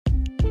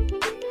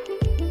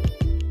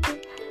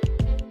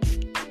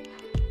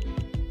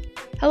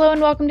Hello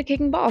and welcome to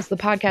Kicking Balls, the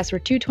podcast where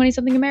two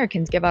 20-something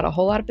Americans give out a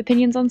whole lot of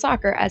opinions on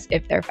soccer as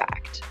if they're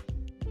fact.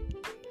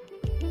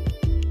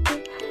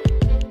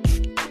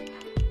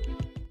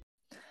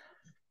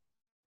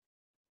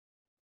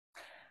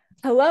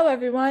 Hello,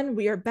 everyone.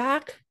 We are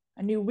back.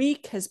 A new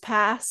week has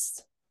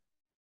passed,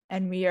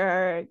 and we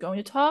are going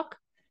to talk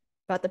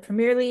about the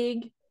Premier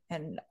League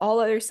and all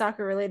other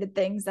soccer-related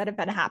things that have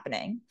been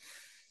happening.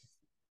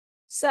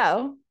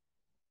 So,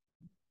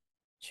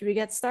 should we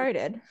get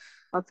started?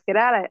 Let's get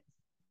at it.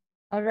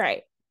 All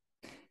right.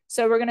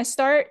 So we're going to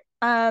start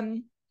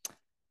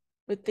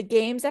with the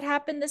games that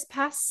happened this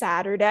past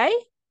Saturday.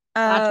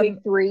 Match week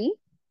 3.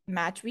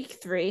 Match week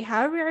 3.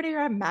 How are we already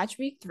at match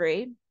week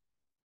 3?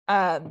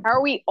 How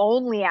are we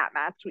only at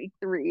match week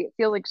 3? It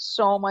feels like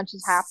so much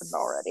has happened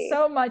already.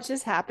 So much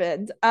has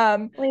happened.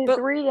 Only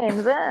 3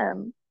 games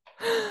in.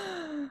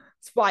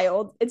 It's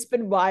wild. It's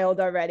been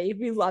wild already.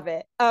 We love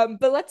it.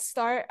 But let's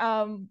start.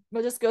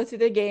 We'll just go through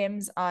the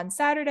games on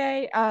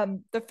Saturday.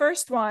 The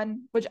first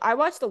one, which I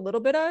watched a little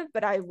bit of,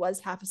 but I was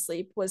half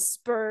asleep, was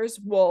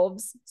Spurs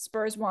Wolves.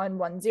 Spurs won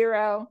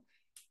 1-0.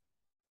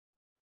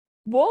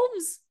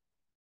 Wolves,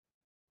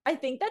 I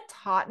think that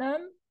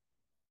Tottenham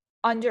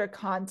under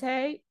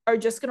Conte are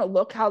just gonna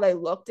look how they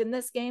looked in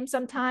this game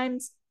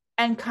sometimes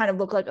and kind of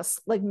look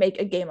like make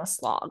a game a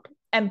slog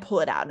and pull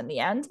it out in the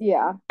end.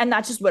 Yeah. And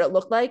that's just what it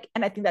looked like.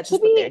 And I think that's just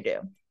what they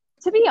do.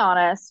 To be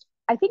honest,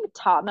 I think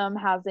Tottenham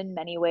has in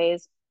many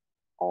ways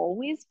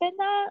always been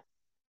that.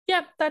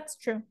 Yeah, that's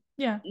true.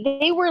 Yeah.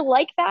 They were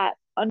like that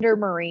under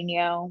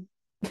Mourinho.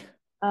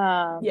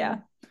 Yeah.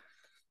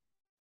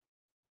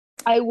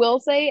 I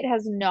will say it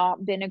has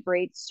not been a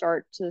great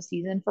start to the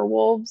season for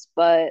Wolves,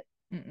 but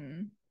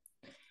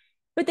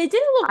But they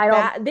didn't look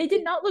bad. They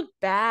did not look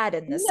bad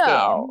in this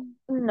game.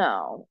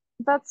 No,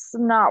 that's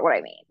not what I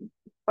mean.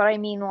 But I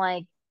mean,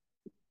 like,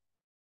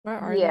 where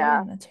are they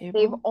on the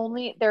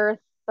table? They're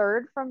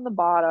third from the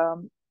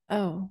bottom.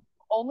 Oh.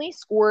 Only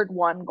scored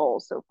 1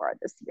 goal so far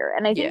this year.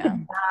 And I think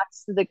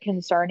that's the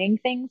concerning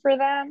thing for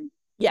them.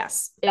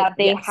 Yes. That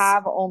they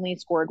have only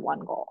scored 1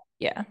 goal.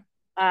 Yeah.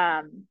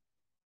 Yeah,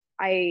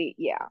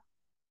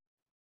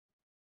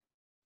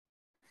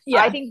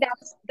 I think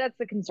that's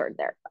the concern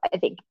there. I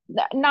think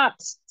not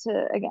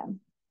to again,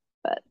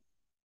 but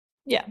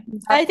yeah,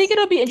 I think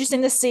it'll be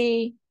interesting to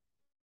see.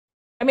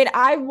 I mean,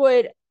 I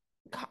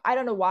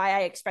don't know why I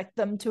expect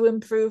them to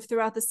improve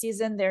throughout the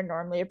season. They're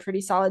normally a pretty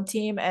solid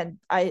team, and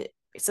I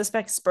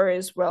suspect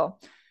Spurs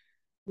will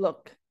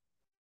look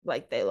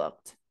like they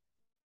looked,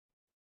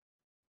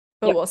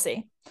 but we'll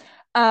see.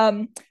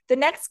 The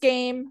next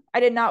game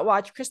I did not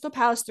watch. Crystal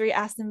Palace 3,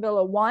 Aston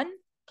Villa 1.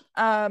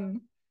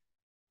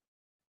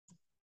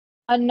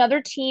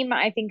 Another team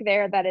I think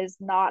that is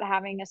not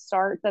having a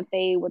start that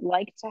they would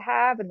like to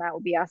have, and that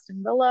would be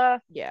Aston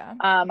Villa. Yeah.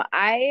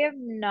 I have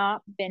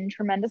not been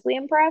tremendously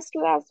impressed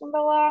with Aston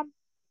Villa.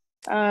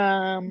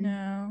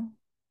 No.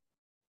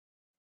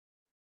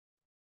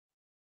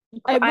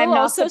 I will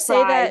also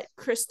say that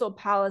Crystal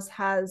Palace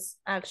has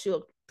actually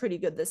looked pretty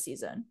good this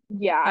season.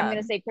 Yeah, I'm going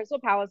to say Crystal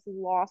Palace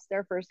lost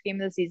their first game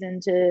of the season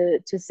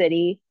to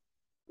City,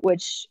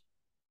 which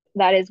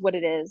that is what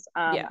it is.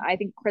 I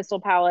think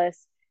Crystal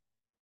Palace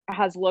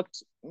has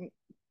looked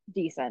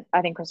decent.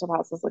 I think Crystal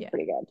Palace has looked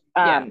pretty good.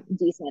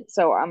 Decent.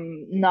 So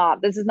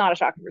this is not a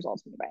shocking result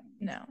to me by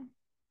any means.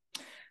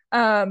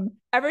 No.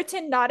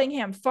 Everton,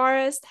 Nottingham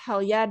Forest.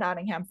 Hell yeah,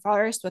 Nottingham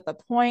Forest with a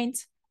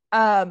point.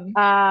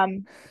 I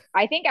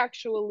think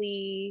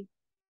actually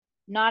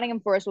Nottingham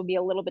Forest will be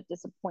a little bit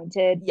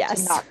disappointed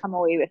to not come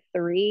away with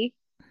 3.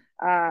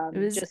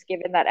 Just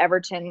given that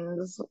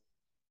Everton's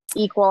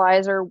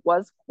equalizer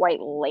was quite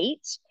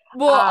late.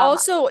 Well,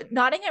 also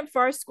Nottingham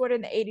Forest scored in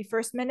the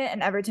 81st minute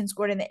and Everton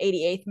scored in the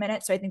 88th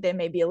minute. So I think they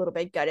may be a little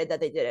bit gutted that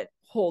they didn't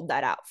hold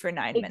that out for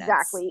 9 minutes.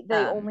 Exactly.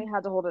 They only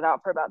had to hold it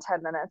out for about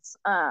 10 minutes.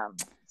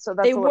 So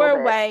that's they were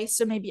away.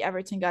 So maybe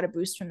Everton got a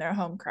boost from their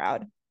home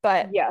crowd.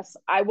 But yes,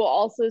 I will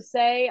also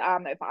say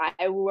if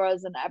I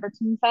was an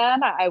Everton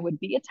fan, I would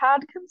be a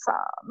tad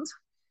concerned.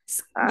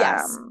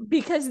 Yes,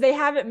 because they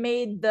haven't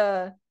made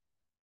the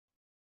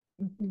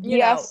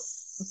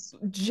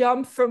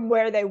jump from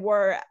where they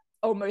were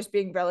almost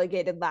being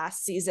relegated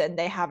last season.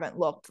 They haven't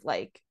looked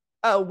like,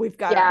 oh, we've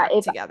got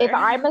it together. If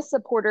I'm a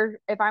supporter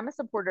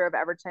of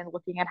Everton,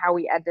 looking at how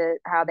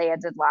they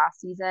ended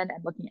last season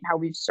and looking at how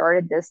we've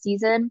started this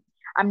season,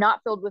 I'm not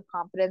filled with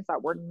confidence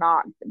that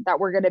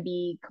we're going to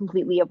be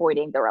completely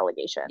avoiding the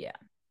relegation. Yeah.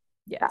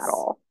 Yes. At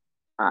all.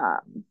 I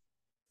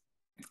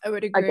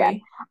would agree.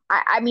 Again,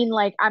 I mean,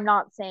 like, I'm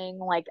not saying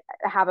like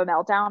have a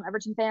meltdown,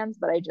 Everton fans,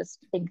 but I just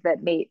think that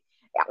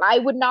I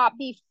would not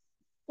be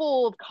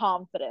full of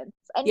confidence.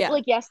 And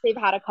yes, they've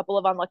had a couple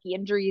of unlucky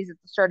injuries at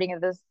the starting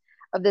of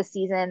this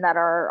season that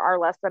are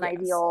less than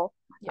ideal.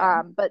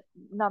 Yeah. But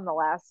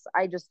nonetheless,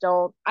 I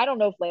don't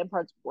know if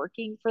Lampard's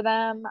working for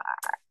them.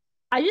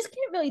 I just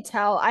can't really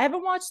tell. I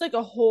haven't watched like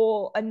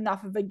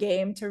enough of a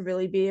game to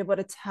really be able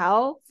to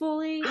tell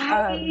fully.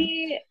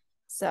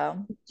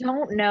 So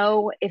don't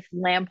know if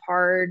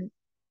Lampard,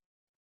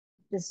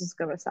 this is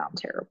going to sound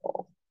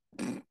terrible.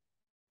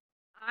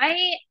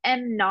 I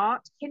am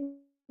not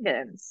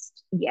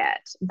convinced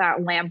yet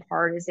that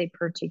Lampard is a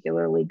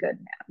particularly good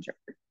manager.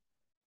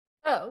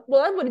 Oh,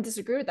 well, I wouldn't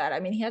disagree with that. I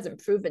mean, he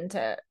hasn't proven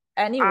to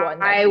anyone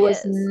that I he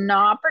was is.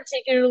 not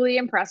particularly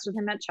impressed with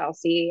him at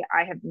Chelsea.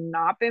 I have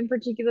not been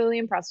particularly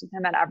impressed with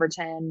him at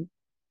Everton.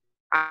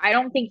 I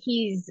don't think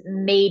he's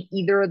made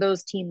either of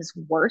those teams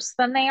worse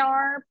than they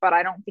are, but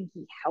I don't think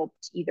he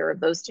helped either of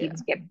those Yeah.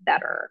 teams get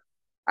better.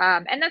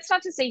 And that's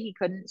not to say he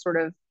couldn't sort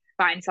of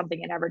find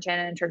something in Everton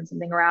and turn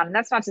something around. And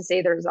that's not to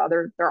say there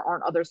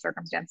aren't other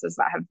circumstances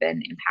that have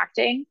been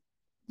impacting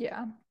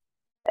Yeah.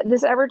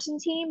 this Everton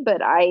team,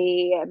 but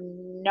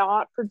I'm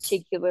not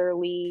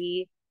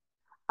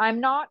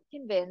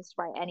convinced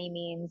by any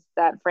means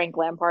that Frank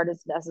Lampard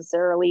is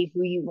necessarily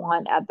who you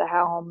want at the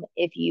helm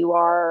if you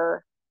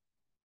are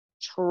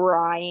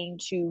trying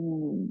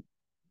to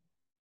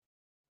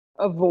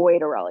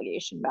avoid a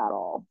relegation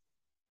battle.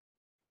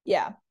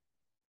 Yeah.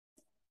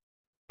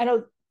 I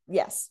know.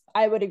 Yes,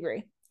 I would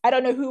agree. I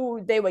don't know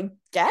who they would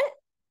get,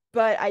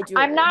 but I do.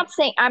 I'm not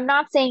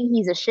saying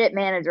he's a shit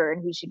manager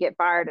and he should get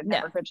fired and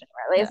never coach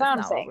anywhere. That's not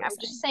what I'm saying. I'm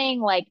just saying,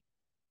 like,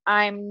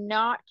 I'm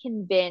not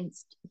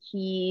convinced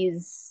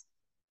he's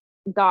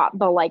got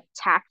the like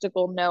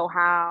tactical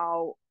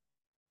know-how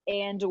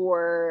and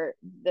or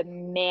the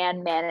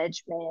man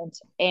management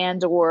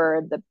and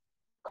or the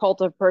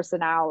cult of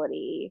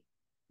personality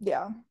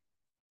Yeah.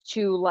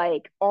 to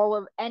like all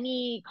of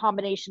any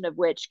combination of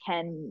which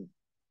can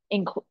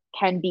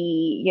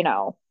be, you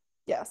know,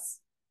 Yes.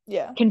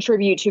 Yeah.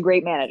 contribute to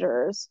great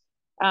managers.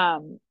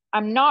 I'm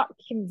not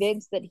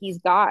convinced that he's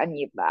got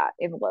any of that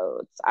in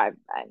loads. I'm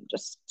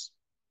just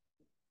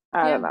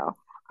I don't know.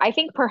 I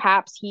think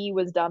perhaps he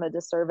was done a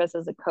disservice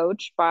as a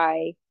coach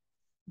by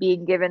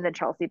being given the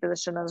Chelsea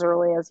position as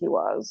early as he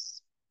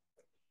was.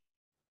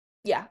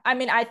 Yeah. I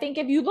mean, I think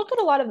if you look at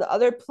a lot of the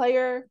other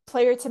player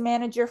to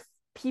manager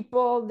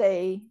people,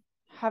 they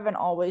haven't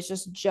always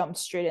just jumped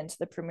straight into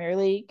the Premier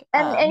League.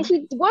 And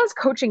he was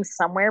coaching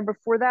somewhere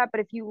before that, but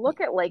if you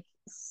look at like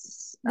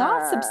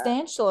not a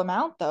substantial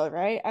amount though,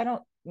 right? I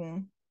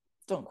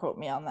don't quote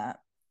me on that.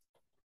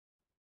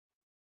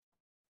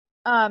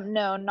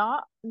 No,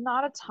 not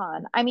a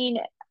ton. I mean,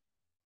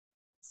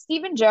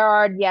 Steven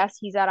Gerrard, yes,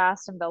 he's at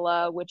Aston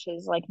Villa, which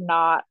is like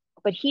not,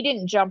 but he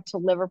didn't jump to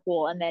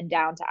Liverpool and then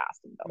down to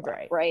Aston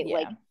Villa, right? Yeah.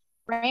 Like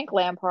Frank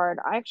Lampard,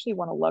 I actually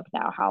want to look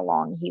now how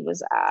long he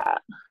was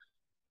at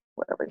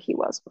wherever he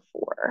was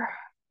before.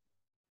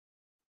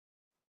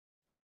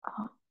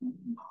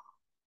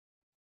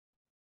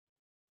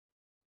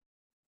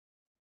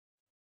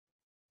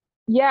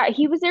 Yeah,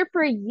 he was there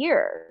for a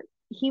year.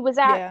 He was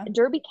at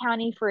Derby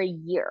County for a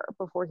year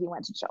before he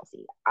went to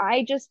Chelsea.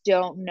 I just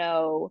don't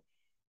know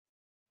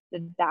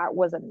that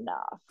was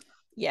enough.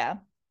 Yeah.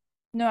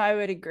 No, I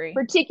would agree.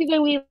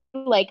 Particularly,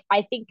 like,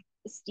 I think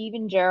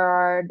Steven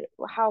Gerrard,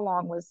 how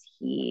long was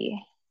he?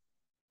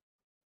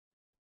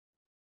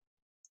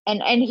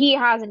 And he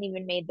hasn't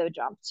even made the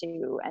jump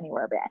to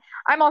anywhere. But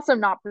I'm also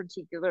not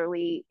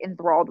particularly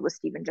enthralled with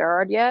Steven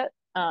Gerrard yet.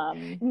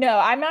 No,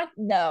 I'm not.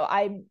 No,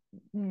 I'm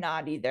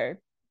not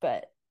either.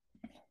 But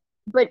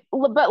like,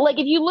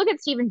 if you look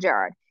at Steven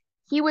Gerrard,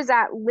 he was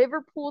at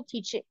Liverpool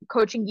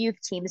coaching youth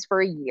teams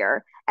for a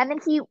year, and then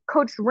he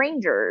coached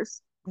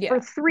Rangers for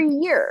 3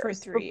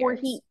 years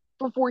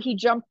before he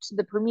jumped to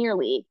the Premier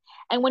League.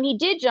 And when he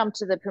did jump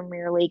to the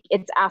Premier League,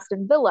 it's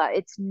Aston Villa.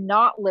 It's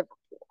not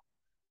Liverpool,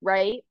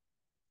 right?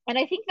 And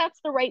I think that's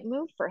the right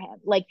move for him.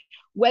 Like,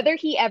 whether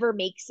he ever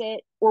makes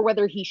it or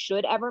whether he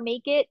should ever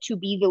make it to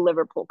be the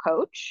Liverpool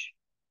coach.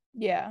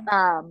 Yeah.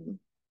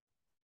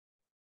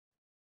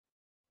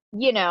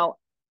 You know,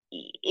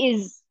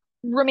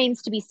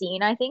 remains to be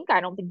seen. I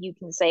don't think you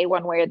can say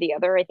one way or the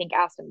other. I think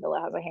Aston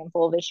Villa has a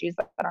handful of issues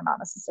that are not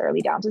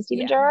necessarily down to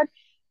Steven Gerrard.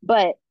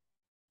 But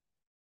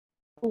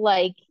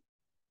like,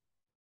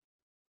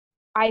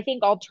 I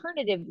think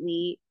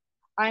alternatively,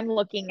 I'm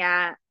looking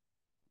at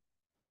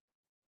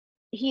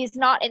he's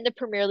not in the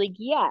Premier League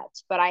yet,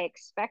 but I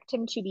expect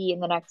him to be in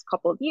the next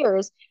couple of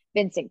years.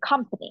 Vincent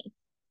Kompany.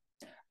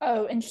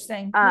 Oh,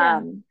 interesting.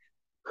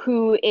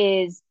 Who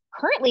is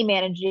currently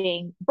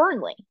managing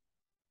Burnley.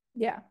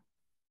 Yeah.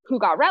 Who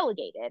got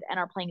relegated and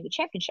are playing the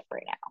championship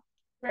right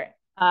now.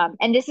 Right.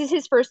 And this is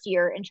his first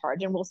year in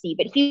charge, and we'll see.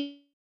 But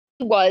he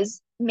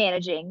was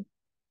managing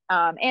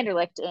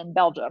Anderlecht in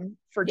Belgium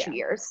for 2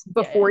 years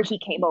before he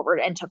came over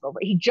and took over.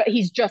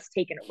 He's just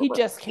taken over. He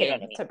just came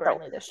to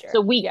Burnley this year.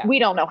 So we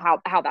don't know how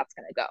that's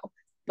going to go.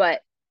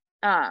 But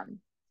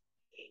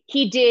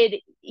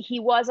he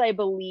was, I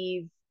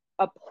believe,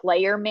 a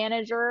player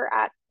manager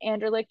at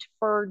Anderlecht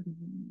for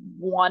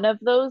one of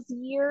those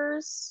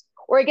years,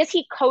 or I guess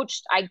he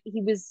coached.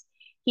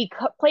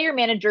 Player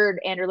managered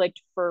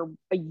Anderlecht for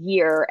a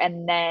year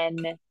and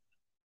then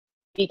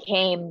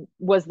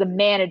was the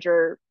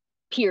manager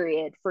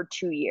period for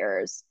 2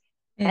 years.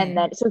 And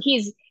then so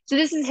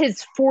this is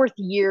his 4th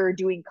year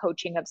doing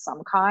coaching of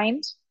some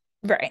kind.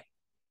 Right.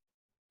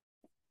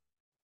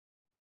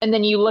 And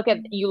then you look at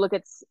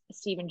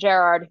Steven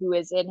Gerrard, who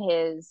is in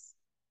his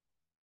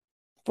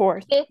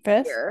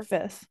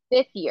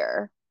fifth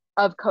year.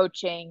 of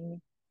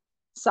coaching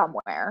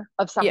somewhere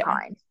of some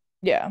kind.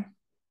 Yeah.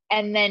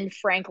 And then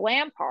Frank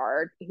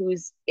Lampard,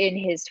 who's in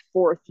his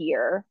fourth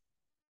or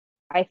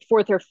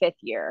fifth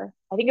year,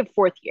 I think of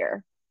fourth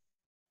year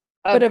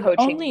of but have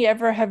coaching, only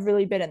ever have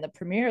really been in the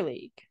Premier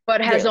League.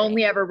 but has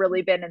only ever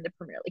really been in the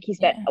Premier League. He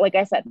spent, like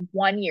I said,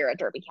 1 year at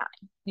Derby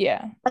County.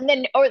 Yeah. And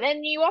then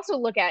you also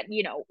look at,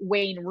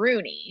 Wayne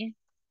Rooney,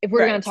 if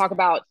we're going to talk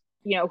about,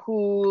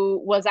 who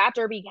was at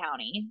Derby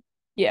County.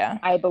 Yeah.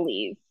 I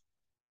believe.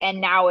 And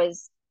now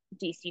is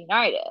DC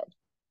United.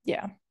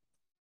 Yeah.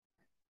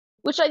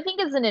 Which I think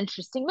is an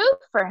interesting move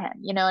for him.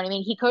 You know what I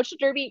mean? He coached at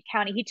Derby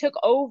County. He took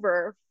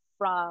over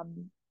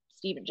from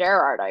Steven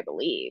Gerrard, I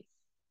believe.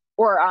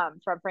 Or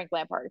from Frank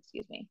Lampard,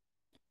 excuse me,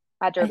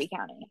 at Derby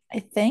County. I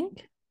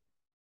think.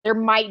 There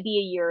might be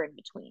a year in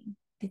between.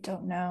 I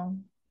don't know.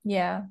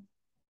 Yeah.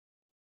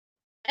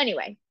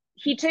 Anyway,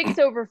 he takes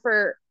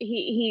over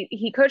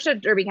he coached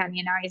at Derby County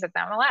and now he's at the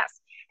MLS.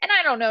 And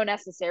I don't know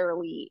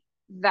necessarily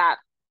that,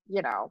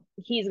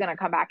 he's going to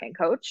come back and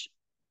coach.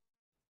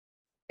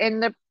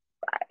 I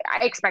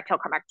expect he'll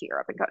come back to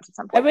Europe and coach at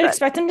some point. I would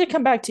expect him to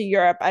come back to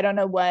Europe. I don't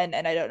know when,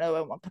 and I don't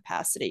know in what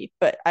capacity,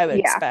 but I would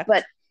expect.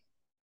 But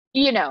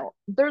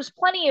there's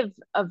plenty of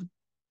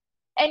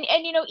and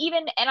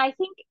even, and I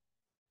think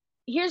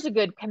here's a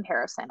good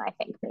comparison. I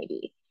think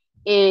maybe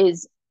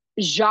is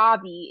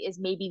Xavi is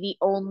maybe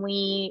the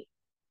only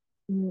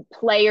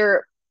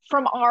player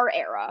from our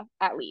era,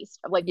 at least,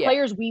 of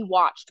players we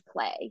watched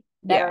play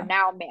that are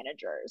now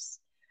managers.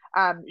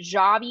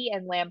 Xavi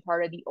and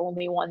Lampard are the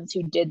only ones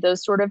who did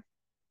those sort of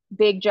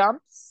big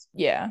jumps.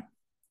 Yeah.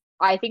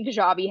 I think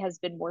Xavi has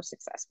been more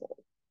successful.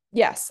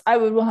 Yes, I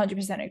would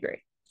 100%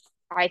 agree.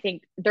 I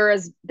think there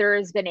has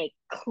been a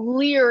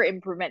clear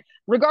improvement,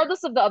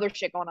 regardless of the other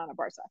shit going on at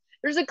Barca.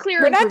 There's a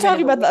clear. We're not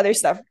talking about the other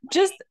stuff,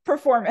 just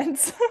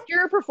performance.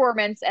 Pure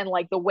performance and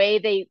the way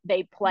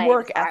they play,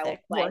 work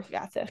ethic.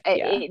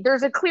 Yeah.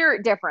 There's a clear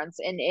difference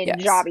in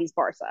Xavi's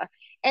Barca,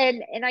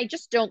 and I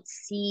just don't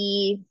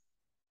see.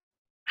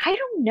 I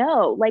don't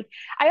know.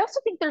 I also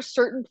think there's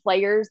certain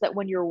players that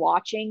when you're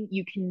watching,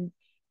 you can,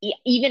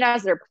 even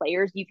as their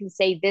players, you can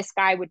say this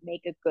guy would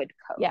make a good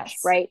coach,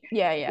 right?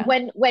 Yeah.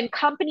 When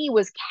Kompany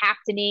was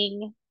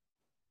captaining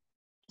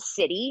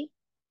City,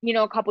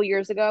 a couple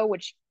years ago,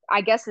 which I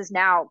guess is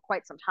now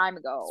quite some time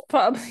ago.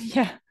 Probably,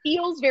 yeah.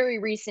 Feels very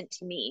recent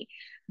to me,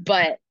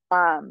 but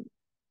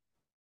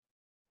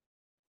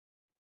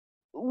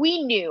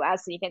we knew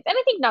as City fans, and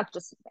I think not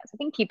just City fans, I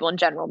think people in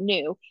general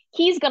knew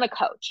he's going to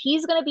coach.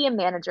 He's going to be a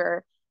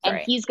manager, and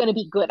he's going to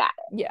be good at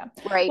it. Yeah.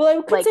 Right. Well,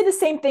 I could say the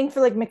same thing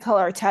for Mikel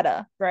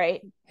Arteta,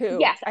 right?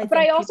 But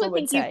I also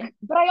think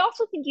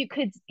you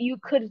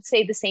could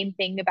say the same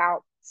thing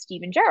about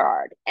Steven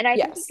Gerrard, and I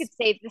think you could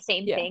say the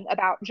same thing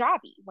about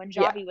Xavi when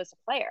Xavi was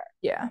a player.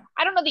 Yeah.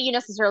 I don't know that you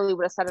necessarily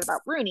would have said it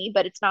about Rooney,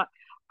 but it's not.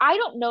 I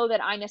don't know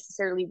that I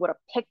necessarily would have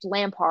picked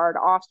Lampard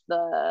off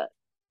the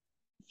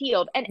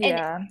field,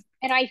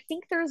 and I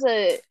think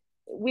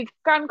we've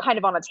gone kind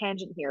of on a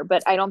tangent here,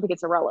 but I don't think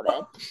it's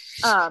irrelevant.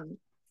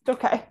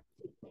 Okay.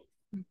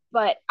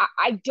 But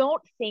I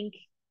don't think,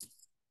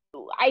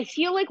 I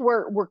feel like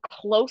we're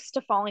close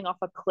to falling off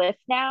a cliff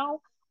now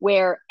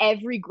where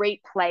every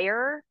great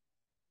player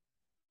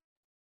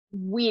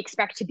we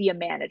expect to be a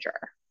manager.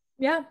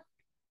 Yeah.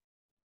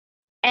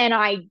 And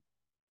I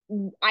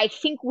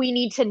think we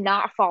need to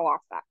not fall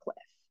off that cliff.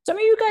 Some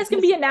of you guys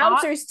can be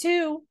announcers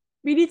too.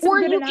 We need some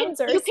good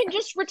announcers. You can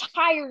just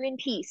retire in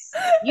peace.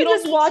 You don't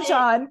just watch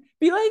on.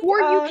 Be like, or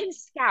you can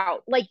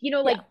scout, like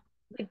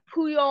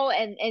Puyol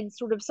and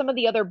sort of some of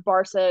the other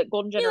Barca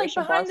golden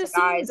generation Barca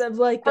guys of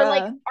are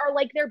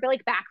they're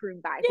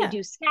backroom guys. They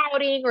do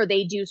scouting or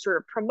they do sort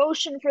of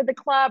promotion for the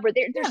club, or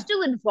they're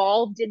still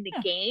involved in the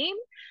game.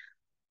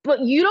 But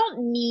you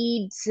don't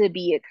need to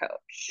be a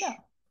coach.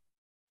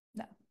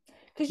 No.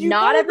 Because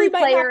not every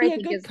player I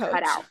think is cut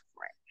out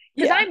for it.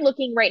 Because I'm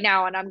looking right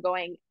now and I'm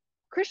going,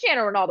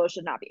 Cristiano Ronaldo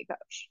should not be a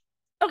coach.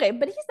 Okay,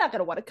 but he's not going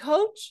to want to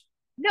coach.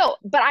 No,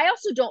 but I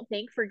also don't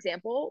think, for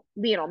example,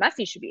 Lionel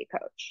Messi should be a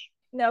coach.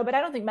 No, but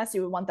I don't think Messi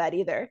would want that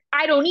either.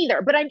 I don't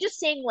either. But I'm just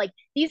saying,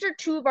 these are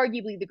two of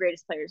arguably the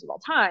greatest players of all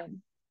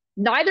time.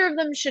 Neither of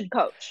them should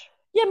coach.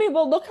 Yeah, I mean,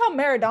 well, look how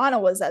Maradona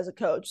was as a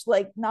coach.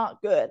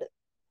 Not good.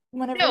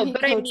 Whenever he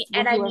coached,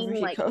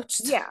 he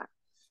coached. Yeah.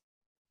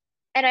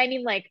 And I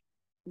mean,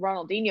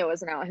 Ronaldinho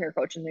isn't out here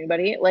coaching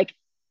anybody.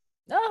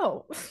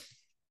 No.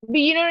 But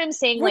you know what I'm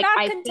saying? We're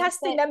not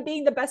contesting them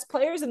being the best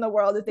players in the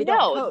world if they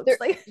don't coach.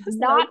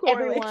 Not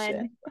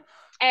everyone.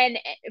 And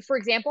for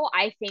example,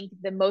 I think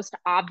the most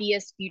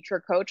obvious future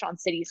coach on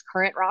City's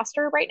current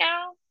roster right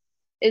now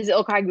is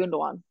Ilkay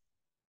Gundogan.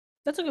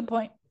 That's a good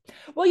point.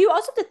 Well, you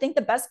also have to think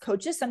the best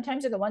coaches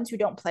sometimes are the ones who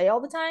don't play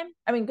all the time.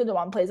 I mean,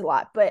 Gundogan plays a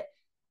lot, but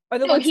are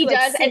the ones he who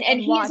does, and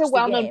he's a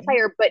well-known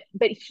player, but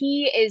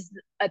he is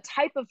a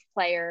type of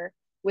player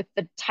with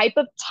the type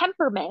of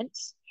temperament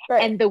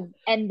and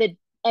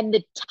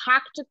the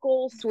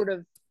tactical sort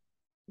of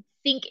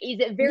is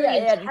a very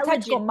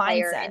intelligent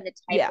player in the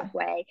type of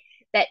way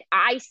that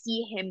I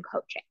see him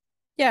coaching.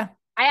 Yeah.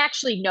 I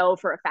actually know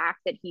for a fact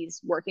that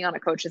he's working on a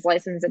coach's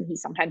license and he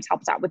sometimes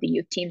helps out with the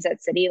youth teams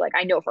at City. Like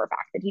I know for a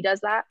fact that he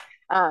does that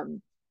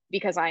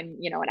because I'm,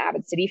 an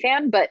avid City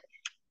fan. But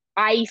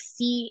I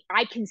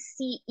can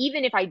see,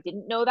 even if I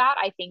didn't know that,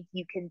 I think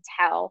you can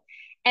tell.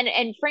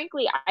 And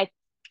frankly,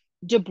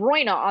 De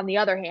Bruyne, on the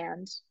other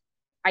hand,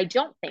 I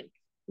don't think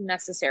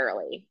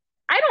necessarily.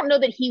 I don't know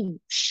that he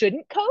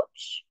shouldn't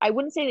coach. I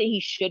wouldn't say that he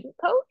shouldn't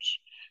coach,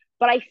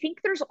 but I think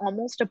there's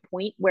almost a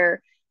point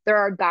where there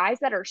are guys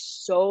that are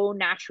so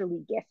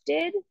naturally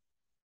gifted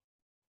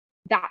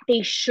that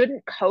they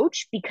shouldn't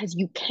coach because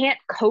you can't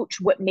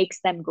coach what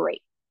makes them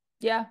great.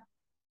 Yeah.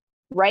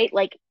 Right?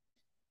 Like,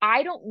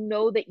 I don't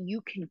know that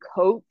you can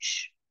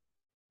coach.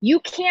 You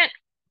can't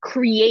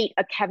create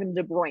a Kevin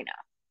De Bruyne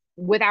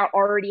without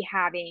already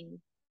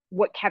having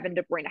what Kevin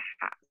De Bruyne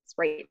has,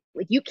 right?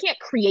 Like, you can't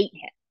create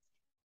him.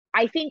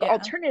 I think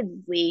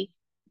alternatively,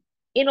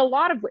 in a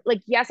lot of,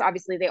 like, yes,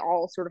 obviously they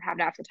all sort of have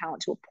natural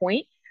talent to a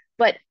point,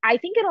 but I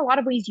think in a lot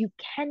of ways you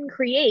can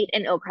create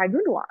an Ilkay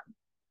Gundogan.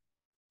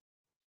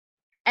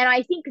 And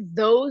I think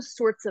those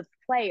sorts of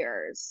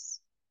players,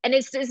 and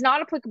it's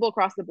not applicable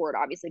across the board,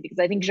 obviously, because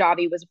I think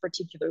Xavi was a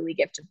particularly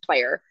gifted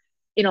player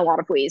in a lot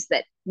of ways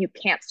that you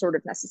can't sort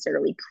of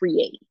necessarily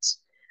create.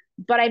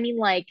 But I mean,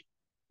 like,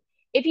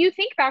 if you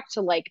think back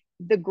to like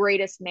the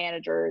greatest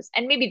managers,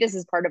 and maybe this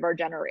is part of our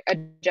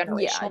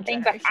generational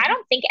thing, but I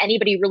don't think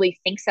anybody really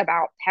thinks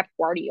about Pep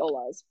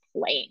Guardiola's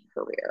playing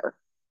career.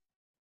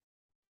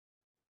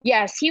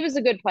 Yes, he was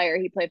a good player.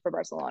 He played for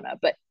Barcelona,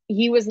 but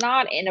he was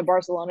not in a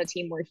Barcelona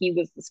team where he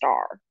was the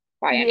star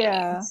by any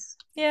means.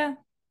 Yeah.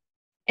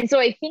 And so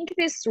I think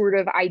this sort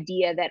of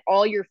idea that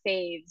all your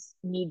faves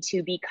need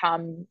to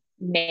become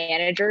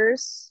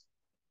managers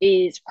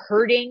is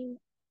hurting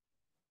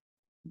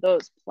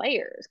those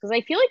players, because I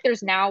feel like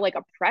there's now like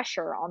a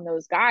pressure on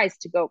those guys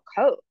to go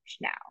coach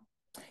now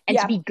and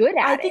to be good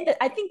at it.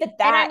 I think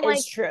that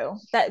is true,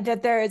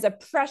 that there is a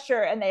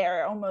pressure and they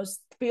are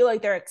almost feel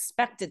like they're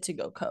expected to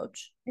go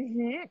coach.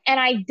 Mm-hmm. And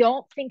I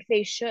don't think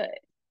they should.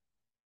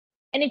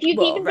 And if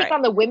you even think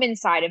on the women's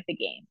side of the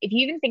game,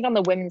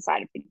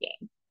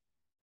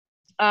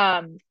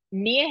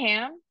 Mia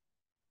Hamm,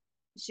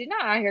 she's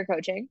not out here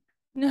coaching.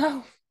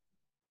 No.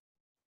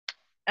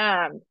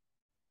 Abby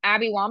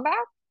Wambach,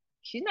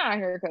 she's not out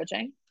here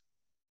coaching.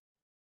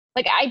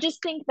 Like, I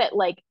just think that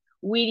like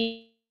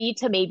we need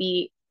to,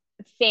 maybe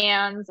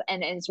fans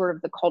and sort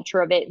of the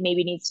culture of it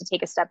maybe needs to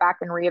take a step back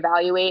and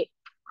reevaluate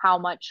how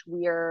much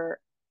we're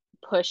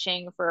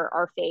pushing for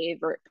our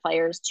favorite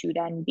players to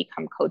then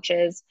become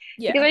coaches.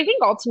 Yeah. Because I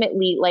think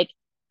ultimately, like,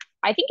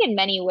 I think in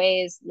many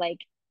ways, like,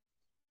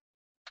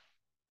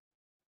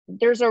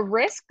 there's a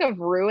risk of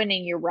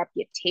ruining your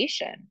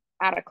reputation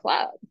at a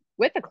club,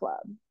 with a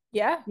club.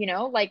 Yeah.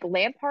 Like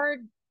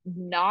Lampard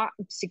not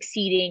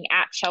succeeding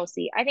at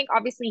Chelsea. I think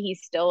obviously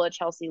he's still a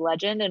Chelsea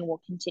legend and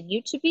will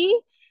continue to be,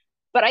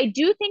 but I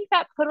do think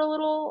that put a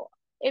little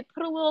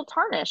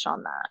tarnish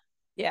on that.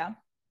 Yeah.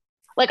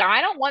 Like,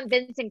 I don't want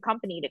Vincent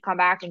Kompany to come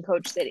back and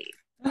coach City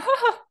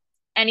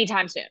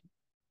anytime soon.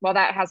 Well,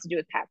 that has to do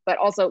with Pep, but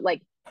also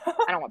like,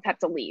 I don't want Pep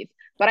to leave,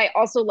 but I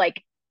also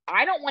like,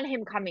 I don't want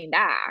him coming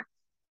back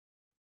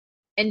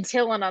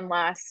until and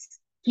unless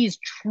he's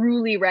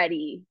truly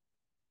ready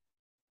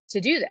to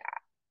do that.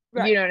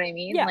 Right. You know what I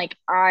mean? Yeah. Like,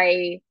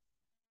 I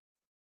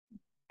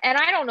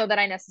don't know that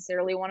I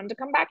necessarily want him to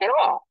come back at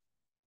all.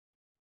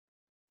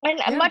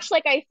 And much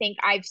like, I think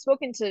I've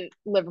spoken to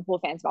Liverpool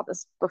fans about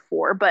this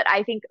before, but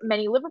I think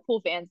many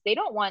Liverpool fans, they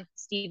don't want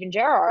Steven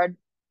Gerrard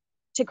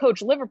to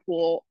coach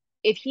Liverpool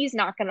if he's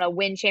not going to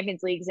win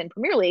Champions Leagues and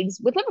Premier Leagues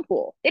with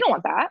Liverpool. They don't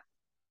want that,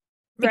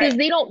 because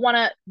they don't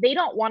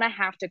want to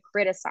have to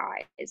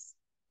criticize.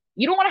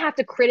 You don't want to have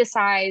to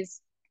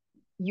criticize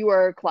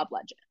your club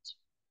legend.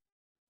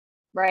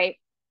 Right.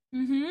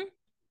 Mm-hmm.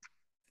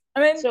 I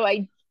mean, so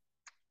I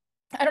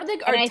don't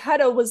think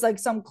Arteta was like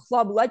some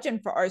club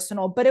legend for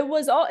Arsenal, but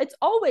it's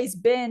always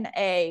been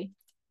a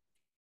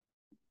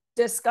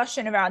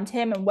discussion around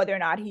him and whether or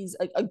not he's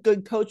a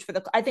good coach for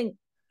I think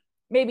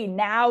maybe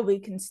now we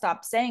can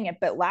stop saying it,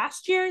 but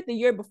last year, the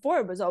year before,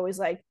 it was always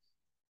like,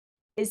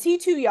 is he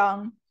too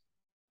young?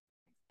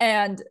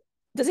 And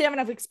does he have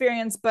enough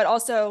experience? But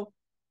also,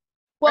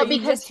 well,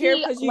 because you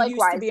used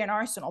to be an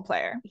Arsenal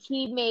player.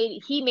 He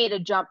made a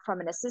jump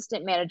from an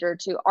assistant manager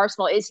to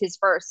Arsenal is his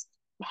first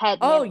head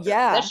manager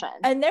position.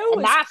 And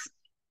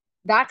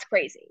that's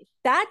crazy.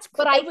 But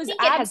it was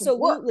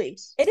absolutely,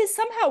 it has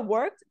somehow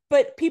worked,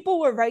 but people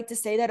were right to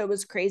say that it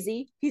was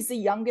crazy. He's the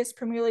youngest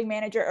Premier League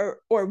manager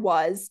or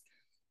was.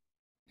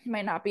 He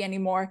might not be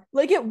anymore.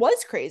 Like, it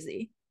was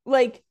crazy.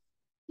 Like,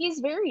 he's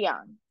very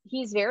young.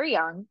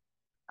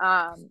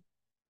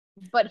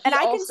 But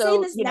I can say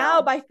this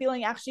now by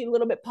feeling actually a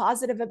little bit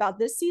positive about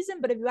this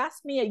season. But if you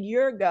asked me a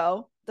year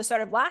ago, the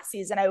start of last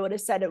season, I would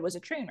have said it was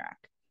a train wreck.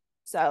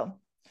 So,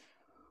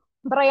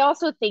 but I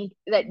also think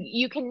that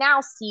you can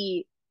now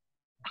see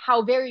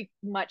how very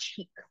much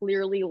he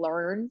clearly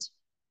learned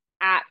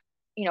at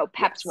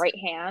Pep's right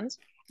hand,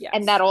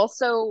 and that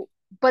also,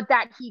 but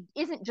that he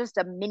isn't just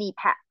a mini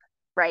Pep,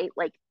 right?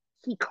 Like,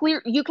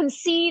 you can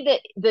see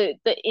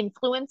the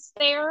influence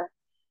there,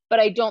 but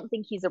I don't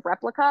think he's a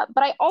replica.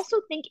 But I also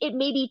think it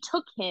maybe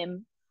took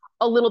him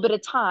a little bit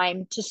of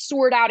time to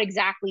sort out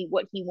exactly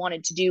what he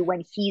wanted to do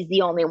when he's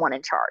the only one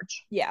in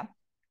charge. Yeah.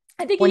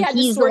 I think he had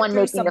to sort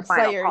through some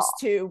players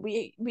too.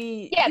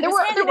 There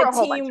were a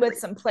team with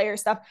some player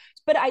stuff,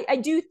 but I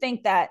do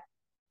think that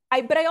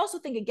but I also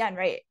think, again,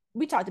 right,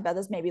 we talked about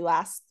this maybe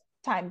last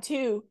time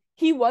too,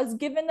 he was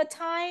given the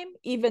time,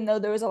 even though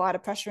there was a lot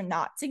of pressure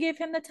not to give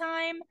him the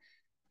time.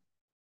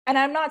 And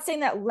I'm not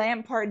saying that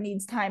Lampard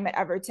needs time at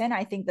Everton.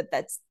 I think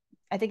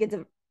it's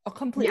a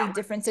completely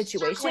different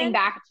situation. Circling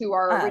back to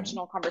our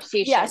original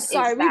conversation. Yes,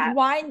 sorry, we've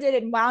winded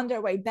and wound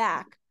our way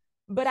back.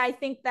 But I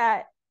think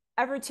that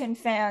Everton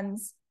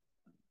fans,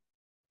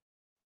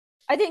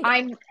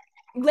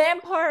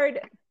 Lampard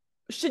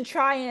should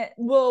try and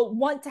will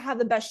want to have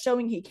the best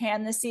showing he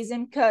can this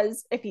season,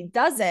 because if he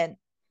doesn't,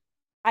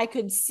 I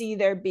could see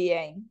there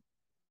being.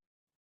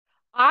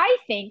 I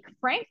think,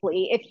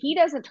 frankly, if he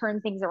doesn't turn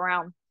things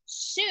around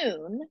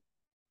soon,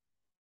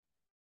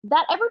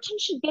 that Everton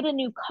should get a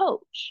new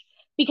coach,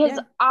 because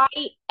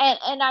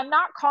and I'm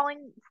not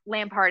calling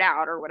Lampard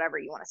out or whatever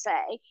you want to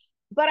say,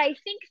 but I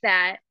think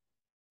that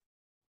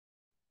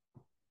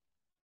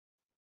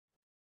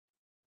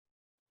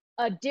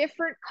a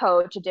different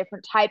coach, a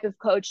different type of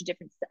coach,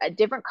 a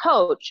different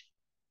coach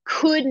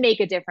could make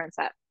a difference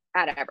at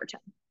Everton.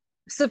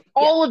 So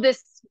all of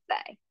this to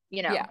say,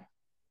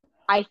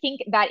 I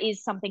think that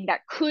is something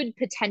that could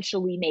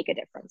potentially make a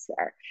difference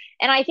there.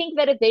 And I think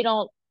that if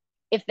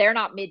they're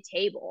not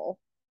mid-table,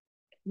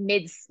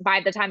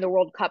 by the time the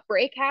World Cup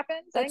break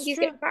happens, I think he's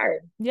getting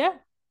fired. Yeah.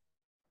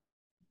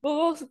 Well,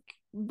 we'll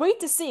wait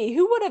to see.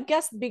 Who would have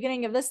guessed at the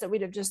beginning of this that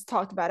we'd have just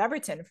talked about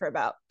Everton for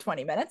about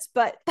 20 minutes,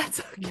 but that's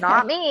okay.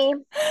 Not me.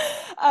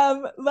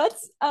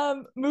 Let's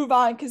move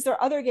on, because there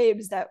are other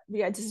games that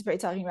we anticipate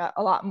talking about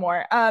a lot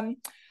more.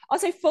 I'll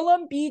say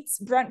Fulham beats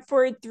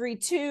Brentford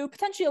 3-2,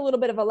 potentially a little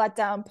bit of a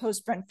letdown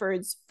post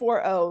Brentford's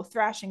 4-0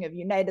 thrashing of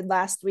United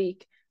last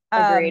week.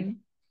 Agreed.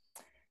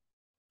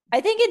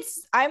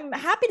 I'm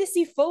happy to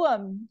see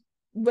Fulham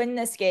win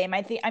this game.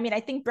 I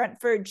think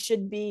Brentford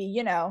should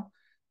be,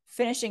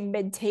 finishing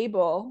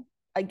mid-table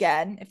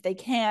again if they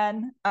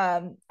can.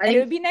 It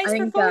would be nice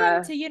for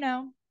Fulham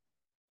to,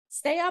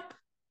 stay up.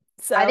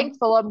 So I think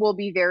Fulham will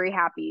be very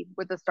happy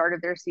with the start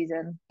of their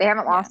season. They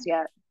haven't lost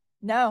yet.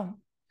 No.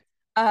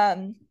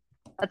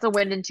 That's a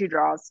win and 2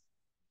 draws.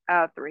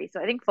 3.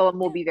 So I think Fulham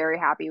will be very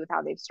happy with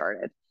how they've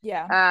started.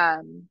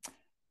 Yeah.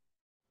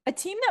 A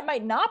team that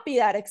might not be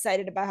that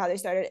excited about how they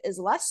started is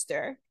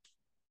Leicester,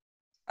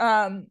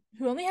 who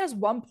only has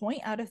 1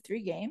 point out of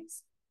 3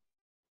 games,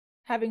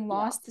 having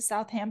lost to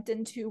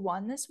Southampton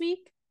 2-1 this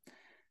week.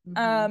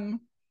 Mm-hmm.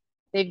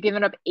 They've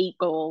given up 8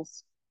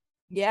 goals.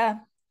 Yeah.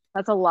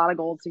 That's a lot of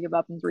goals to give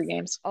up in 3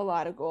 games. A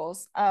lot of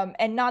goals.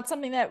 And not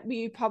something that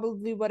we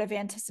probably would have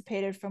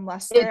anticipated from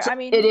Leicester.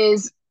 It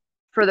is,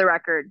 for the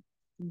record,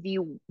 the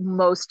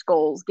most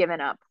goals given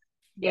up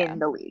in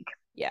the league.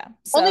 Yeah.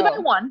 So,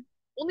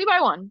 only by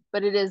one,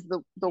 but it is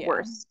the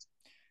worst.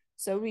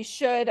 So we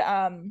should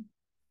I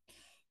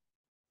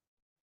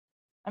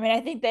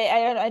think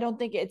I don't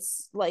think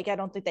it's like, I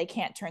don't think they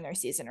can't turn their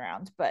season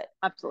around, but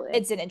absolutely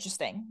it's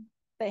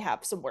they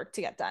have some work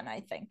to get done,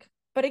 I think.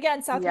 But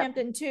again,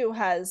 Southampton too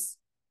has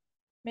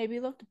maybe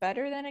looked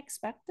better than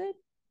expected.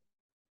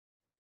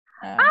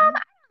 I don't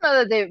know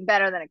that they're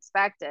better than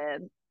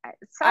expected.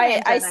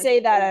 I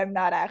say that I'm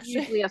not actually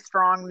usually a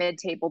strong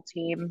mid-table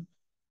team.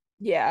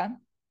 Yeah.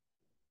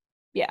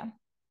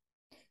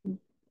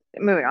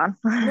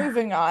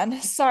 Moving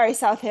on. Sorry,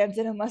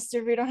 Southampton and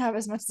Leicester. We don't have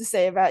as much to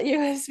say about you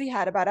as we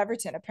had about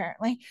Everton,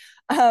 apparently.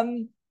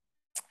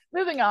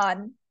 Moving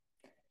on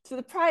to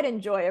the pride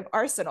and joy of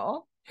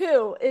Arsenal,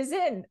 who is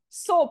in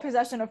sole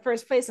possession of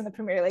first place in the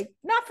Premier League.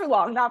 Not for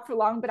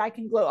long, but I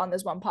can gloat on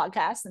this one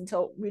podcast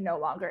until we no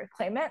longer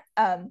claim it.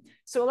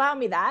 So allow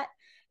me that.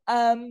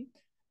 A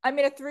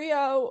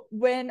 3-0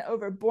 win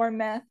over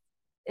Bournemouth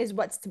is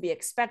what's to be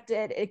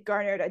expected. It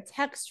garnered a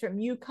text from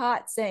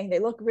UCOT saying they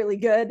look really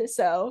good.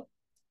 So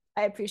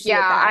I appreciate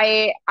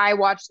that. I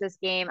watched this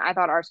game. I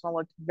thought Arsenal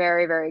looked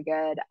very, very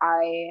good.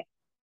 I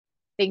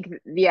think,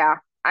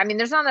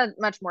 there's not that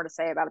much more to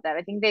say about that.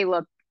 I think they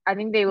look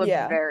very, very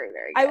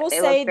good. I will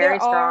say very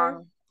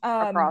strong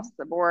across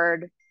the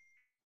board.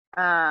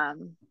 I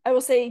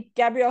will say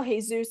Gabriel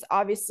Jesus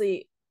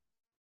obviously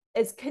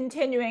is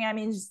continuing.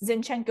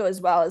 Zinchenko as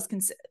well is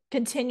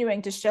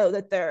continuing to show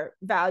that their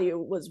value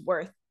was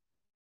worth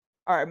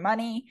our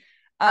money.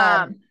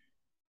 I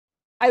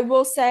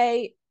will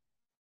say,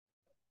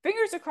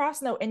 fingers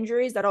across, no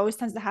injuries. That always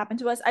tends to happen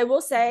to us. I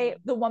will say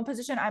the one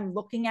position I'm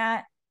looking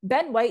at,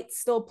 Ben White's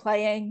still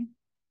playing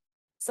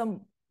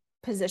some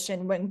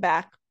position wing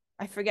back.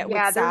 I forget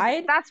what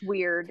side. That's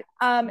weird.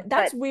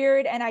 That's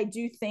weird. And I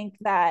do think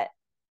that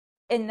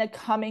in the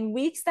coming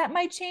weeks that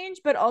might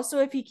change, but also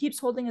if he keeps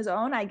holding his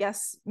own, I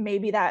guess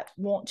maybe that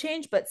won't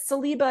change. But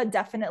Saliba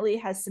definitely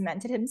has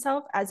cemented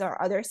himself as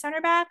our other center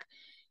back.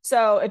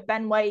 So if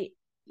Ben White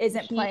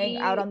isn't playing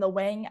out on the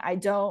wing, I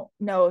don't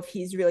know if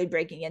he's really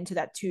breaking into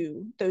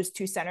those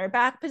two center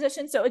back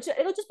positions. So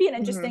it'll just be an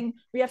interesting.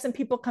 We have some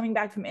people coming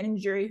back from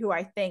injury who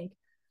I think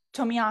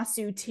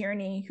Tomiyasu,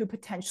 Tierney, who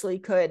potentially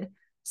could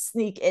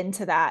sneak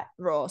into that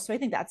role. So I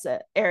think that's an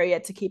area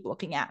to keep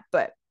looking at.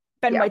 But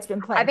Ben White's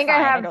been playing fine.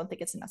 I don't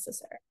think it's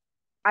necessary.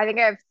 I think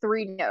I have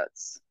 3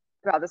 notes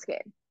about this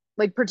game,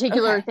 like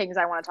particular things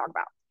I want to talk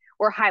about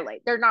or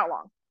highlight. They're not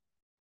long.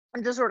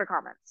 And just sort of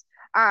comments.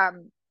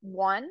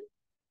 1,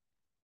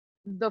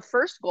 the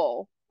first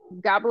goal,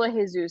 Gabriel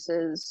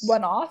Jesus's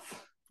went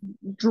off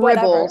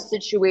dribble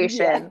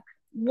situation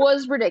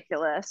was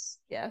ridiculous.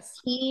 Yes.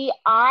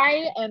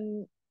 I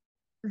am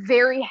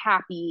very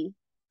happy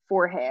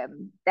for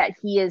him that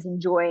he is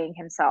enjoying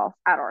himself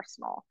at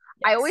Arsenal.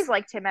 Yes. I always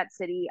liked him at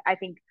City. I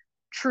think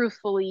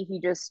truthfully he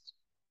just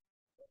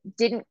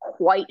didn't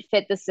quite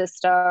fit the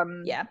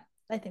system. Yeah.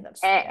 I think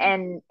that's true.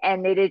 And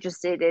it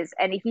is.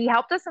 And he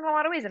helped us in a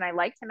lot of ways. And I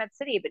liked him at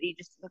City, but he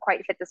just didn't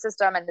quite fit the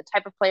system and the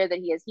type of player that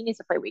he is. He needs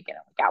to play week in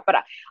and week out. But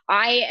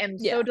I am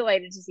so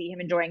delighted to see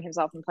him enjoying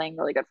himself and playing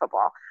really good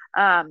football.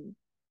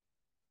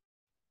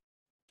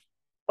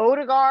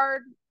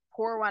 Odegaard,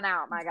 pour one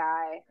out, my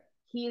guy.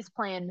 He's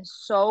playing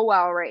so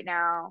well right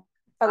now.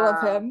 I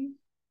love him.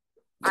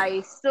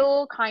 I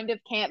still kind of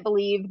can't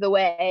believe the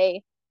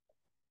way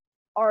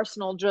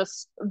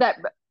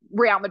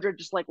Real Madrid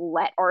just like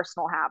let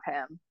Arsenal have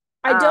him.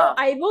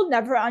 I will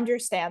never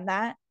understand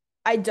that.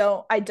 I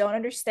don't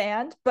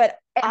understand, but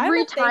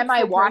every time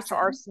I watch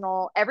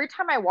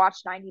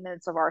 90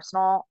 minutes of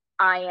Arsenal,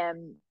 I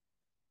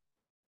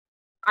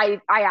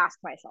ask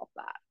myself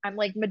that. I'm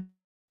like,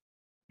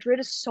 Madrid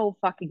is so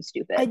fucking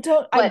stupid. I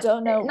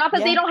don't know. Not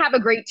that they don't have a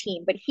great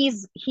team, but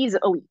he's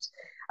elite.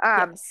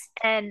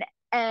 And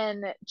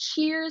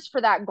cheers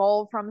for that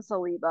goal from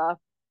Saliba.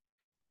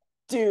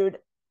 Dude,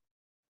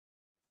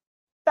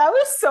 that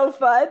was so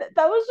fun.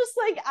 That was just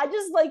like,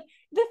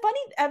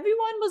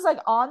 everyone was like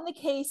on the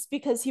case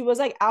because he was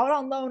like out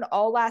on loan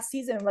all last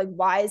season. Like,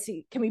 why is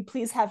he, can we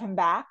please have him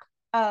back?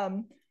 I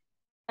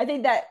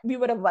think that we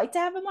would have liked to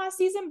have him last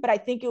season, but I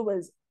think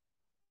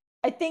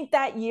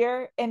that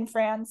year in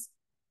France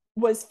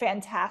was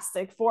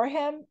fantastic for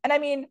him. And I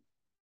mean,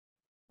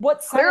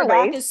 what center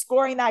back is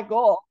scoring that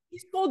goal? He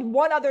scored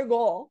one other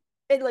goal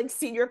in like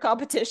senior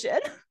competition.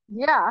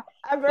 Yeah.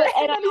 And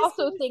I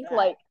also think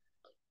like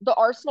the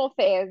Arsenal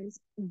fans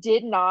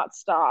did not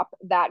stop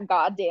that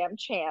goddamn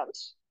chant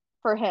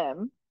for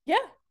him. Yeah.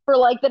 For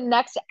like the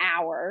next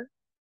hour,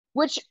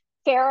 which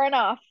fair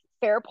enough,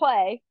 fair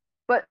play.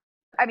 But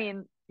I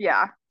mean,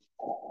 yeah.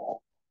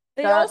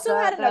 They also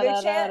had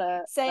another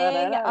chant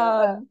saying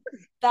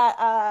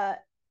that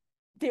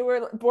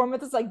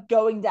Bournemouth is like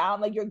going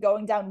down, like you're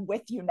going down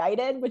with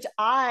United, which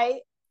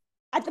I,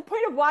 at the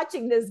point of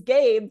watching this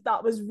game,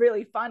 thought was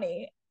really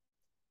funny.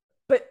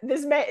 But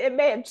it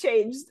may have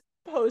changed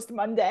post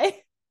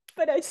Monday.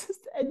 But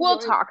we'll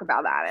talk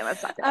about that in a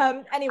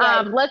second. Anyway,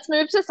 let's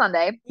move to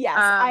Sunday. Yes,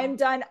 I'm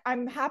done.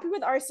 I'm happy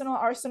with Arsenal.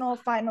 Arsenal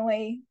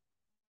finally,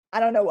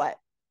 I don't know what.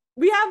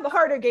 We have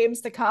harder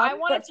games to come. I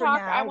want to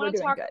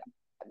talk.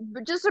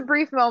 But just a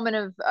brief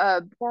moment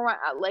of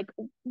like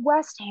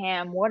West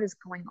Ham. What is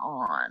going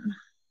on?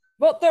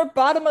 Well, they're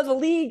bottom of the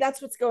league. That's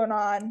what's going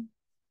on.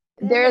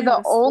 They're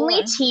the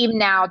only team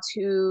now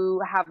to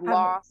have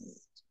lost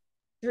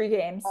 3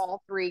 games.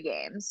 All 3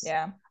 games.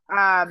 Yeah.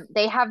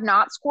 They have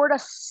not scored a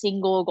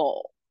single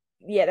goal.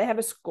 Yeah, they have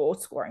a goal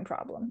scoring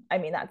problem. I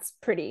mean, that's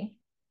pretty.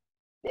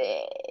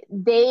 They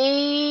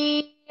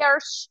are,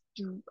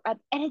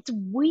 and it's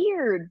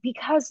weird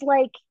because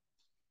like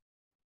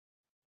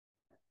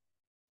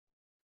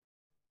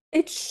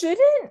the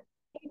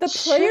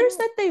players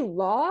that they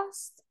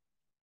lost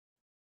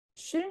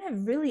shouldn't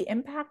have really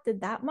impacted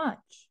that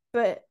much,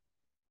 but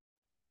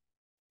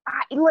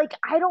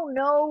I don't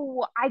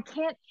know. I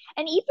can't,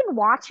 and even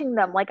watching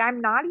them, like I'm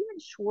not even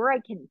sure I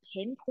can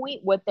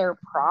pinpoint what their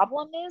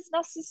problem is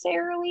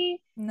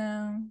necessarily.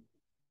 No.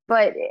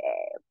 But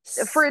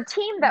for a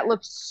team that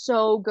looked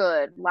so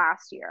good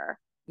last year.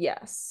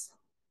 Yes.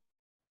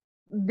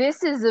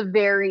 This is a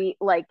very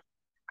like,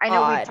 I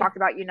know we've talked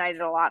about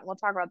United a lot, and we'll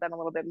talk about them a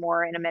little bit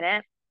more in a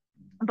minute.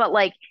 But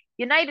like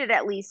United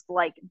at least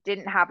like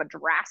didn't have a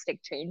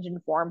drastic change in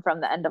form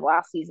from the end of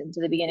last season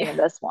to the beginning of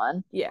this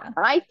one. Yeah.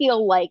 And I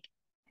feel like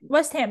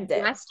West Ham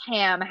did. West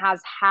Ham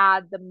has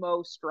had the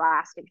most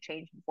drastic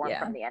change in form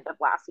from the end of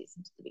last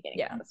season to the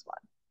beginning of this one.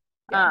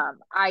 Yeah.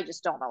 I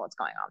just don't know what's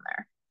going on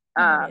there.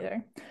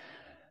 Either.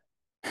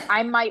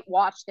 I might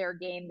watch their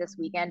game this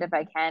weekend if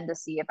I can to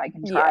see if I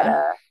can try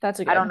to. That's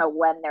a good. I don't know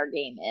when their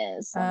game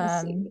is.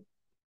 Let me see.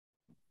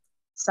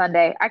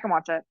 Sunday. I can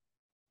watch it.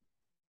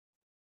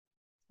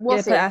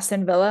 We'll see.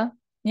 Aston Villa.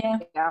 Yeah.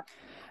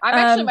 I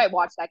actually might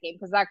watch that game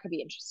because that could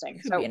be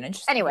interesting.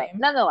 Anyway, game.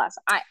 Nonetheless,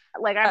 I'm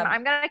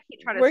gonna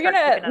keep trying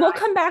to. We'll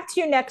come back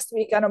to you next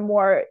week on a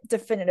more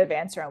definitive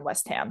answer on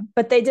West Ham,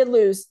 but they did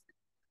lose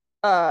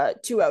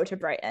 2-0 to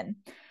Brighton.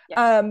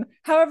 Yes.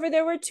 However,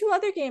 there were 2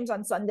 other games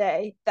on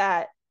Sunday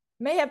that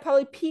may have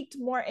probably piqued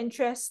more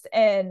interest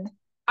in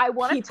I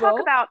want to talk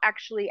people. about,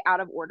 actually out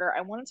of order,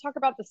 I want to talk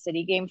about the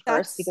City game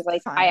first, That's because I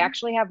fine.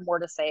 actually have more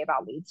to say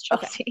about Leeds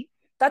Chelsea. Okay.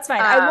 That's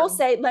fine. I will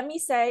say, let me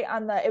say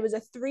it was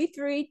a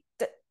 3-3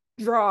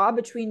 draw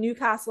between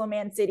Newcastle and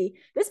Man City.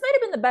 This might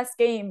have been the best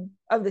game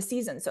of the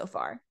season so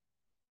far.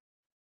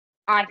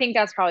 I think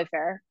that's probably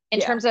fair in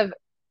terms of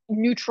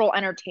neutral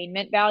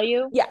entertainment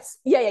value. Yes.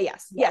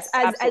 Yes.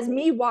 As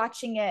me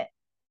watching it,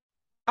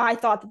 I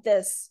thought that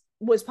this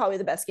was probably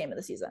the best game of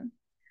the season.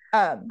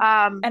 And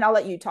I'll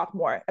let you talk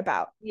more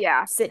about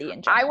City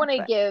in general. I want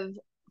to give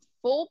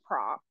full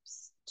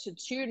props to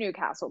two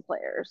Newcastle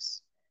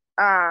players.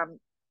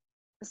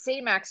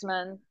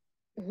 Saint-Maximin,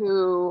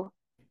 who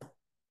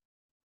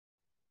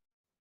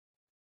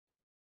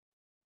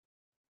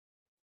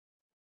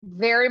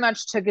very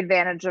much took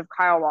advantage of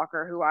Kyle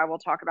Walker, who I will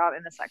talk about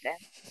in a second.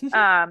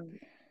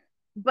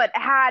 But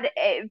had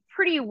a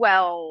pretty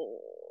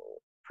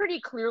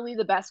clearly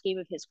the best game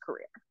of his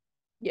career.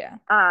 Yeah.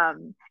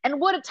 And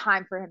what a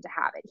time for him to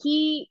have it.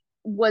 He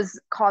was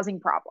causing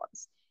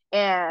problems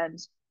and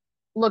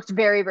looked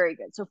very, very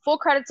good. So full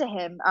credit to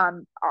him.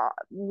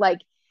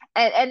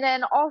 And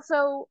then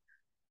also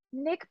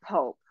Nick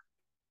Pope.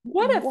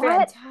 What a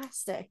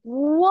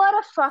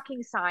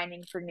fucking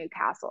signing for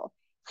Newcastle.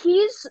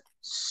 He's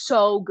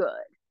so good.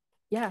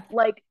 Yeah.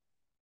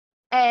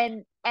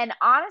 And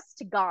honest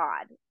to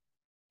God,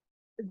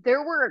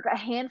 there were a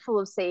handful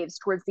of saves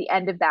towards the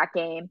end of that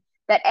game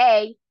that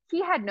A,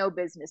 he had no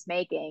business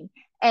making,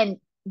 and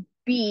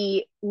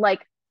B,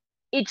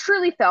 it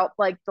truly felt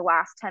like the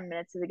last 10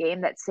 minutes of the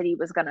game that City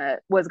was gonna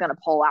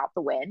pull out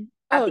the win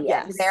at the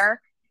end there.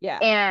 Yeah.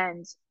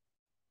 And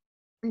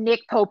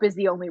Nick Pope is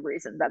the only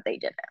reason that they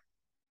did it.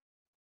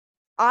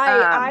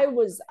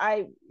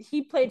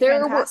 He played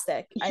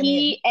fantastic.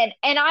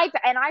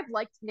 I've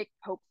liked Nick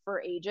Pope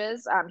for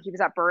ages. He was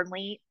at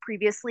Burnley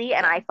previously,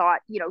 and I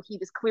thought, he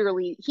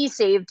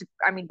saved.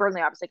 I mean,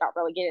 Burnley obviously got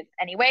relegated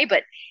anyway,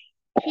 but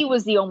he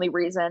was the only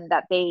reason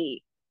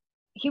he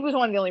was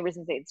one of the only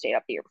reasons they'd stayed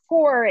up the year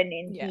before. And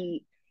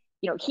he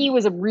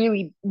was a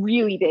really,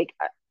 really big,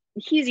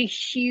 he's a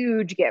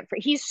huge gift.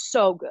 He's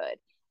so good.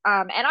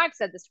 And I've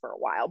said this for a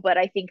while, but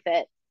I think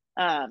that,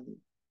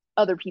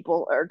 other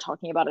people are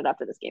talking about it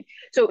after this game.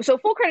 So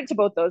full credit to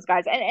both those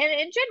guys,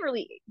 and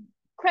generally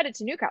credit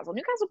to Newcastle.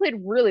 Newcastle played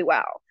really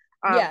well.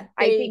 I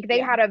think they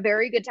had a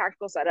very good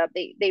tactical setup.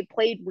 They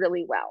played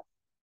really well.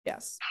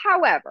 Yes.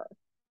 However,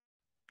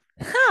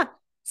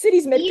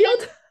 City's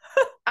midfield.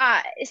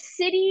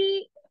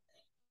 City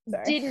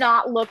did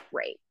not look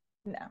great.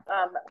 No.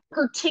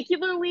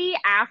 Particularly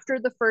after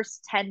the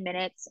first 10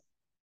 minutes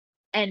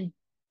and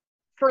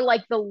for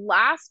the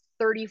last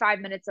 35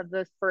 minutes of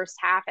the first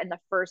half and the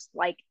first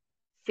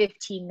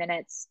 15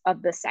 minutes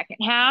of the second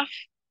half.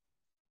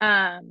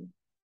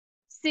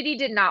 City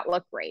did not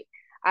look great.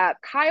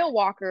 Kyle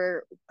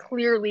Walker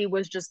clearly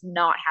was just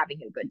not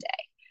having a good day.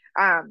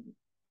 I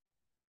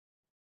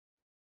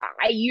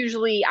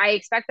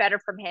expect better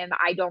from him.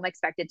 I don't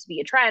expect it to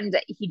be a trend.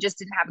 He just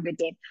didn't have a good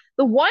game.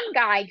 The one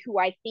guy who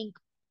I think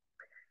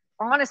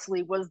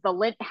honestly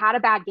had a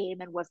bad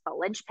game and was the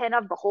linchpin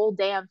of the whole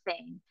damn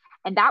thing,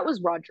 and that was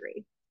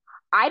Rodri.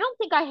 I don't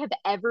think I have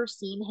ever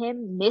seen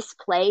him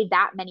misplay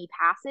that many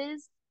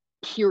passes,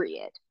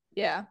 period.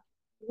 Yeah.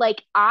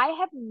 I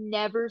have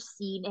never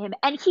seen him,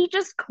 and he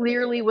just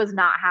clearly was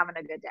not having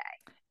a good day.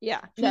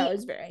 Yeah. It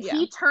was very,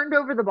 He turned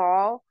over the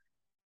ball,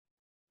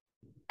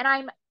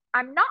 and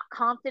I'm not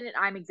confident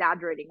I'm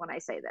exaggerating when I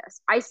say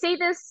this. I say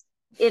this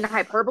in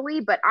hyperbole,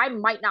 but I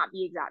might not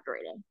be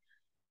exaggerating.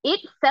 It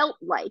felt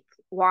like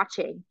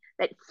watching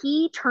that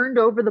he turned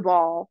over the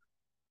ball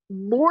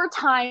more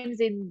times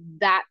in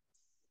that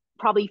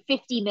probably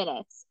 50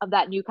 minutes of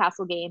that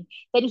Newcastle game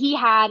than he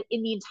had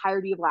in the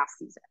entirety of last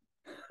season.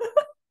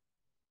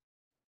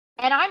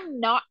 And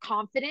I'm not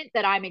confident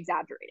that I'm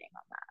exaggerating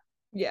on that.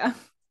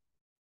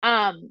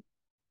 Yeah.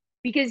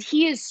 Because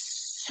he is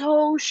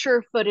so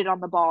sure-footed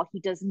on the ball.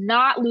 He does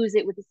not lose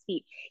it with his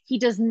feet. He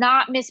does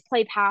not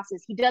misplay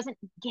passes. He doesn't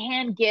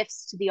hand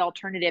gifts to the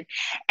alternative.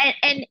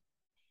 And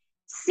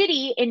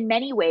City, in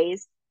many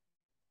ways,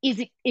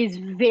 is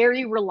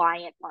very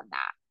reliant on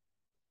that.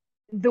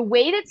 The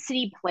way that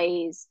City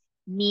plays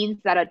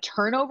means that a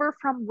turnover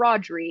from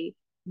Rodri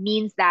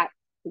means that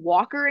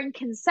Walker and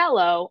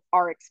Cancelo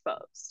are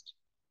exposed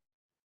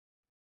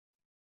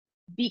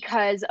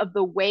because of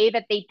the way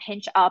that they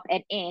pinch up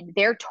and in.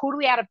 They're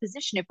totally out of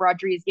position if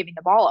Rodri is giving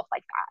the ball up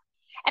like that.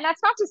 And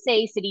that's not to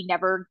say City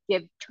never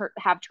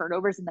have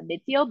turnovers in the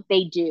midfield.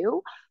 They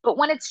do. But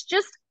when it's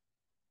just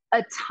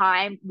a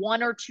time,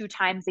 one or two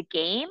times a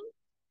game,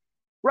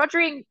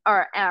 Rodri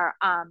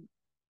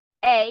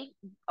a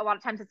lot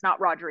of times it's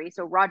not Rodri,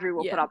 so Rodri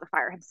will put out the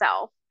fire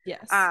himself.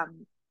 Yes.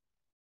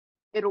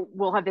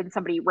 Will have been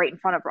somebody right in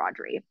front of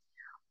Rodri.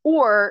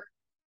 Or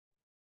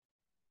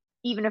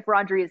even if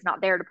Rodri is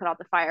not there to put out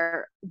the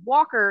fire,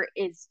 Walker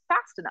is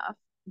fast enough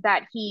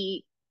that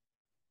he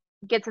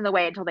gets in the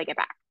way until they get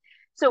back.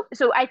 So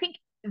I think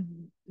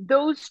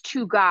those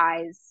two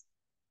guys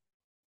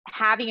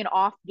having an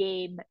off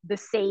game the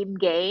same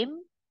game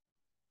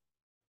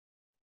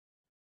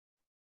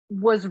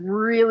was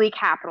really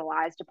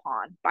capitalized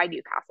upon by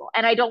Newcastle.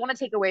 And I don't want to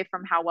take away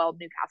from how well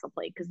Newcastle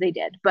played, because they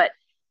did, but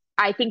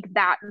I think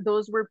that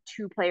those were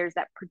two players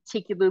that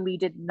particularly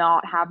did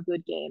not have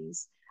good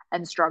games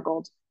and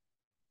struggled.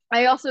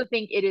 I also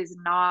think it did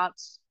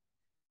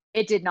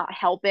not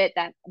help it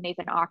that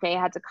Nathan Ake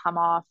had to come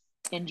off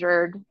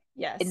injured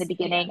in the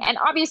beginning. Yeah. And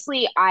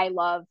obviously I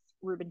love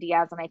Ruben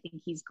Diaz and I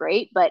think he's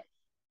great, but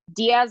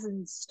Diaz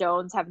and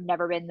Stones have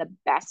never been the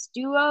best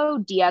duo.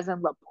 Diaz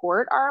and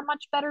Laporte are a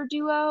much better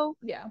duo.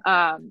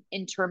 Yeah.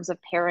 In terms of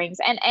pairings.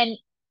 And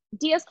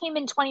Diaz came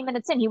in 20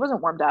 minutes in. He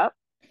wasn't warmed up.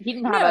 He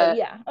didn't have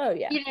you know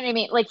what I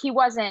mean? Like, he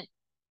wasn't,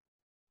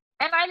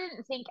 and I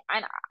didn't think,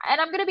 and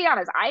I'm going to be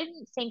honest, I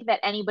didn't think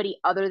that anybody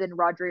other than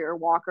Rodri or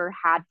Walker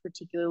had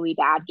particularly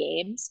bad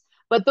games.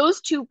 But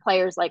those two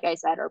players, like I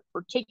said, are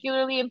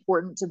particularly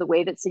important to the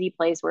way that City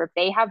plays, where if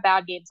they have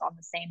bad games on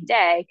the same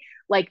day,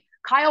 like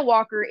Kyle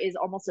Walker is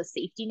almost a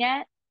safety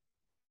net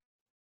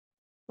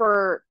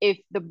for if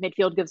the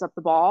midfield gives up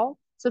the ball.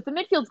 So if the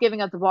midfield's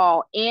giving up the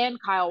ball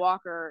and Kyle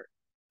Walker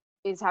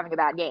is having a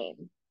bad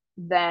game,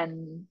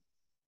 then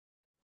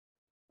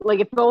like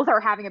if both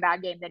are having a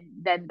bad game,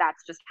 then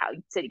that's just how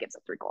City gives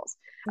up 3 goals.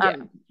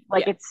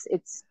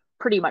 It's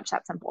pretty much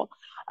that simple.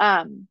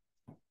 On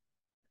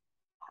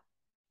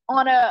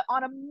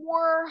a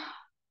more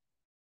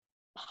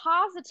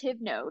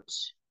positive note,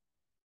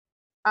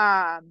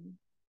 I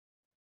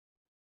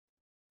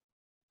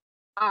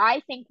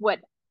think what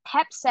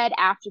Pep said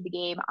after the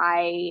game,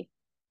 I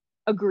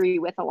agree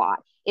with a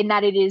lot, in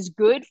that it is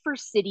good for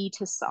City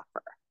to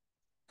suffer.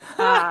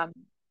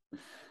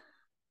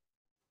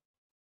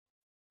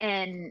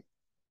 And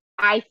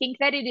I think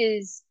that it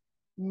is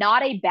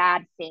not a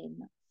bad thing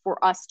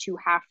for us to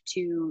have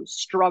to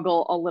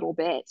struggle a little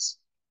bit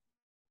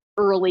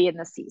early in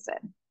the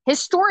season.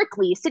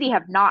 Historically, City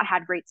have not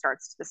had great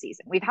starts to the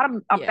season. We've had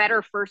a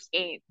better first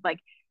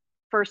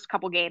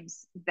couple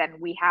games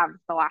than we have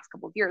the last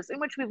couple of years in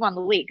which we've won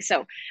the league.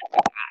 So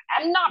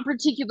I'm not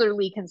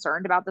particularly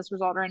concerned about this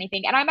result or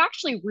anything. And I'm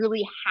actually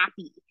really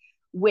happy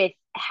with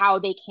how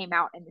they came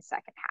out in the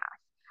second half.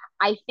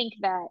 I think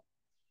that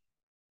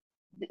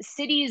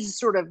City's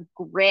sort of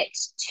grit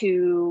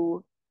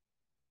to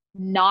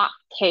not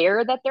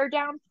care that they're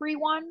down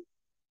 3-1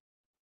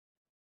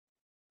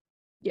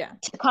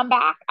 to come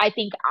back, I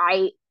think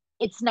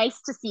it's nice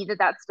to see that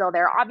that's still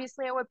there.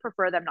 Obviously I would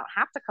prefer them not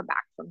have to come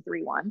back from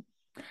 3-1,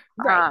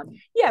 right?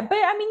 But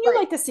I mean, you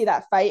like to see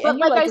that fight, but and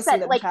like I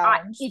said, like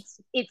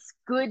it's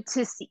good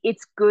to see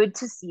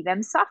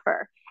them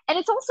suffer. And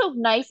it's also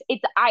nice,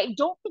 I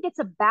don't think it's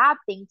a bad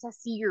thing to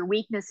see your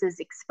weaknesses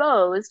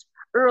exposed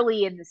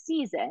early in the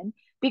season,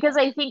 because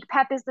I think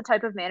Pep is the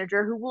type of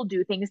manager who will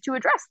do things to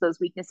address those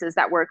weaknesses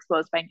that were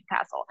exposed by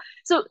Newcastle.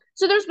 So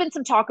there's been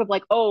some talk of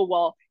like, oh,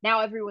 well,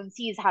 now everyone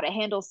sees how to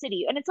handle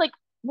City. And it's like,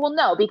 well,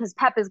 no, because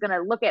Pep is going to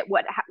look at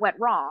what went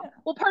wrong.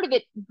 Well, part of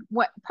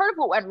what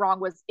went wrong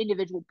was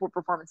individual poor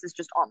performances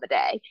just on the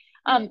day.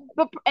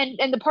 But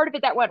the part of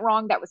it that went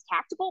wrong that was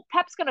tactical,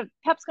 Pep's gonna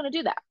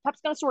do that.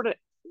 Pep's gonna sort it.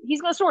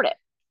 He's gonna sort it.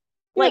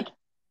 Like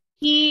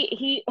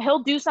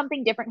he'll do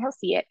something different. He'll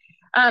see it.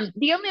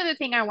 The only other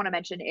thing I want to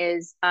mention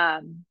is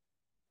Kevin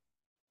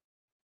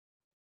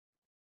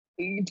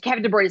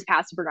De Bruyne's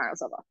pass to Bernardo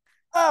Silva.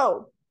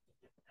 Oh,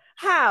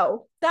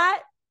 how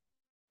that?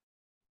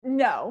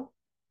 No.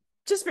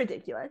 Just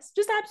ridiculous.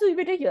 Just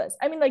absolutely ridiculous.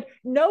 I mean, like,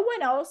 no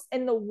one else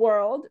in the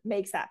world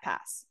makes that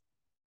pass.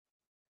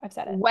 I've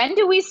said it. When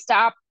do we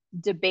stop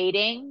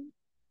debating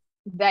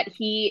that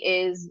he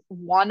is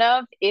one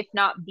of, if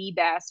not the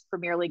best,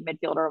 Premier League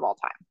midfielder of all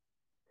time?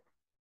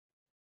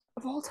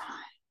 Of all time?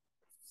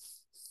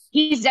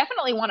 He's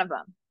definitely one of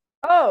them.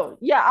 Oh,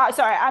 yeah.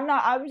 Sorry, I'm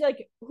not. I was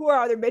like, who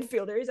are other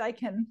midfielders? I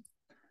think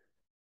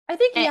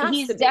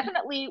he's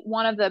definitely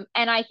one of them.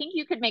 And I think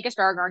you could make a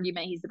strong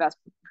argument he's the best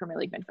Premier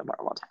League midfielder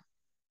of all time.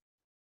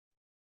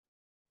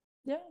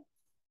 Yeah.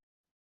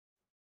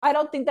 I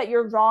don't think that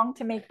you're wrong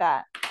to make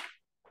that.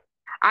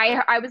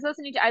 I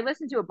listened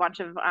to a bunch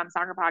of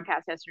soccer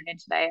podcasts yesterday and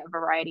today, a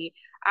variety.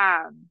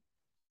 And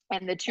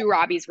the two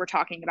Robbies were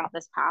talking about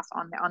this pass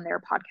on their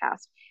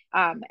podcast.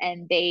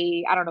 And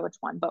I don't know which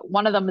one, but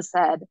one of them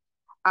said,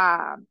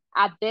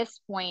 at this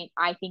point,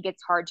 I think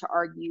it's hard to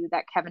argue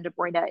that Kevin De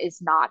Bruyne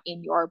is not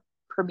in your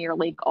Premier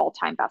League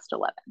all-time best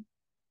 11.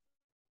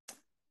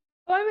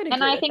 Well, I would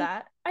agree with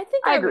that. I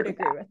think I would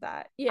agree with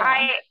that.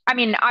 Yeah. I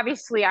mean,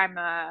 obviously I'm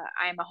a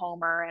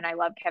homer and I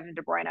love Kevin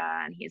De Bruyne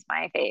and he's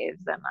my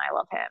faves and I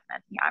love him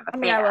and I'm a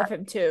fan. I love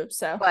him too.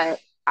 So, but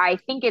I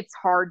think it's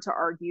hard to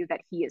argue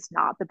that he is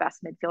not the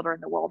best midfielder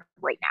in the world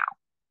right now.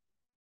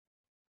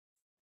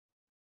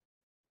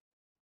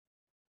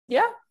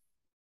 Yeah.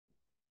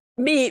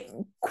 Me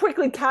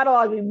quickly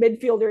cataloging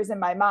midfielders in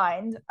my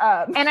mind.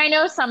 And I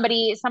know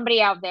somebody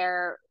out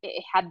there,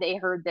 had they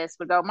heard this,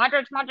 would go,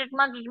 Modric,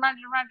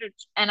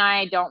 and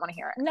I don't want to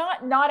hear it.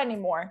 Not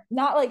anymore.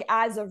 Not like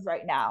as of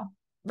right now.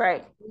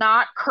 Right.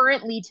 Not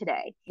currently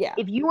today. Yeah.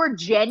 If you were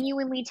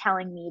genuinely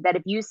telling me that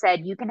if you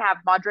said you can have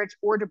Modric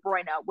or De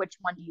Bruyne, which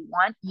one do you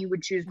want? You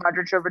would choose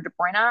Modric over De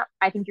Bruyne.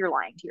 I think you're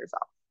lying to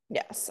yourself.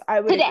 Yes, I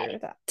would agree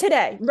with that.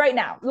 Today, right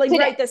now, like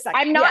today. Right this second.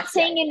 I'm not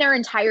saying in their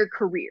entire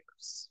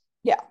careers.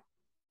 Yeah.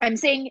 I'm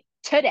saying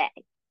today.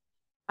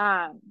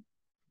 Yeah.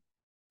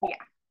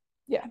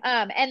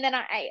 And then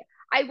I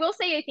will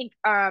say, I think,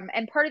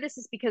 and part of this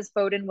is because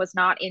Foden was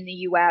not in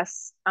the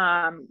US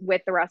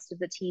with the rest of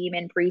the team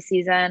in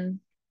preseason.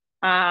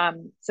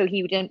 So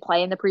he didn't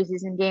play in the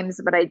preseason games,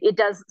 but he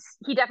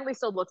definitely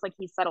still looks like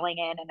he's settling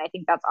in. And I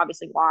think that's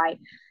obviously why.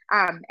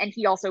 And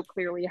he also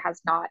clearly has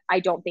not,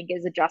 I don't think,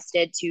 is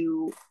adjusted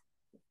to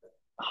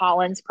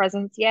Haaland's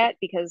presence yet,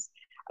 because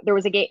there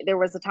was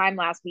a time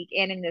last week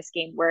and in this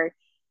game where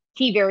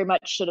he very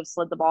much should have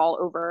slid the ball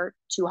over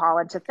to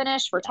Haaland to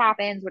finish for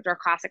tap-ins, which are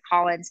classic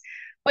Haaland's.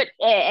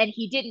 And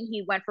he didn't.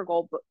 He went for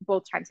goal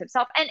both times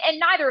himself. And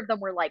neither of them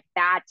were like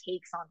bad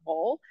takes on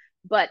goal.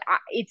 But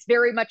it's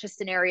very much a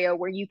scenario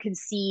where you can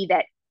see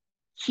that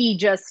he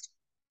just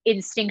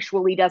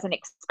instinctually doesn't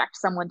expect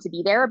someone to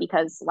be there,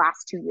 because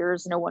last 2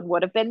 years no one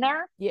would have been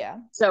there. Yeah.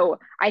 So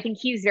I think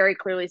he's very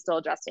clearly still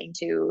adjusting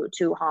to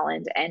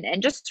Haaland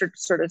and just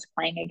sort of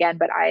playing again.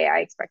 But I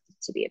expect it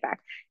to be a back.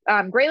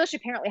 Grealish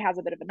apparently has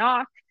a bit of a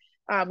knock,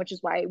 which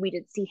is why we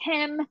didn't see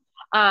him.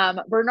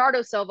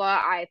 Bernardo Silva,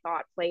 I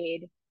thought,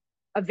 played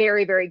a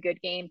very, very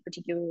good game,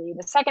 particularly in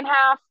the second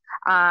half.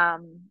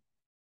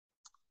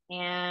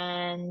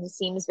 And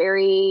seems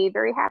very,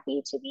 very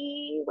happy to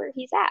be where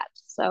he's at.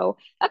 So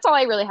that's all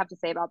I really have to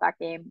say about that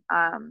game.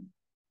 Yeah.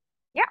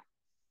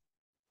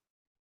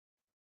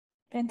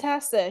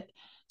 Fantastic.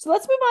 So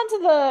let's move on to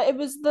it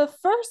was the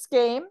first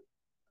game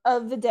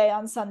of the day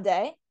on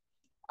Sunday.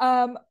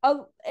 I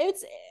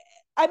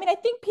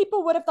think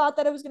people would have thought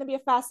that it was going to be a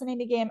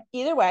fascinating game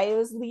either way. It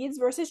was Leeds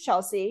versus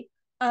Chelsea.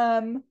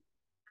 I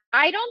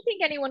don't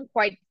think anyone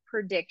quite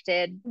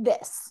predicted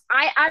this.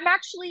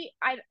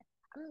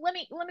 Let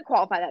me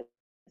qualify that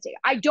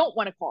statement. I don't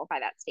want to qualify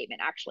that statement,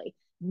 actually.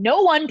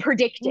 No one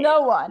predicted.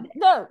 No one.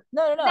 No.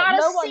 Not no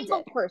a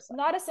single person.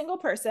 Not a single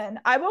person.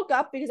 I woke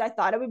up because I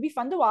thought it would be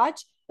fun to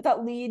watch. I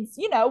thought Leeds,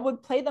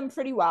 would play them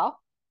pretty well.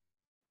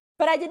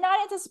 But I did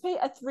not anticipate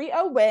a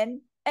 3-0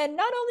 win. And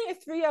not only a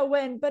 3-0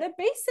 win, but a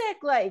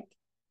basic,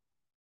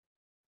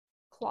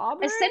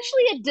 clobbering.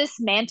 Essentially a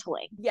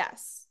dismantling.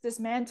 Yes.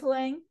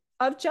 Dismantling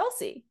of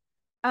Chelsea.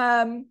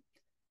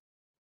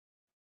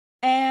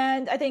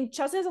 And I think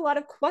Chelsea has a lot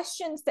of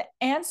questions to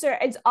answer.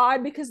 It's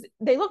odd because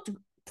they looked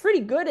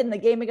pretty good in the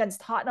game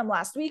against Tottenham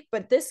last week,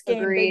 but this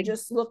game They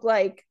just look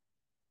like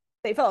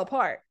they fell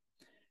apart.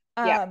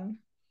 Yeah.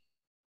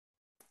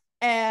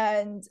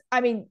 And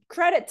I mean,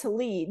 credit to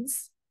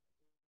Leeds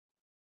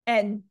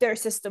and their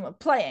system of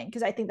playing,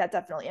 because I think that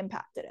definitely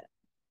impacted it.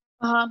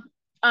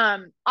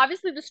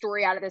 Obviously the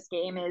story out of this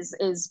game is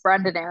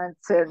Brenden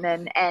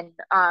Aaronson and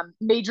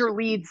Major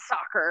League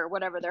Soccer,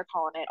 whatever they're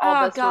calling it.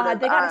 All God, sort of,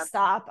 they gotta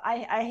stop.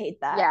 I hate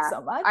that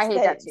so much. I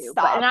hate that too.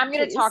 And I'm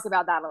gonna talk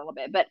about that a little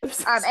bit. But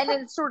and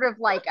then sort of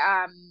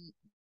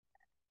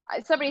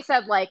somebody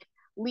said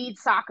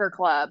Leeds Soccer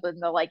Club,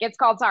 and it's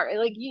called soccer,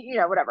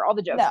 whatever, all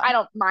the jokes. No. I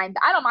don't mind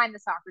the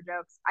soccer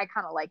jokes. I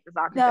kind of like the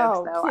soccer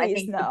jokes though. I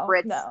think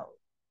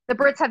the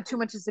Brits have too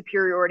much a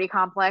superiority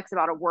complex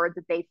about a word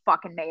that they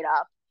fucking made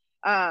up.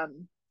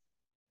 I'm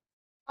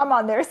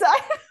on their side.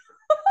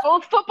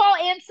 Both football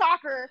and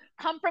soccer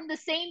come from the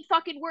same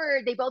fucking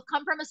word. They both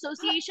come from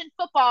association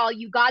football,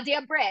 you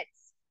goddamn Brits.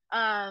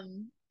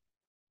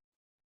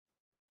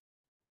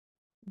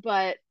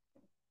 But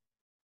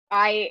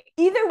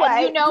either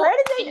way,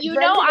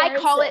 I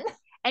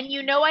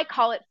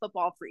call it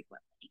football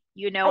frequently.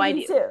 I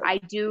do. Too. I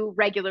do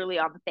regularly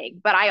on the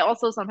thing, but I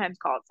also sometimes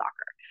call it soccer.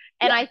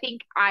 And I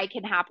think I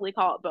can happily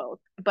call it both.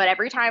 But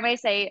every time I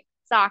say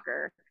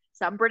soccer,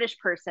 some British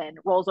person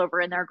rolls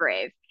over in their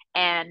grave,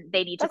 and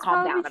they need to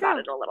calm down about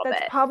it a little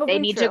bit. They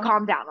need to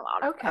calm down a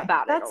lot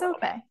about it a little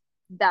bit.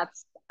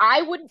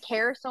 I wouldn't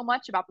care so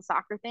much about the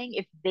soccer thing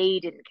if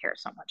they didn't care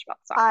so much about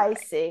the soccer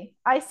thing.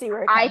 I see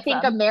where it comes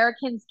think from.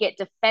 Americans get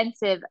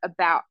defensive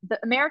about the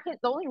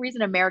only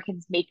reason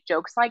Americans make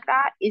jokes like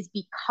that is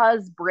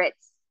because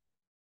Brits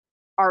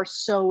are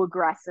so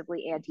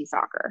aggressively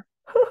anti-soccer.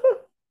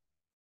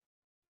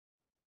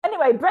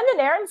 Anyway, Brenden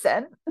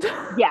Aaronson.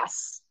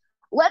 Yes.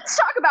 Let's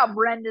talk about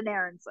Brenden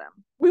Aaronson.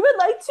 We would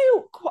like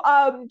to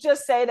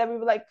just say that we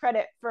would like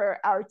credit for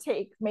our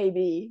take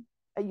maybe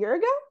a year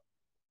ago.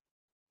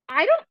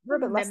 I don't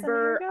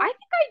remember. I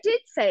think I did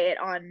say it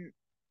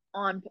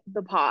on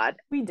the pod.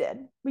 We did.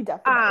 We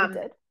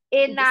definitely did.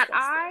 In that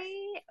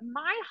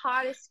my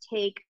hottest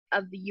take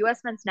of the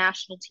U.S. men's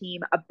national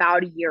team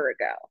about a year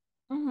ago,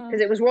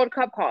 because it was World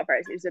Cup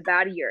qualifiers. It was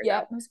about a year ago.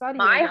 Yeah, it was about a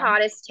year My ago.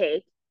 hottest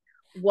take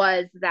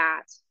was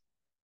that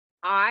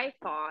I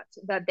thought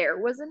that there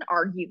was an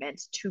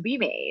argument to be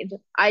made.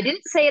 I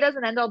didn't say it as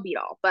an end-all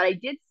be-all, but I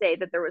did say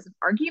that there was an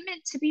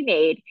argument to be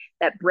made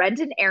that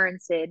Brenden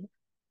Aaronson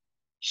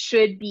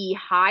should be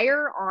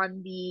higher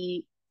on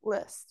the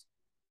list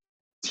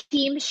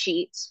team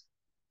sheet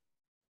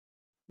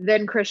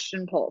than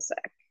Christian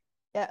Pulisic.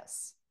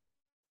 Yes.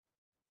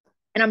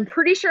 And I'm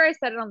pretty sure I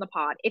said it on the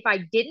pod. If I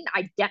didn't,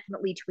 I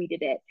definitely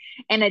tweeted it.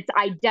 And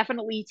I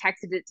definitely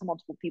texted it to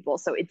multiple people.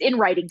 So it's in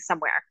writing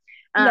somewhere.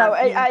 No,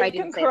 I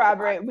can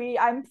corroborate.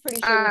 I'm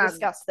pretty sure we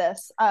discussed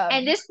this.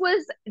 And this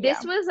was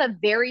a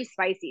very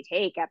spicy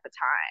take at the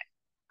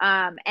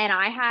time. And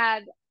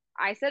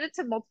I said it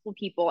to multiple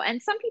people,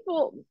 and some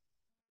people,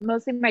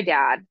 mostly my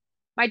dad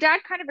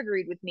kind of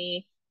agreed with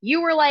me.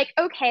 You were like,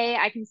 okay,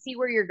 I can see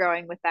where you're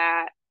going with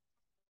that.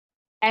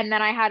 And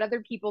then I had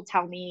other people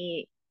tell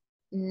me,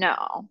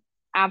 no,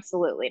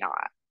 absolutely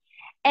not.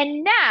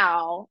 And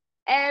now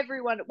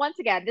everyone, once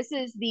again, this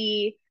is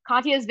the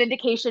Katya's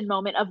vindication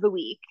moment of the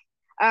week.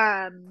 You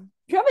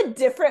have a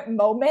different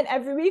moment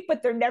every week,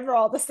 but they're never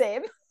all the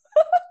same.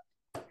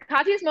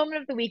 Katya's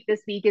moment of the week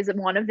this week is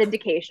one of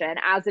vindication,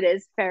 as it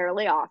is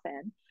fairly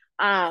often.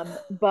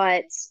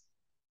 But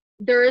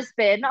there's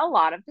been a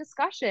lot of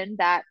discussion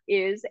that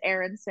is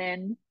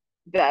Aaronson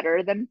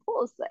better than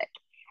Pulisic.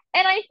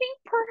 And I think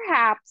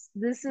perhaps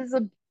this is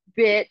a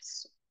bit,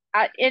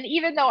 and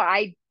even though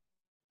I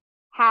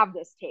have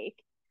this take,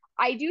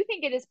 I do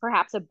think it is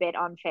perhaps a bit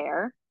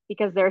unfair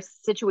because their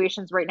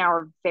situations right now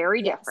are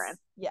very different.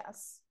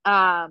 Yes.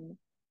 And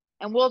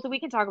we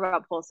can talk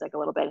about Pulisic a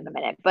little bit in a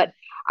minute, but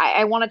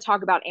I want to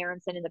talk about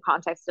Aaronson in the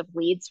context of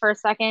Leeds for a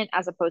second,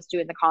 as opposed to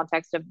in the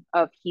context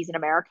of he's an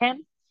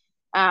American.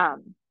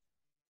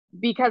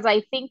 Because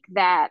I think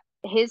that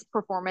his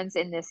performance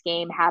in this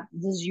game had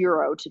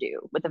zero to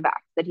do with the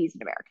fact that he's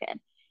an American,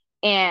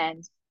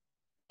 and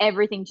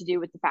everything to do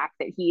with the fact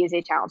that he is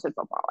a talented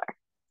footballer.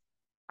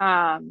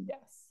 Yes.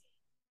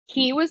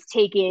 He was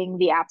taking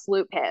the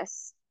absolute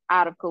piss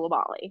out of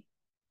Koulibaly.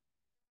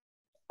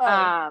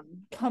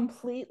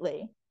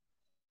 Completely.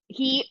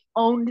 He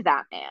owned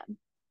that man.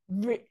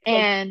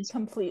 And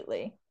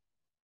completely.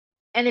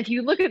 And if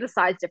you look at the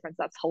size difference,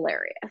 that's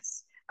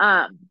hilarious.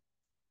 And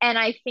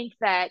I think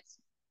that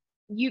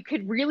you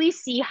could really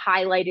see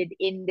highlighted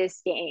in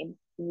this game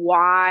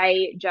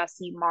why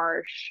Jesse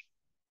Marsch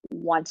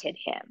wanted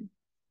him.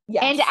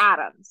 Yes. And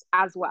Adams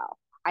as well.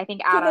 I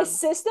think Adams. For the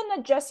system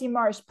that Jesse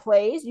Marsch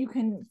plays, you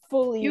can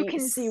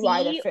see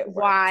why the fit works.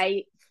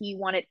 Why he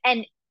wanted,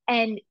 and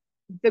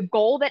the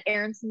goal that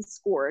Aaronson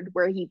scored,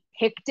 where he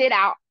picked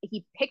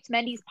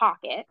Mendy's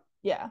pocket,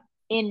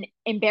 in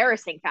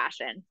embarrassing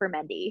fashion for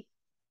Mendy,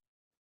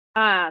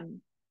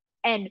 and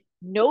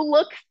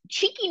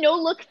cheeky no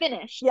look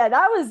finish. Yeah,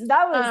 that was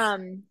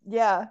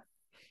yeah.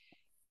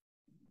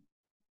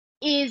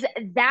 Is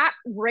that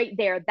right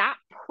there? That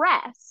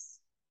press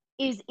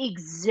is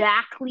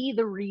exactly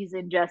the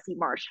reason Jesse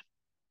Marsch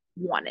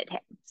wanted him,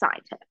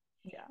 signed him.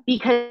 Yeah.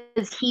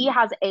 Because he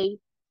has a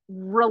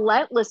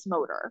relentless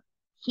motor.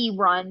 He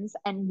runs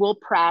and will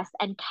press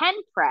and can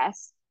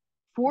press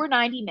for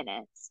 90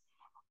 minutes.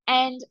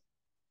 And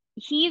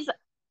he's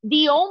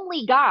the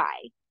only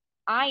guy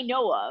I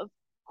know of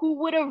who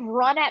would have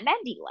run at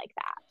Mendy like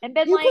that. And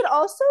been you could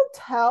also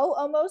tell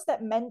almost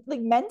that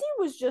Mendy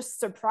was just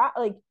surprised.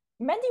 Like,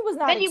 Mendy was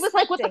not. Mendy was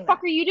like, "What the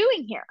fuck are you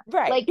doing here?"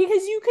 Right, like,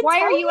 because you could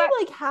tell he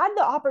had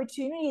the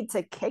opportunity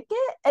to kick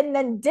it and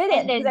then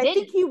didn't. Because I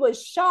think he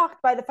was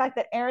shocked by the fact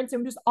that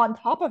Aaronson was on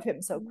top of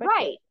him so quickly.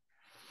 Right.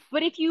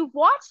 But if you've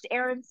watched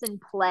Aaronson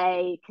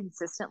play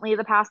consistently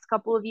the past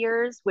couple of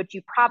years, which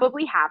you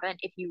probably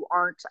haven't if you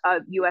aren't a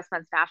U.S.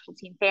 men's national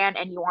team fan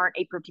and you aren't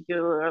a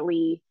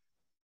particularly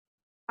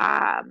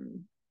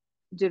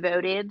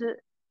devoted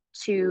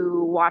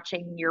to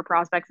watching your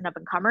prospects and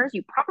up-and-comers,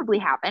 you probably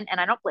haven't, and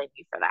I don't blame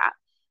you for that.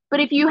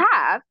 But if you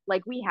have,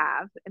 like we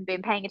have, and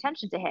been paying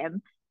attention to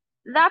him,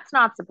 that's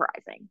not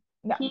surprising.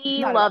 No,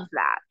 he loves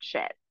that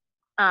shit.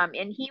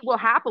 And he will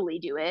happily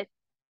do it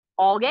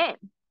all game.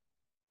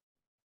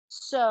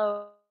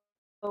 So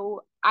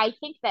I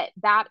think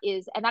that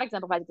is, and that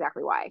exemplifies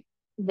exactly why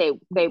they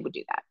would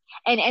do that.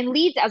 And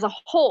Leeds as a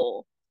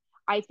whole,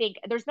 I think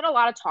there's been a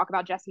lot of talk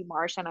about Jesse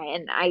Marsch,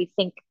 and I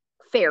think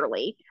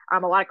fairly, a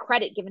lot of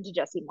credit given to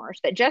Jesse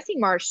Marsch, that Jesse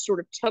Marsch sort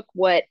of took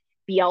what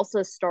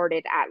Bielsa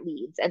started at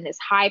Leeds, and this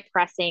high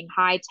pressing,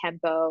 high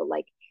tempo,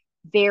 like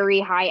very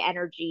high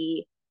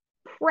energy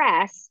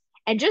press,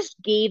 and just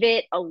gave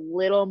it a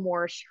little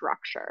more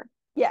structure.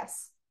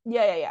 Yes.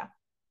 Yeah.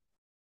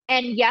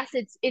 And yes,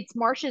 it's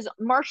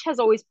Marsch has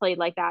always played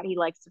like that. He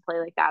likes to play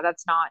like that.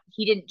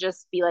 He didn't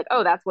just be like,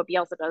 oh, that's what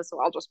Bielsa does, so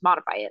I'll just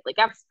modify it. Like,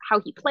 that's how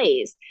he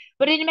plays.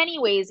 But in many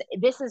ways,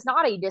 this is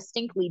not a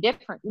distinctly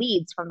different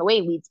Leeds from the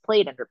way Leeds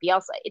played under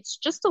Bielsa. It's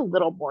just a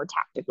little more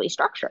tactically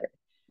structured.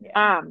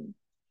 Yeah.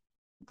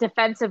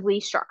 Defensively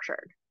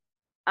structured.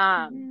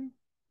 And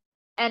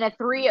a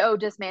 3-0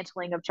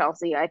 dismantling of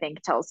Chelsea, I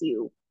think, tells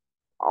you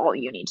all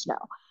you need to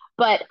know.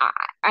 But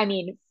I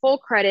mean, full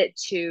credit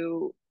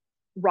to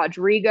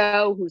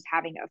Rodrigo, who's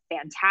having a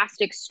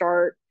fantastic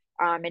start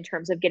in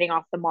terms of getting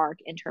off the mark,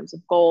 in terms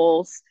of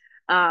goals.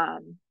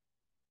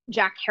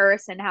 Jack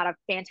Harrison had a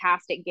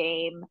fantastic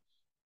game.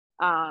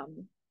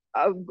 It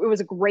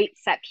was a great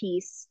set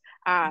piece.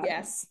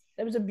 Yes,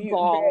 it was a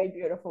very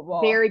beautiful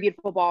ball. Very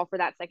beautiful ball for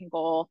that second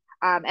goal,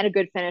 and a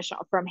good finish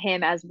from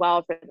him as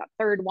well for that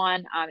third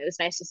one. It was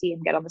nice to see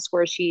him get on the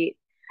score sheet.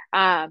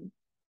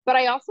 But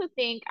I also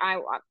think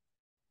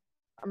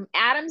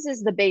Adams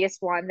is the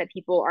biggest one that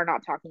people are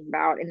not talking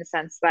about, in the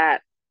sense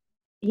that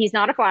he's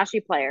not a flashy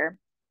player.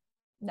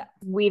 No.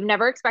 We've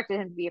never expected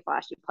him to be a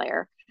flashy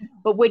player.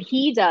 But what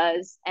he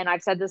does, and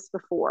I've said this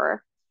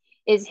before,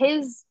 is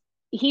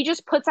he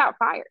just puts out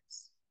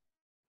fires.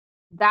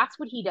 That's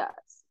what he does.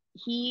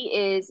 He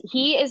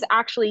is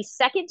actually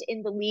second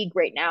in the league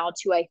right now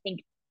to, I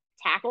think,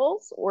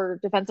 tackles or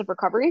defensive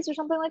recoveries or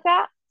something like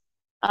that.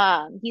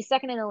 He's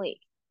second in the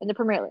league, in the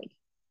Premier League.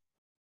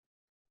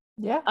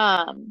 Yeah.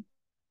 I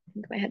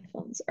think my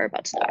headphones are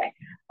about to die.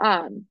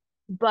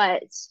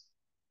 But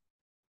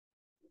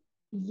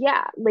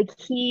yeah, like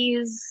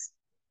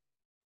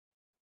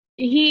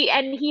he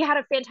had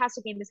a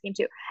fantastic game this game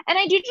too. And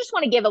I do just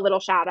want to give a little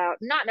shout out,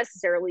 not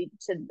necessarily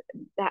to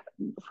that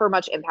for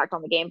much impact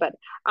on the game, but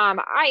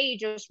I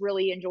just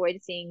really enjoyed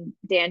seeing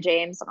Dan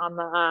James on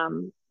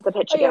the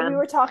pitch again. Yeah, we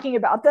were talking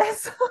about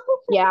this.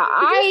 Yeah,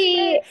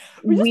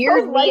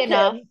 weirdly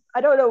enough,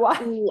 I don't know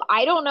why.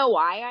 I don't know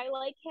why I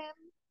like him.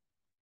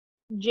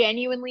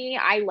 Genuinely,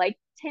 I liked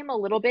him a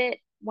little bit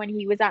when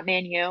he was at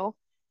Man U,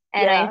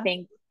 and I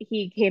think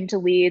he came to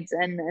Leeds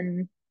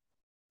and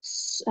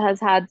has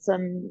had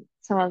some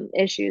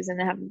issues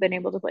and haven't been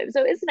able to play.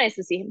 So it's nice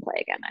to see him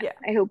play again.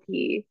 I hope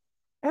he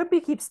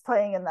keeps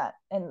playing in that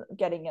and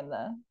getting in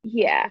the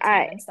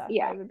and stuff.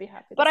 I would be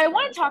happy. But I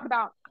want to talk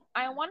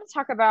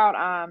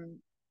about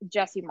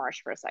Jesse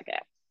Marsch for a second.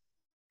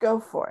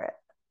 Go for it.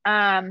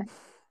 I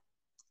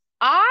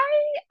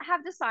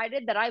have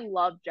decided that I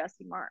love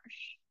Jesse Marsch.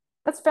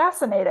 That's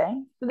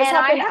fascinating. Did this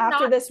happen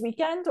after this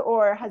weekend,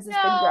 or has this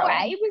been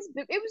growing?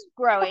 It was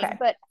growing, okay.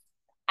 But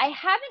I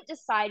haven't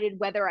decided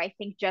whether I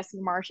think Jesse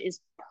Marsch is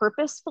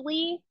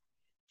purposefully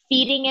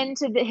feeding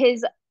into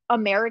his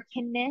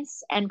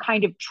Americanness and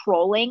kind of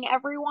trolling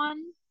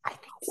everyone, I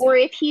think so. Or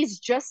if he's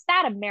just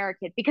that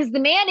American, because the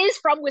man is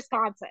from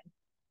Wisconsin.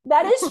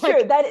 That is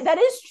true. That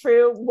is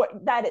true.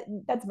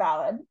 That's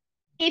valid.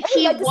 If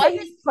he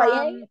wasn't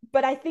playing,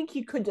 but I think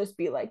he could just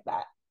be like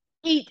that.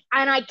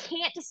 And I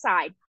can't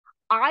decide.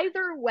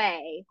 Either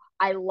way,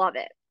 I love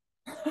it.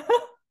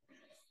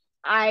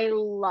 I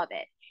love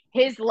it.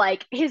 His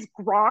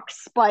Gronk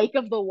spike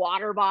of the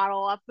water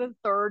bottle up the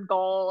third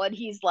goal, and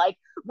he's like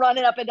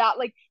running up and down.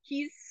 Like,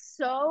 he's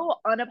so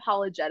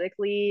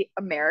unapologetically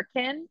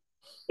American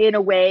in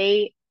a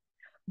way,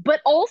 but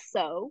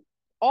also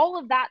all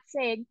of that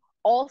saying,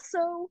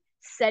 also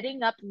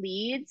setting up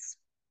Leeds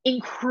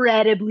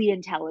incredibly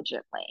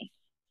intelligently.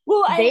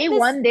 Well, they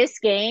won this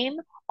game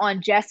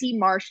on Jesse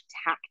Marsch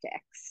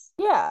tactics.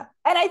 Yeah.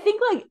 And I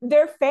think like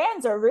their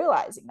fans are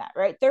realizing that,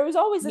 right? There was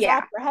always this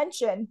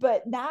apprehension,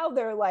 but now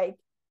they're like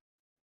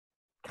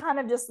kind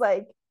of just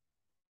like,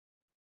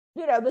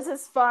 this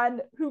is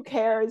fun. Who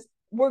cares?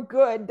 We're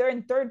good. They're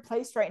in third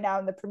place right now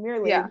in the Premier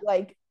League. Yeah.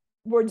 Like,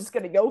 we're just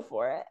going to go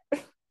for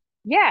it.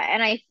 Yeah.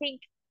 And I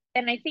think,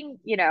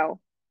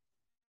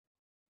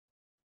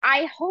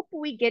 I hope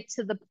we get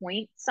to the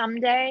point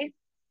someday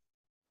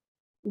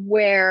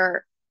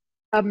where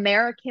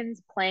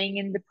Americans playing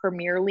in the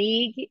Premier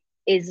League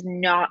is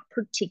not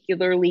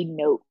particularly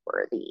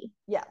noteworthy.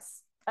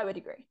 Yes, I would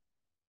agree.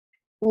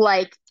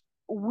 Like,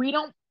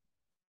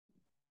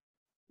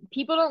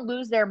 people don't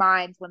lose their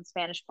minds when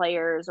Spanish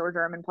players or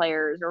German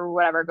players or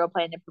whatever go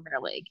play in the Premier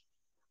League.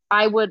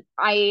 And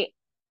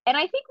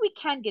I think we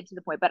can get to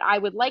the point, but I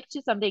would like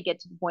to someday get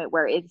to the point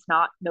where it's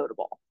not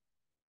notable.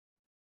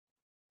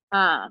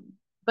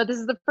 But this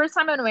is the first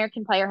time an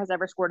American player has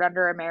ever scored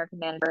under an American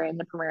manager in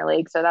the Premier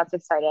League, so that's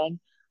exciting.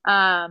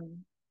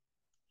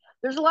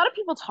 There's a lot of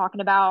people talking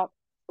about,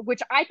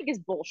 which I think is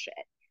bullshit,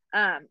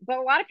 but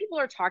a lot of people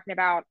are talking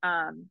about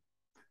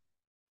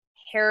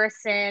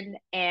Harrison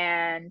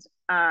and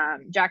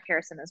Jack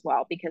Harrison as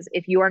well, because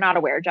if you are not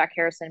aware, Jack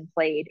Harrison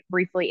played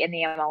briefly in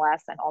the MLS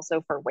and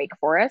also for Wake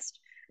Forest.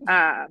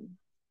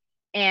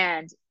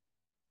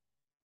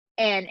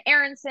 And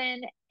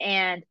Aaronson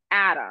and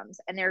Adams,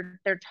 and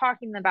they're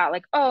talking about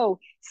like, oh,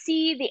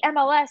 see, the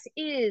MLS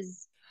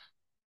is,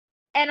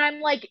 and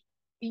I'm like,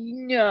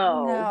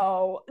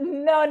 no,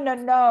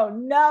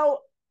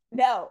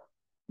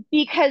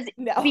 because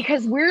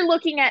we're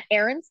looking at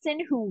Aaronson,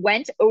 who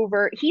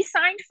he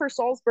signed for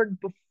Salzburg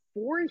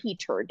before he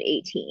turned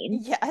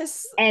 18.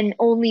 Yes, and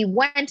only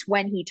went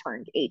when he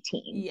turned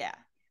 18. Yeah,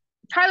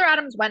 Tyler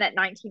Adams went at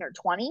 19 or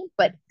 20,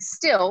 but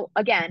still,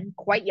 again,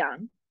 quite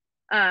young.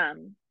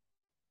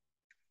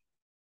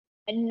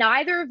 And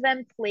neither of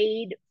them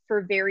played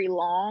for very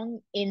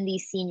long in the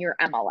senior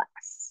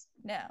MLS.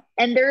 No.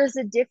 And there's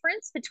a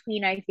difference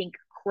between, I think,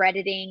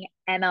 crediting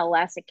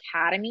MLS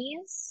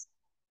academies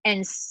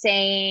and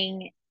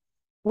saying,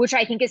 which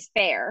I think is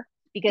fair,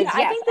 because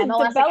I think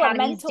MLS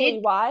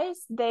developmentally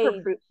wise,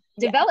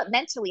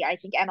 developmentally, I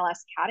think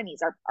MLS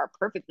academies are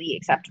perfectly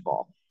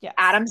acceptable. Yes.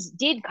 Adams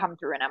did come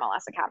through an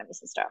MLS academy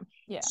system.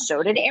 Yeah.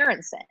 So did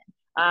Aaronson.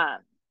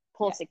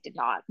 Pulisic did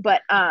not,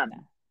 but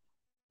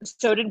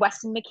so did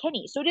Weston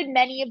McKennie. So did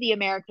many of the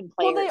American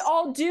players. Well, they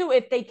all do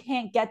if they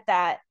can't get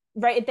that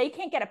right? If they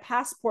can't get a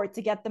passport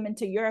to get them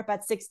into Europe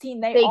at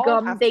 16, they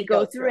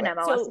go through an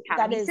MLS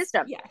academy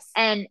system. Yes.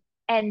 And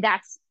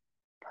that's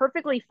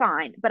perfectly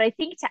fine. But I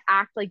think to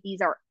act like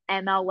these are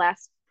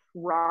MLS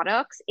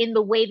products in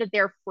the way that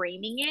they're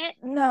framing it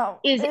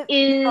is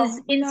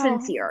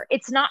insincere.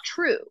 It's not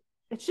true.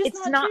 It's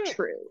just not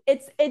true.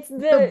 It's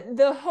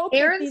the hope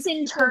that these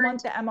people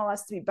want the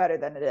MLS to be better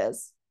than it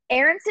is.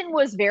 Aaronson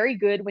was very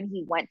good when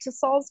he went to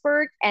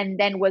Salzburg and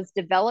then was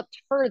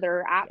developed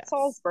further at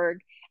Salzburg.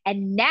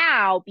 And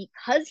now,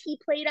 because he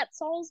played at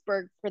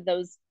Salzburg for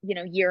those,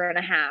 year and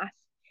a half,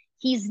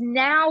 he's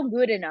now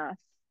good enough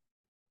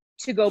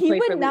to go play for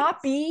Leeds. He would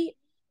not be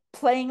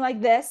playing like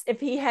this if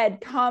he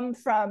had come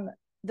from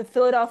the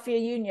Philadelphia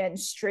Union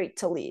straight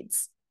to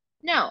Leeds.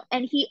 No,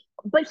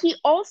 but he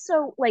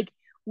also,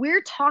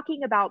 we're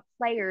talking about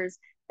players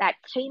that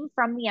came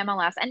from the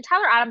MLS, and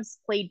Tyler Adams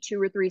played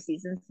 2 or 3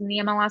 seasons in the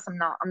MLS. I'm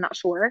not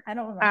sure. I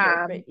don't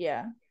remember, but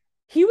yeah.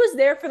 He was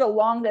there for the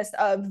longest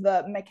of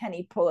the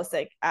McKennie,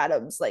 Pulisic,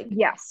 Adams.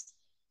 Yes,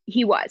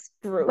 he was.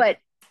 Group. But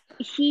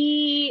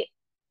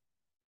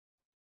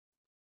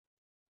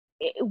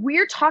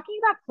we're talking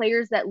about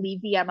players that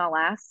leave the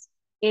MLS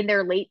in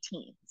their late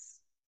teens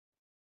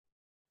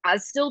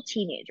as still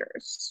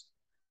teenagers.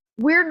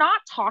 We're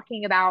not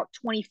talking about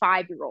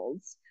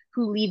 25-year-olds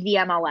who leave the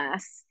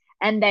MLS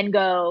and then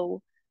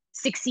go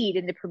succeed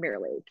in the Premier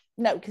League.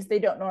 No, because they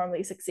don't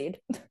normally succeed.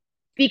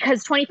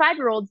 Because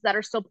 25-year-olds that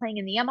are still playing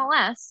in the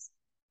MLS,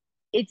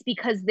 it's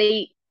because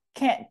they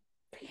can't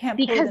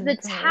because the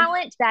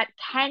talent that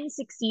can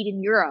succeed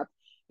in Europe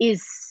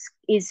is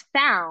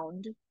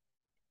found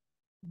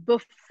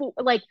before.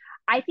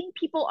 I think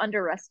people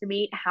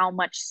underestimate how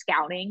much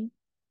scouting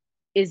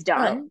is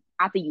done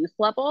at the youth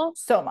level.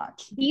 So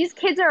much. These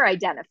kids are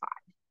identified.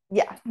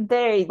 Yeah,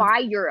 by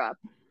Europe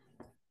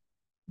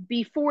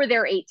before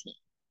they're 18.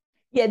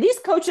 Yeah, these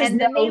coaches and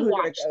then know they who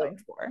watch they're them.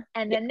 going for.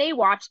 And then they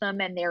watch them,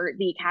 and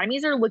the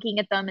academies are looking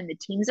at them, and the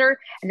teams and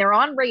they're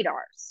on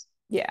radars.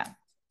 Yeah.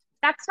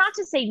 That's not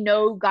to say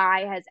no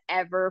guy has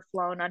ever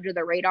flown under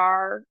the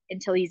radar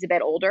until he's a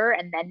bit older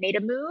and then made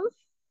a move.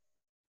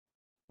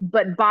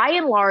 But by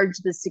and large,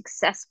 the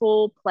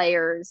successful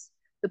players,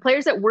 the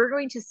players that we're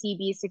going to see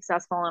be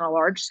successful on a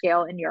large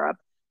scale in Europe,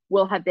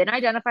 will have been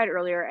identified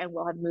earlier and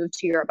will have moved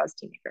to Europe as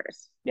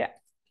teenagers. Yeah.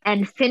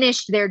 And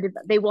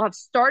they will have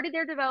started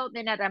their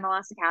development at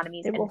MLS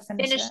academies and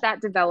finished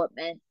that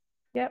development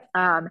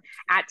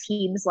at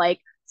teams like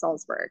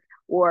Salzburg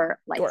or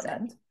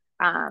Leipzig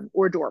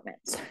or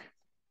Dortmund.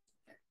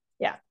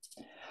 Yeah,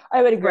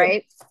 I would agree.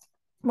 Right?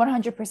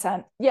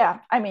 100%.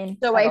 Yeah, I mean,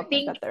 so I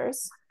think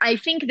this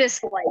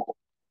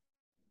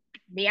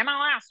the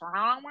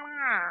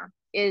MLS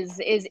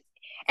is,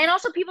 and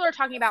also people are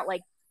talking about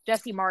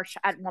Jesse Marsch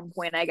at one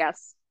point. I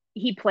guess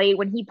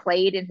when he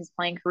played in his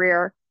playing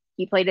career.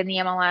 He played in the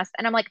MLS.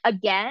 And I'm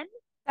again,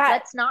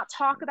 let's not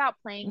talk about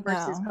playing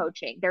versus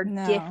coaching. They're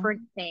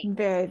different things.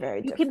 Very,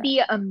 very different. You can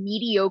be a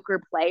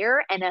mediocre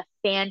player and a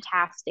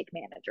fantastic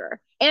manager.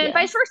 And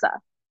vice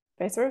versa.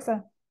 Vice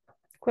versa.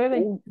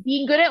 Clearly.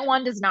 Being good at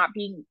one does not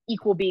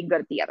equal being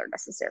good at the other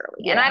necessarily.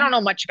 Yeah. And I don't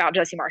know much about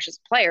Jesse Marsch as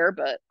a player,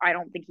 but I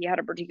don't think he had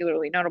a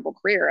particularly notable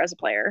career as a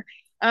player.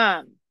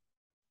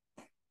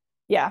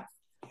 Yeah.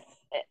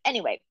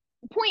 Anyway,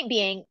 point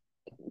being,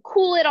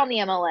 cool it on the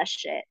MLS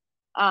shit.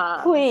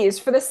 Please,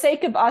 for the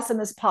sake of us in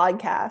this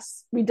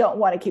podcast, we don't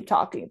want to keep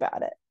talking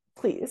about it.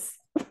 Please.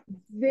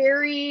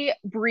 Very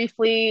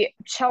briefly,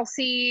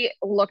 Chelsea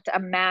looked a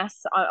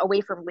mess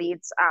away from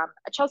Leeds.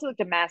 Chelsea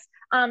looked a mess.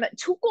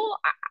 Tuchel,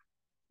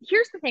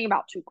 here's the thing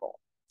about Tuchel.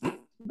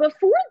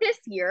 Before this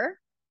year,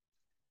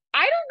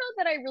 I don't know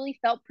that I really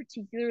felt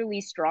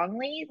particularly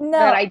strongly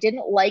that I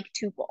didn't like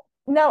Tuchel.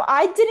 No,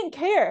 I didn't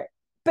care.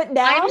 But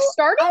now I'm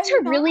starting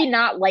to really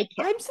not like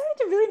him. I'm starting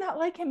to really not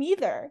like him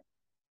either.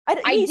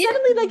 He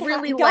suddenly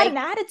really got an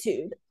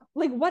attitude.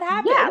 What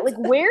happened? Yeah,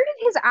 where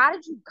did his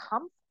attitude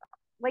come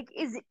from?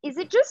 Is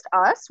it just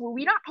us? Were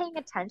we not paying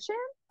attention?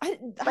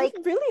 I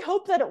really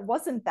hope that it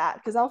wasn't that,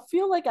 because I'll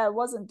feel like I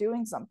wasn't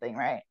doing something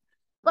right.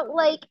 But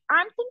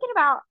I'm thinking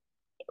about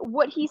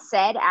what he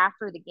said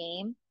after the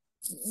game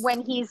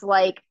when he's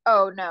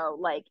oh no,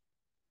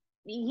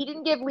 he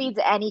didn't give Leeds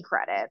any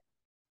credit.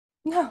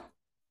 No.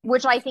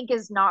 Which I think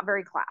is not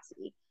very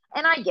classy.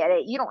 And I get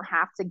it. You don't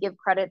have to give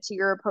credit to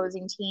your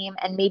opposing team.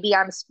 And maybe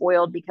I'm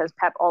spoiled because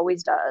Pep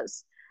always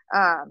does.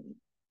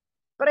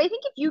 But I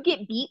think if you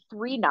get beat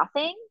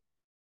 3-0,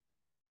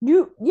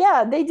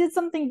 they did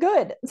something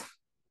good.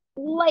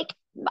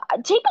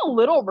 Take a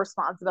little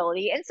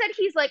responsibility. Instead,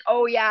 he's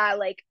oh yeah,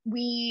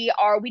 we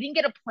didn't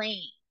get a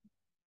plane.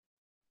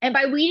 And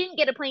by we didn't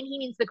get a plane, he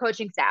means the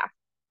coaching staff.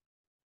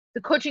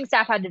 The coaching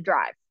staff had to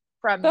drive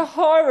from the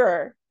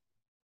horror.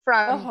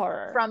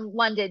 From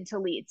London to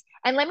Leeds.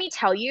 And let me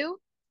tell you,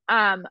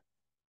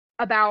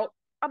 about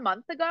a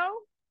month ago,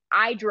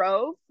 I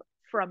drove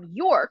from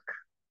York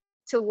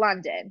to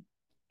London,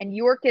 and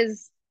York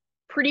is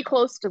pretty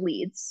close to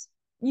Leeds.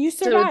 You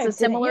survived. So it's a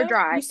similar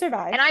drive. You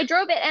survived. And I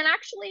drove it and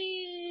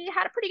actually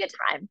had a pretty good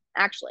time,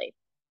 actually.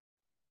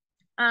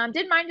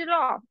 Didn't mind it at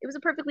all. It was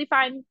a perfectly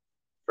fine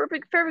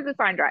perfectly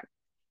fine drive.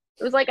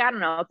 It was like, I don't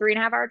know,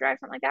 3.5 hour drive,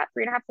 something like that,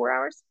 3.5, 4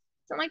 hours,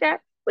 something like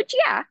that, which,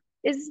 yeah,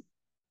 is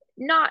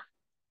not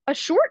a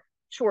short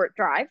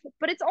drive,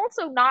 but it's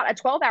also not a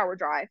 12-hour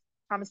drive,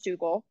 Thomas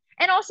Tuchel.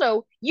 And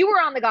also, you were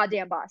on the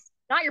goddamn bus,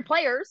 not your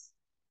players.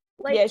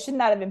 Like, yeah, it should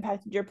not have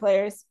impacted your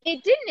players.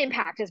 It didn't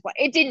impact his players.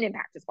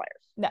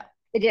 No,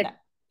 it didn't.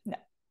 No.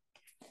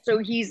 So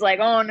he's like,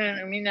 oh no,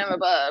 I mean, never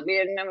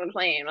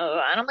playing. And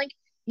I'm like,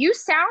 you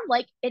sound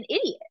like an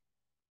idiot,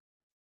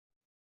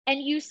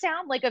 and you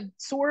sound like a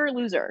sore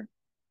loser.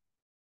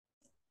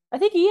 I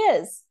think he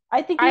is.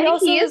 I think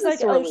he is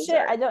like, oh loser.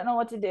 Shit, I don't know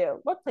what to do.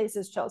 What place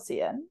is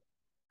Chelsea in?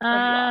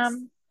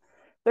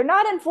 They're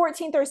not in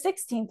 14th or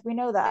 16th. We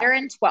know that. They're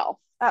in 12th.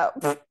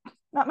 Oh,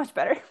 not much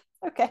better.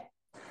 Okay.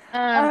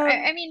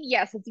 I mean,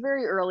 yes, it's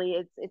very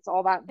early. It's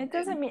all that. It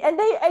doesn't mean, and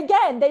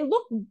they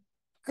look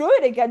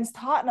good against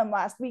Tottenham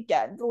last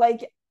weekend.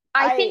 Like,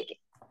 I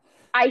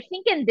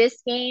think in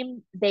this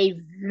game they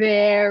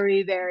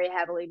very, very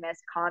heavily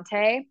missed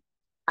Conte.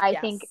 I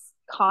think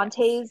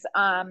Conte's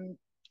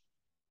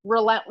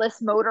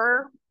relentless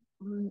motor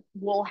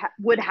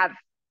would have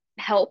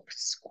helped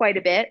quite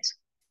a bit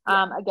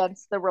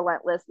against the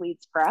relentless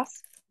Leeds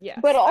press. Yeah,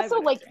 but also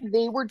like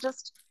they were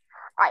just.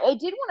 I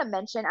did want to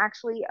mention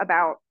actually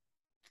about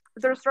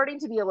there's starting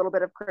to be a little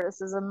bit of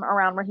criticism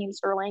around Raheem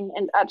Sterling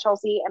and at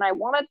Chelsea, and I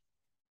want to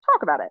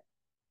talk about it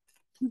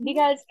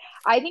because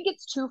I think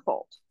it's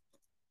twofold.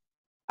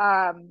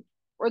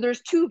 Or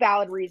there's two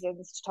valid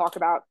reasons to talk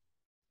about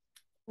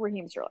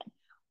Raheem Sterling.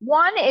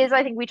 One is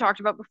I think we talked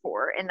about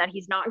before, in that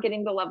he's not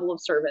getting the level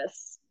of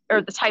service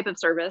or the type of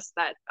service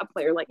that a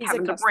player like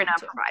Kevin De Bruyne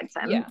provides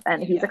him,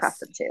 and he's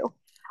accustomed to.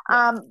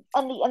 And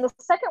the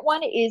second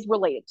one is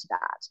related to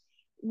that,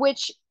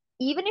 which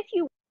even if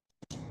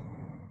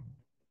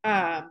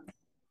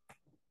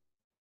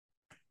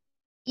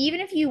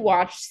you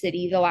watch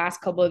City the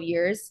last couple of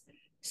years,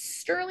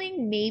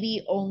 Sterling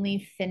maybe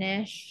only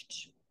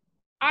finished,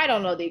 I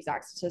don't know the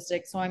exact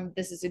statistics, so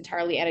this is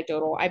entirely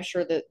anecdotal. I'm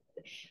sure that,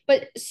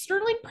 but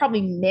Sterling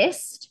probably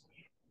missed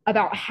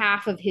about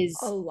half of his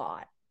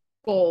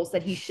goals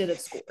that he should have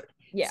scored.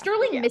 Yeah.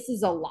 Sterling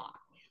misses a lot.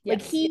 Yes.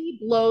 Like he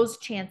blows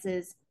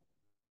chances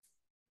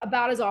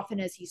about as often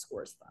as he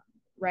scores them,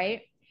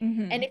 right?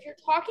 Mm-hmm. And if you're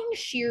talking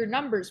sheer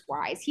numbers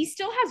wise, he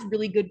still has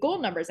really good goal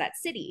numbers at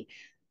City.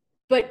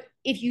 But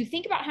if you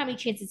think about how many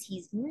chances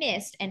he's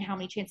missed and how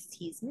many chances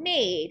he's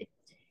made,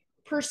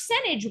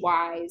 percentage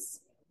wise,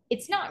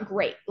 it's not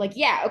great. Like,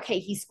 yeah, okay,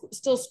 he's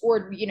still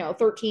scored,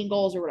 13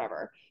 goals or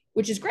whatever,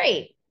 which is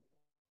great.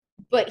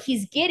 But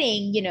he's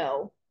getting,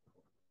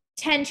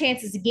 10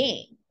 chances a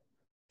game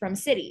from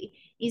City.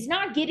 He's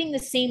not getting the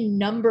same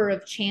number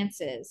of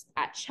chances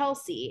at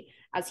Chelsea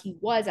as he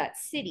was at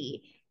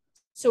City.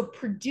 So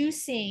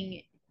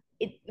producing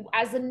it,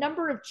 as the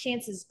number of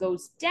chances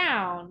goes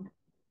down,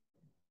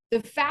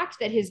 the fact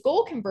that his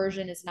goal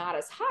conversion is not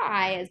as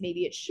high as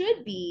maybe it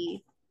should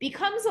be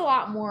becomes a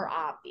lot more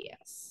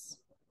obvious.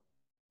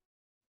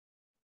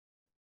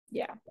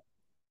 Yeah.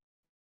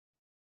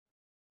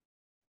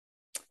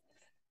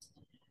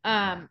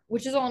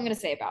 Which is all I'm going to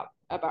say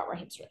about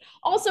Raheem Sterling.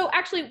 Also,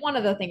 actually, one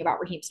other thing about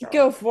Raheem Sterling.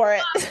 Go for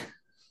it.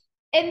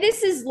 And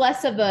this is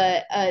less of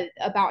a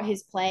about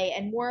his play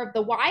and more of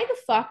the why the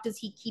fuck does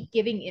he keep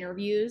giving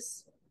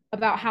interviews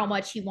about how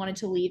much he wanted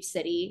to leave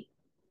City?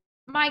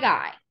 My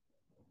guy,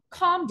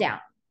 calm down.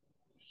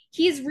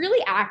 He's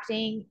really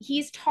acting.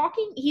 He's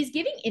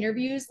giving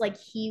interviews like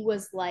he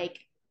was like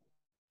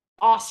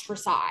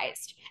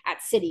ostracized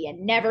at City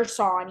and never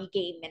saw any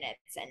game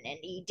minutes and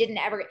he didn't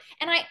ever.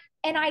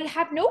 And I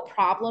have no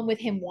problem with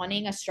him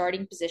wanting a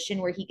starting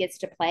position where he gets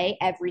to play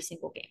every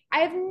single game.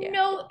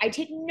 I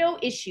take no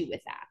issue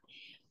with that.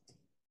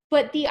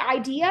 But the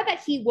idea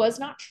that he was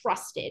not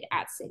trusted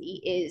at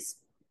City is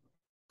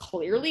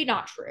clearly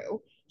not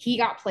true. He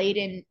got played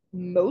in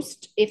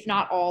most, if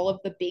not all, of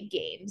the big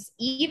games,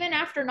 even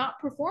after not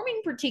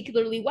performing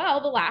particularly well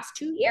the last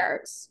 2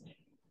 years.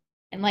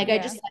 And I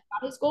just said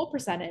about his goal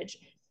percentage.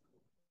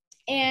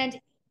 And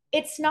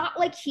it's not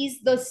like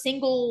he's the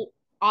single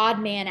odd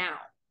man out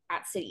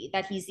at City,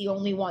 that he's the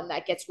only one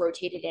that gets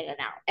rotated in and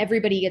out.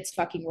 Everybody gets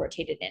fucking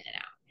rotated in and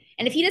out.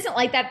 And if he doesn't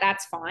like that,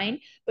 that's fine.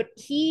 But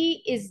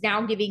he is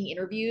now giving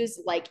interviews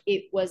like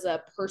it was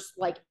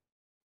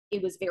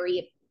it was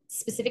very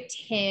specific to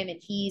him, and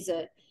he's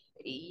a,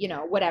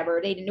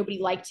 whatever. Nobody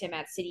liked him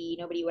at City,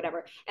 nobody,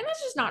 whatever. And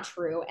that's just not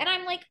true. And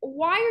I'm like,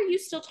 why are you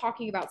still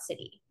talking about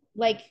City?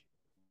 Like,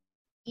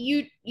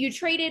 you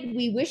traded,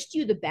 we wished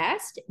you the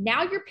best.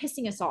 Now you're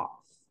pissing us off.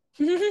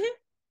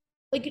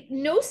 Like,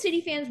 no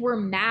City fans were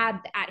mad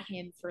at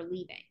him for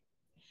leaving.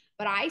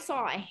 But I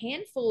saw a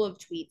handful of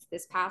tweets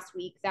this past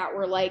week that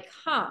were like,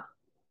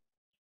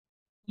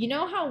 you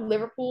know how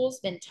Liverpool's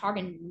been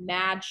talking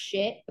mad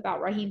shit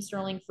about Raheem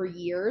Sterling for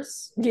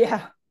years?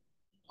 Yeah.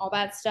 All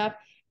that stuff.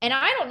 And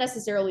I don't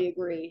necessarily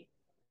agree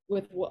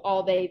with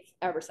all they've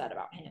ever said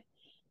about him.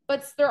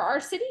 But there are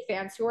City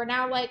fans who are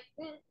now like,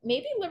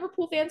 maybe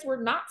Liverpool fans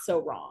were not so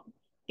wrong.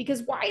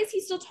 Because why is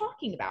he still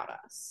talking about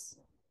us?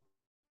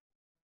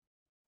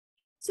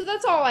 So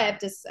that's all I have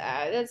to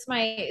say. That's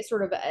my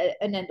sort of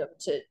addendum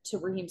to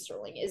Raheem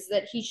Sterling, is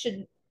that he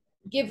should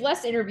give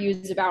less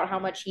interviews about how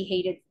much he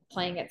hated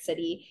playing at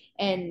City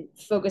and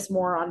focus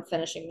more on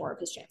finishing more of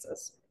his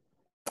chances.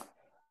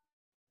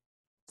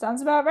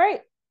 Sounds about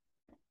right.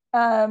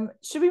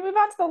 Should we move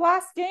on to the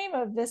last game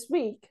of this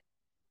week?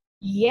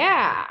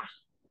 Yeah.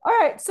 All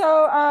right.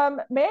 So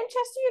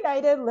Manchester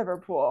United,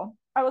 Liverpool.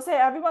 I will say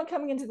everyone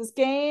coming into this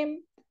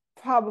game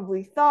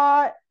probably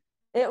thought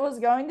it was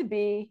going to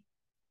be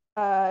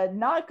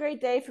not a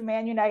great day for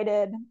Man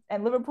United,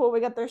 and Liverpool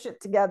would get their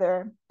shit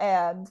together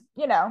and,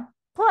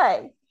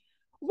 play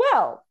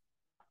well.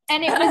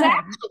 And it was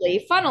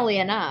actually, funnily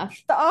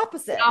enough, the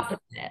opposite.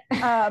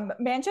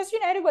 Manchester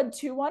United went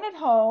 2-1 at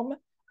home.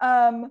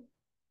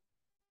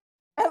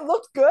 And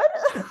looked good.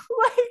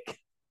 Like,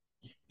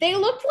 they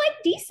looked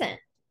like decent.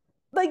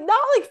 Like, not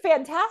like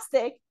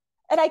fantastic.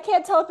 And I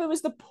can't tell if it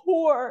was the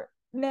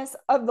poorness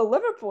of the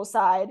Liverpool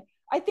side.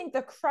 I think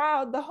the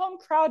home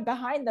crowd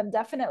behind them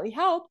definitely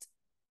helped.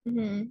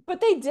 Mm-hmm.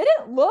 But they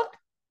didn't look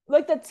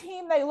like the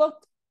team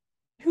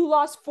who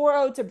lost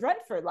 4-0 to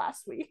Brentford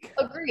last week.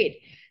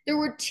 Agreed. There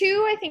were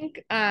two, I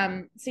think,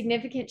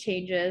 significant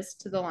changes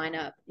to the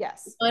lineup.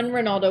 Yes. One,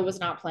 Ronaldo was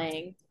not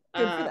playing.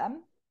 Good for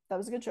them. That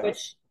was a good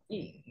choice.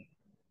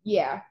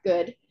 Yeah,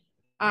 good.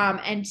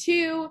 And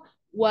two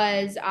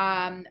was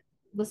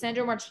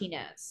Lisandro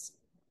Martinez.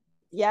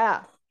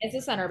 Yeah. As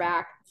a center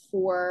back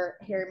for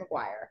Harry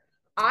Maguire.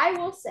 I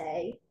will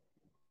say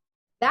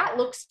that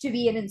looks to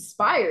be an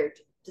inspired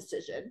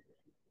decision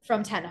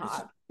from Ten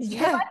Hag.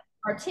 Yeah.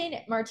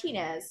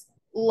 Martinez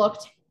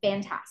looked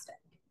fantastic.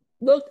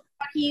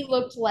 He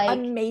looked like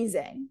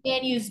amazing.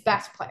 Man U's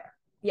best player.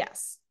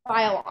 Yes.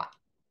 By a lot.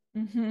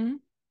 Mm-hmm.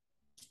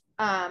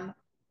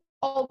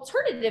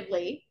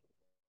 Alternatively,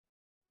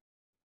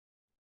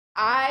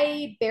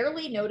 I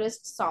barely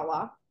noticed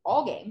Salah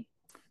all game.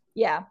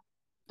 Yeah.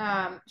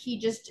 He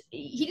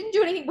didn't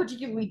do anything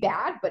particularly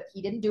bad, but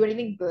he didn't do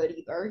anything good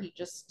either. He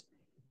just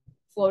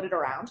floated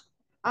around.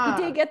 He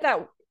did get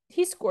that.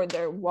 He scored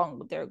their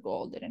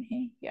goal, didn't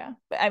he? Yeah.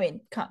 But I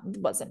mean, it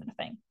wasn't a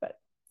thing, but.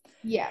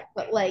 Yeah,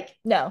 but like.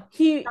 No,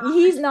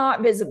 he's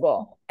not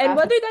visible. And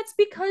whether that's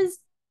because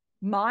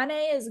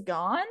Mane is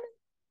gone,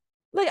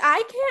 like,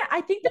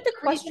 I think that the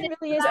question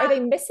really is, are they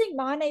missing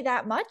Mane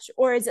that much?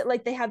 Or is it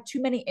like they have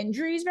too many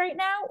injuries right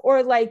now?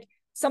 Or like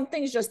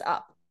something's just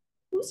up?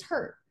 Who's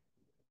hurt?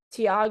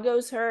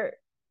 Thiago's hurt.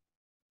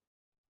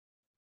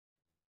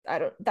 I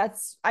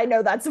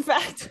know that's a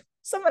fact.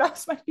 Someone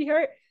else might be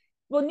hurt.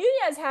 Well,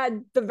 Nunez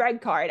had the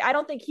red card. I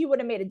don't think he would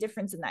have made a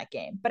difference in that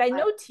game. But I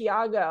know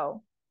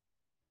Thiago.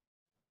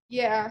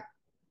 Yeah.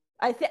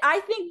 I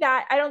think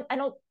that I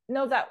don't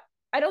know that.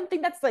 I don't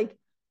think that's like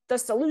the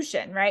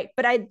solution, right?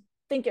 But I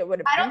think it would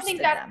have. I don't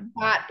think that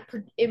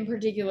in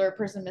particular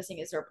person missing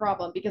is their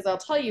problem, because I'll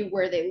tell you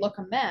where they look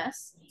a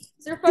mess.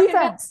 Is their fucking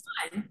defense.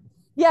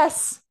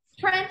 Yes.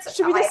 Trent.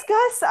 Should we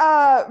discuss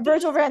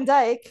Virgil van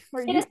Dijk,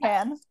 or you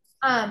can?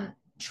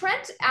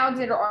 Trent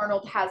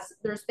Alexander-Arnold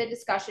there's been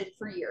discussion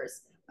for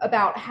years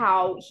about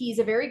how he's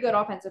a very good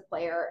offensive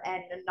player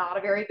and not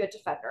a very good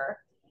defender.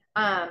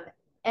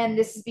 And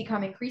this has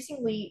become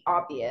increasingly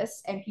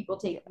obvious, and people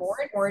take more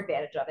and more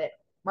advantage of it.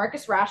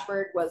 Marcus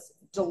Rashford was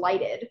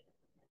delighted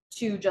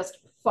to just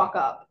fuck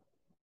up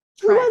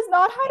Trent. Who has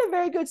not had a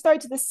very good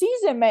start to the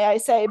season, may I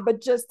say,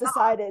 but just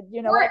decided,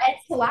 what,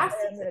 last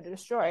season, I'm going to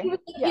destroy.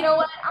 You know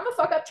what? I'm going to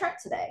fuck up Trent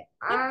today.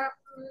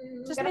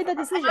 Just made that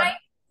decision.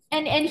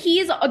 And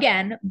he's,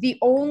 again, the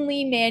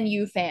only Man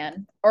U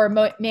fan or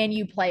Man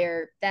U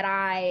player that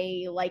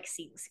I like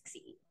seeing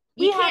succeed.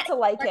 We have to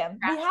like him.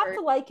 We have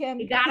to like him.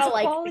 You gotta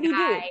like the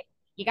guy. Dude.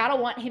 You gotta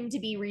want him to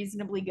be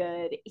reasonably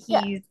good.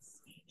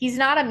 He's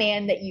not a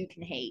man that you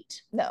can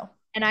hate. No.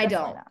 And I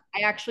don't. Not.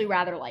 I actually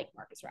rather like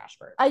Marcus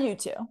Rashford. I do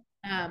too.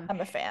 I'm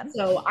a fan.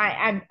 So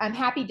I'm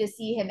happy to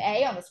see him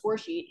A, on the score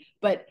sheet,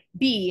 but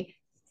B,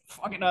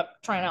 fucking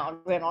up Trent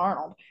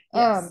Alexander-Arnold.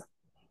 Yes.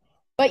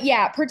 But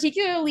yeah,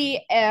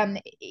 particularly,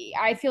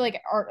 I feel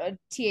like our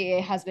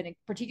TAA has been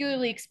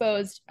particularly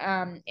exposed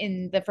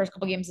in the first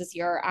couple games this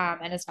year,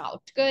 and it's not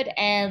looked good.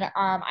 And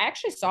I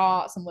actually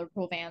saw some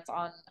Liverpool fans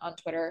on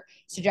Twitter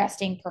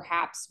suggesting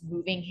perhaps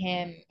moving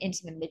him into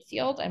the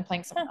midfield and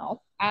playing someone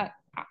else at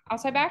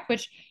outside back,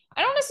 which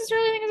I don't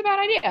necessarily think is a bad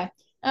idea.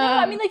 No,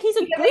 I mean, like, he's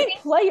a good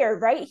player,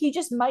 right? He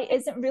just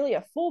isn't really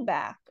a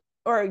fullback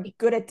or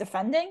good at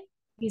defending.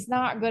 He's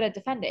not good at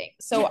defending.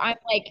 So I'm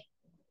like,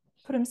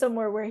 put him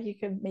somewhere where he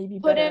could maybe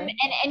put him,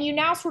 and you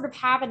now sort of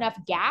have enough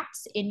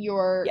gaps in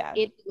your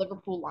in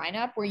Liverpool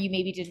lineup where you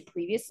maybe didn't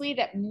previously,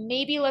 that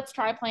maybe let's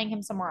try playing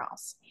him somewhere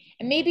else.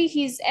 And maybe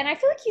and I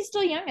feel like he's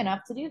still young enough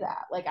to do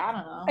that. Like, I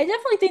don't know. I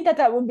definitely think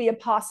that would be a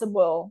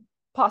possible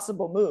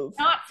move.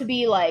 Not to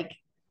be like,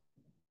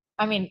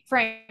 I mean,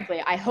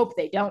 frankly, I hope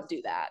they don't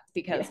do that,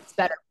 because it's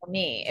better for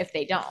me if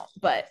they don't.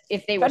 But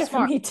if they were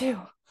smart, for me too,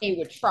 they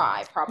would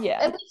try, probably.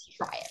 At least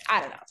try it. I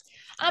don't know.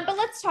 But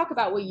let's talk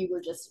about what you were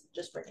just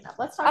bringing up.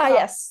 Let's talk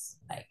about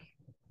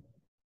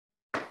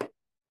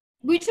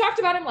we talked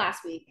about him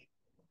last week.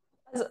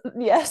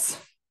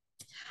 Yes.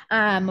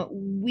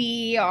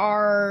 We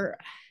are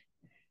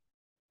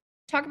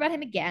talk about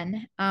him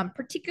again,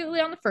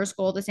 particularly on the first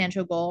goal, the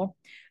Sancho goal.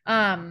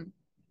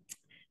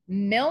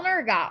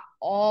 Milner got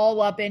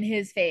all up in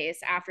his face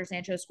after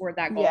Sancho scored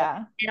that goal.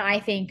 Yeah. And I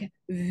think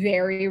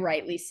very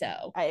rightly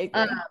so. I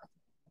agree.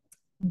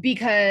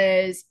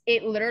 Because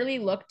it literally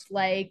looked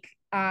like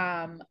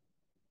a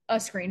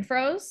screen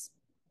froze.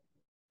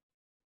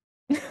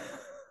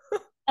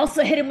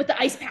 Also hit him with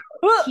the ice power.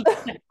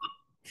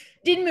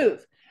 Didn't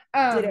move.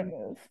 Didn't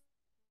move.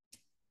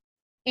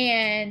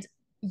 And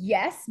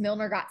yes,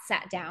 Milner got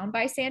sat down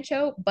by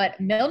Sancho, but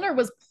Milner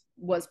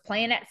was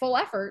playing at full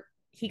effort.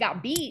 He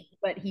got beat,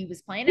 but he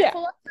was playing at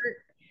full effort.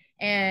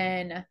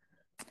 And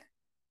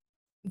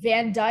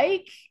Van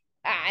Dijk,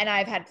 and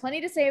I've had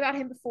plenty to say about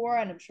him before,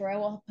 and I'm sure I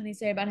will have plenty to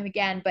say about him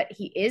again, but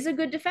he is a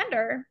good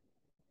defender.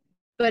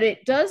 But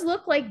it does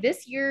look like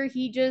this year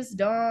he just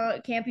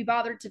can't be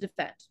bothered to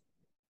defend.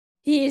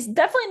 He's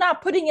definitely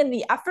not putting in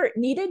the effort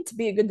needed to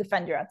be a good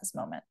defender at this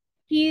moment.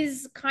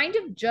 He's kind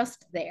of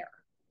just there.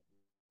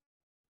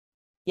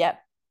 Yep.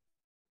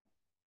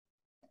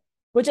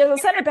 Which as a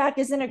center back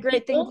isn't a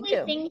great thing to do.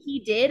 The only thing he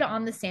did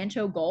on the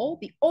Sancho goal,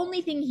 the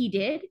only thing he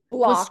did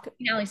block was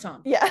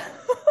Alisson. Yeah.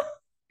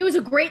 It was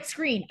a great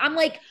screen. I'm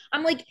like,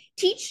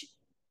 teach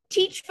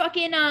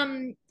fucking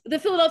the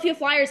Philadelphia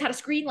Flyers how to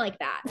screen like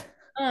that.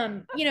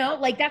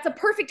 Like that's a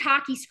perfect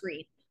hockey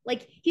screen.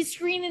 Like he's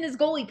screening his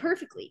goalie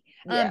perfectly.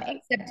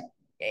 Except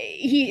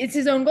it's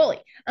his own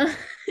goalie.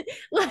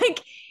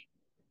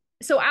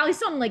 So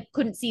Alisson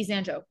couldn't see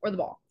Sancho or the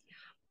ball.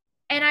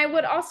 And I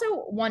would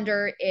also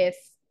wonder if,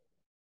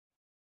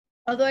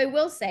 although I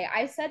will say,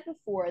 I said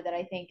before that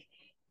I think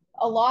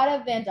a lot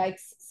of Van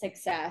Dijk's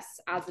success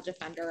as a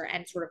defender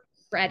and sort of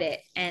credit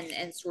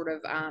and sort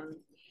of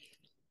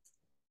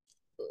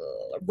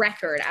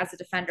record as a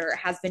defender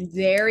has been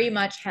very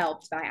much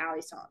helped by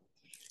Alisson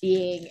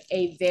being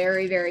a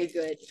very, very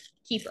good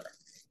keeper.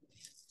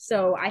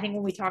 So I think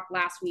when we talked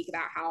last week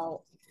about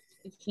how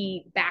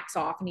he backs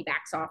off and he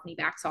backs off and he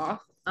backs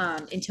off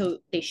until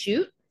they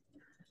shoot,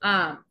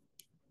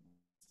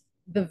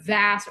 the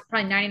vast,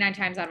 probably 99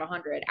 times out of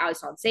 100,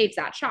 Alisson saves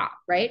that shot,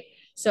 right?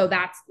 So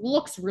that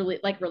looks really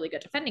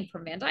good defending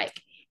from Van Dijk.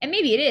 And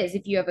maybe it is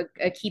if you have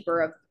a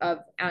keeper of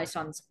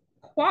Alisson's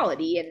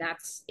quality, and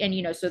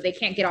so they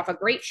can't get off a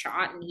great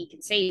shot and he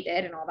can save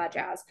it and all that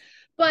jazz.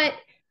 But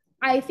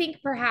I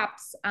think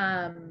perhaps,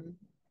 I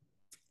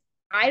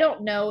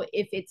don't know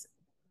if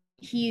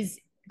he's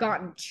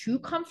gotten too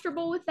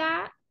comfortable with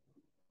that,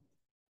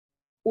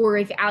 or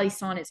if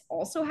Alisson is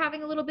also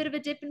having a little bit of a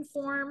dip in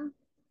form.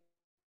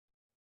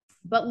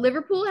 But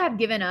Liverpool have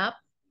given up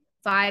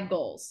 5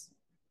 goals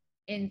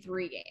in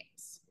 3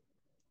 games.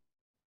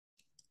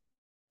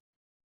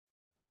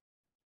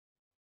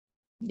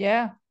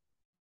 Yeah.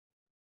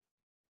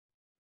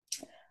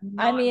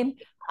 I mean,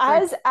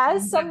 as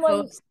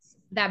someone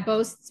that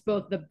boasts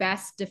both the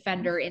best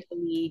defender in the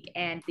league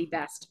and the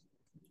best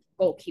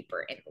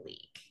goalkeeper in the league.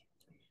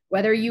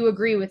 Whether you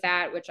agree with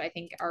that, which I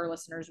think our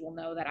listeners will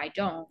know that I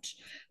don't,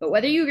 but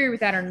whether you agree with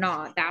that or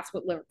not, that's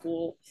what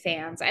Liverpool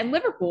fans and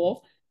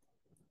Liverpool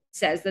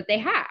says that they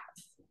have.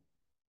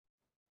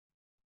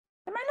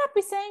 I might not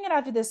be saying it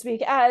after this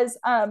week. As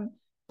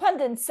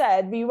Pundit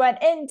said, we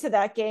went into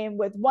that game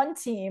with one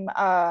team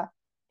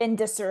in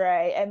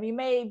disarray, and we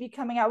may be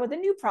coming out with a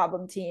new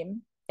problem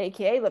team,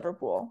 aka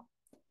Liverpool.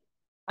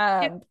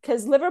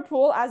 Because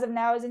Liverpool, as of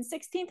now, is in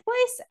 16th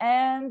place,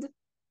 and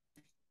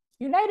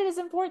United is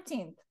in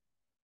 14th.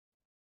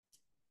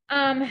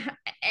 And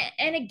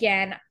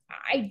again,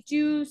 I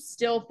do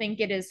still think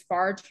it is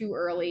far too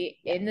early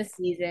in the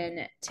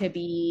season to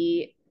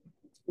be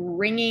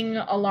ringing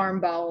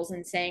alarm bells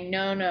and saying,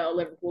 no,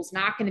 Liverpool's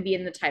not going to be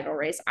in the title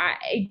race.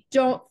 I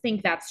don't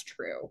think that's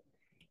true.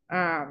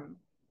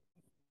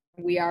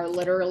 We are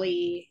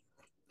literally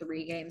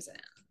 3 games in.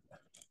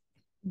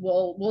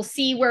 We'll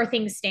see where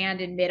things stand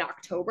in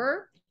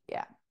mid-October.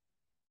 Yeah.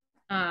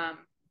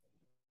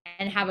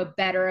 And have a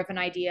better of an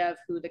idea of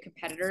who the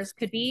competitors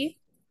could be.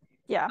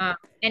 Yeah.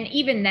 And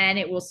even then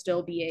it will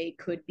still be a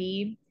could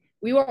be.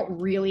 We won't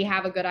really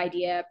have a good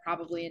idea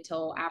probably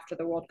until after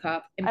the World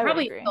Cup, and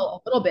probably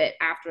until a little bit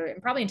after,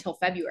 and probably until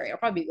February or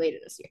probably later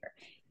this year.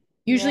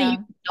 Usually you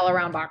can tell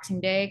around Boxing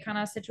Day kind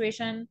of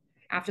situation.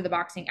 After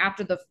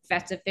the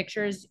festive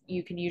fixtures,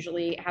 you can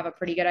usually have a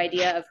pretty good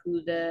idea of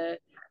who the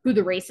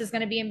race is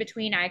going to be in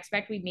between. I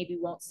expect we maybe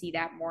won't see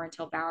that more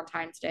until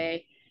Valentine's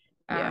Day.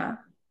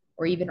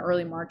 Or even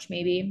early March,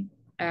 maybe.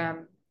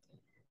 But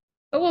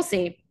we'll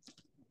see.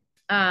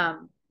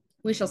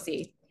 We shall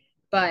see.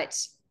 But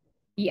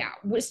yeah,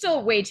 we're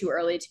still way too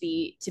early to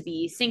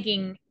be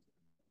sinking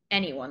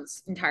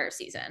anyone's entire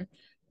season.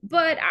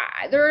 But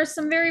there are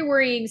some very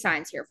worrying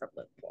signs here from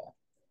Liverpool.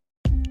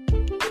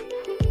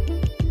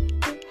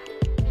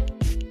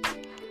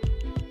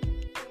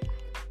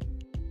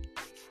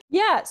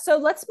 Yeah, so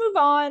let's move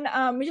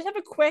on. We just have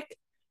a quick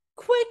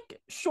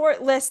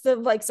short list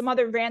of some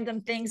other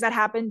random things that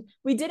happened.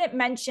 We didn't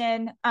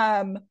mention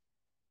and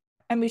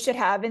we should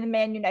have in the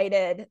Man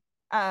United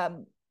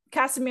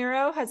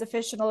Casemiro has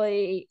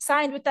officially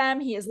signed with them.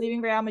 He is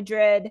leaving Real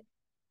Madrid.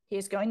 He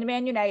is going to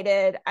Man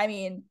United. I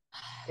mean,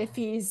 if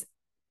is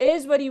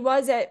what he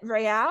was at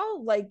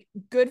Real, like,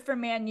 good for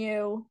Man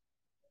U.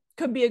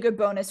 Could be a good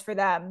bonus for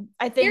them.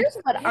 I think Here's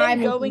what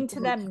I'm going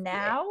to them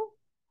now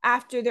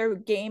after their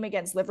game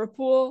against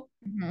Liverpool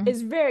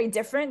is very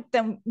different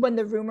than when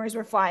the rumors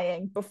were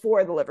flying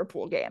before the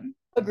Liverpool game.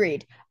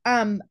 Agreed.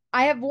 I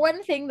have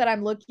one thing that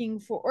I'm looking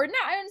for, or not,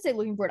 I wouldn't say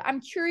looking for it.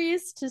 I'm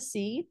curious to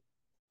see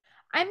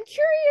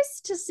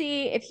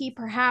if he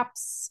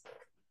perhaps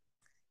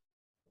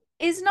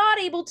is not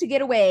able to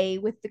get away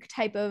with the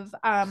type of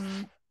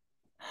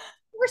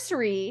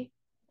sorcery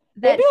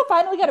that maybe he'll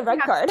finally get a red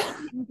card.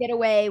 Get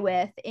away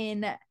with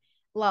in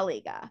La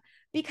Liga,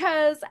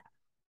 because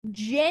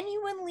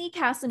genuinely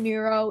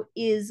Casemiro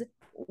is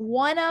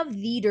one of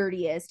the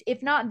dirtiest,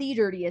 if not the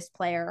dirtiest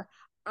player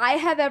I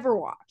have ever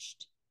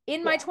watched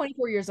in my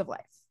 24 years of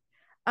life.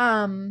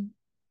 And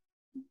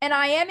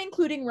I am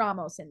including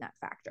Ramos in that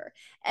factor.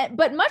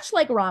 But much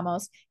like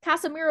Ramos,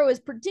 Casemiro is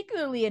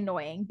particularly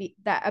annoying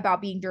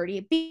about being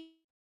dirty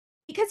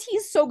because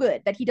he's so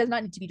good that he does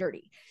not need to be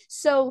dirty.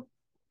 So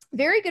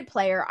very good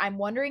player. I'm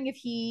wondering if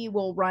he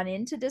will run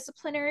into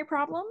disciplinary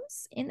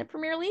problems in the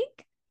Premier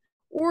League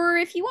or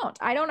if he won't.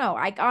 I don't know.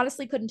 I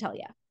honestly couldn't tell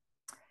you.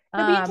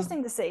 It'll be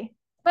interesting to see.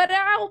 But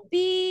I'll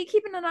be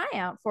keeping an eye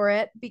out for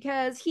it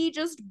because he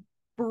just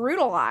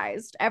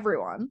brutalized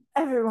everyone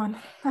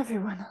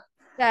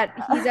that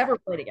he's ever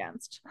played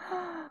against.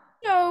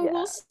 So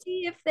we'll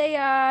see if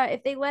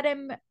they let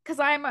him, because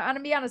I'm gonna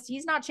be honest,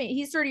 he's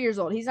 30 years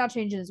old. He's not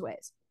changing his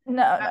ways.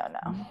 No.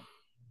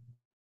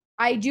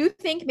 I do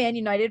think Man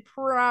United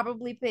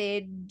probably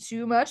paid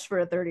too much for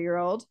a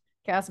 30-year-old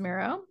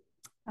Casemiro.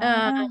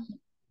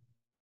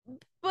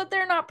 But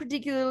they're not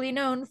particularly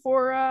known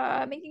for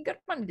making good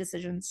money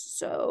decisions.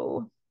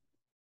 So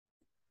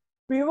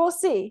we will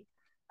see.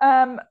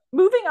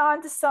 Moving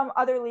on to some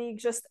other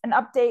leagues, just an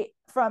update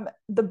from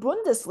the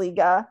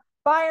Bundesliga.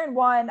 Bayern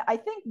won, I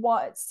think,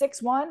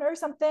 6-1 or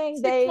something.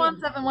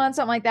 6-1, 7-1,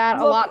 something like that.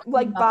 A lot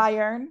like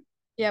Bayern.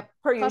 Yep.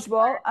 Per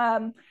usual.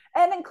 And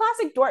in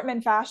classic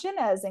Dortmund fashion,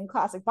 as in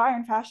classic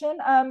Bayern fashion,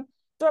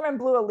 Dortmund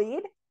blew a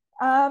lead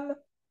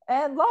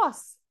and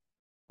lost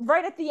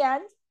right at the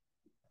end,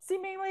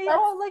 seemingly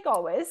like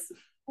always.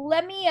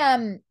 Let me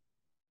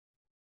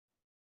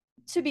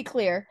to be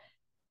clear,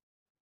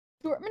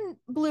 Dortmund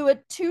blew a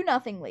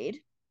 2-0 lead.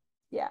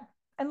 Yeah.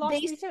 And lost.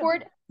 They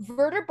scored.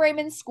 Werder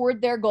Bremen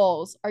scored their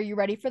goals. Are you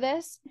ready for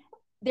this?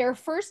 Their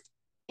first,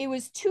 it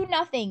was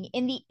 2-0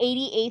 in the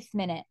 88th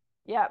minute.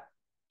 Yep.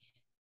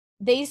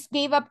 They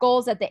gave up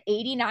goals at the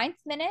 89th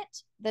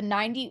minute, the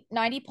 90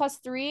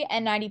 +3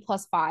 and 90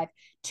 +5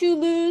 to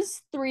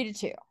lose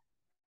 3-2.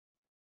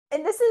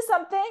 And this is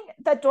something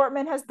that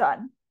Dortmund has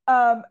done.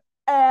 And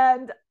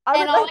all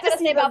I gotta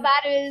say about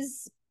that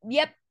is,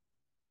 yep.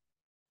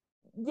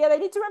 Yeah, they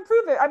need to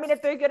improve it. I mean,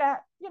 if they're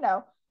gonna,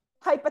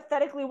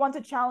 hypothetically want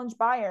to challenge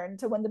Bayern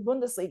to win the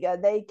Bundesliga,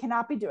 they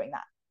cannot be doing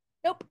that.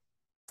 Nope.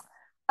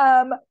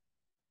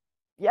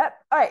 Yep.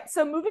 All right.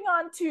 So moving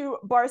on to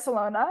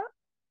Barcelona,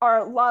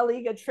 our La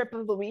Liga trip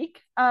of the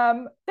week.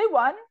 They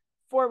won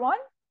 4-1.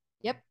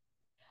 Yep.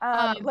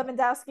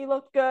 Lewandowski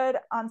looked good.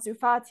 Ansu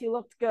Fati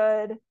looked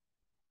good.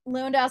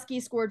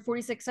 Lewandowski scored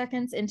 46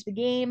 seconds into the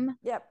game.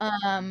 Yep.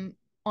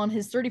 On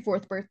his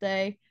 34th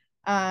birthday.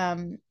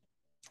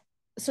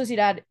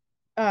 Sociedad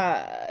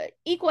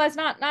equalized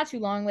not too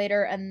long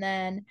later, and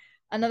then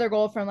another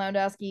goal from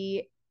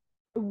Lewandowski,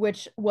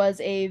 which was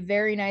a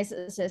very nice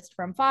assist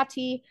from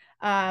Fati,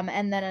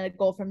 and then a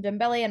goal from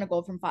Dembele and a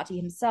goal from Fati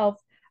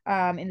himself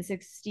in the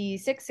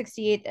 66th,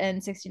 68th,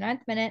 and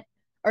 69th minute,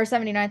 or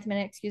 79th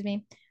minute, excuse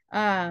me.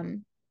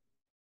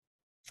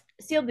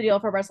 Sealed the deal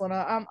for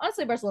Barcelona.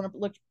 Honestly, Barcelona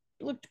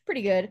looked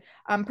pretty good,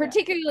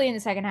 particularly in the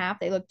second half.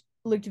 They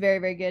looked very,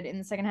 very good in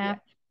the second half.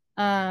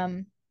 Yeah.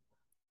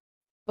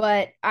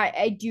 But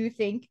I do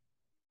think,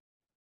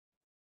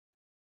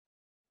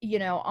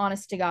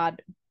 honest to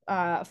God,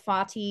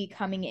 Fati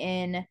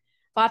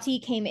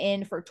came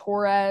in for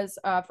Torres,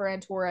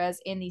 Ferran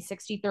Torres in the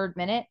 63rd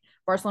minute.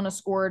 Barcelona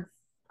scored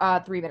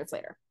 3 minutes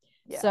later.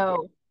 Yeah.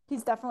 So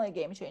he's definitely a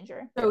game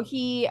changer. So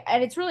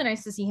and it's really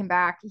nice to see him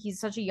back. He's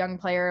such a young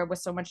player with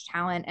so much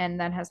talent, and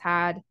then has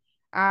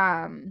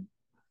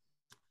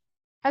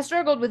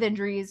struggled with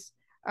injuries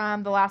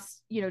the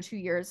last 2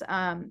 years.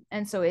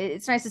 And so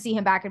it's nice to see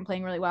him back and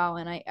playing really well.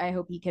 And I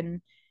hope he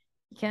can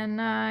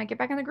get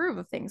back in the groove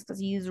of things, because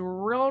he's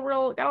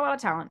real got a lot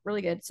of talent,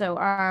 really good. So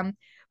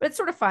but it's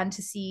sort of fun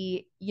to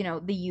see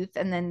the youth,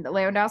 and then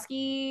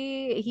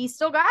Lewandowski, he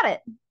still got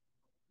it.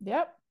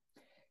 Yep.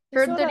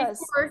 For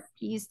 34,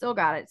 he's still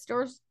got it.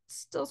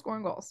 Still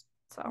scoring goals.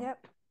 So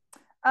yep.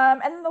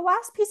 And the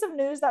last piece of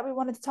news that we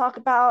wanted to talk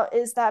about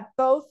is that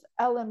both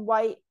Ellen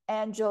White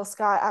and Jill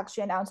Scott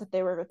actually announced that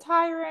they were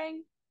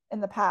retiring in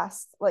the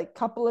past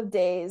couple of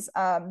days,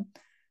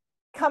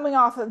 coming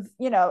off of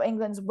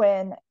England's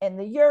win in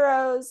the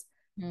Euros.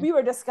 We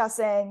were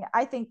discussing,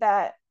 I think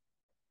that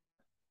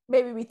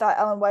maybe we thought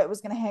Ellen White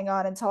was going to hang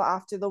on until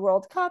after the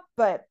World Cup,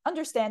 but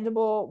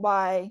understandable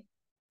why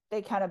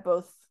they kind of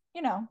both,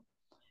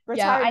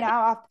 retire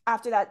now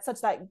after that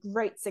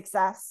great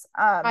success.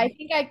 I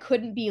think I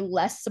couldn't be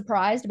less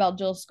surprised about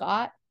Jill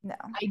Scott. No.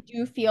 I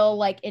do feel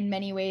like in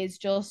many ways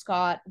Jill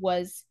Scott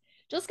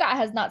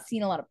has not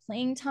seen a lot of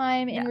playing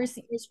time in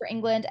recent years for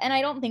England, and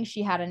I don't think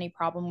she had any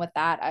problem with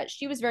that.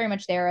 She was very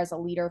much there as a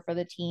leader for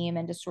the team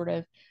and to sort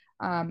of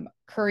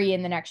curry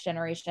in the next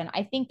generation.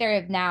 I think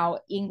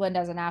England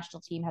as a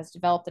national team has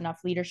developed enough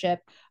leadership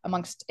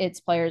amongst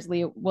its players,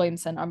 Leah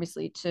Williamson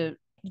obviously to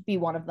be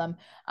one of them,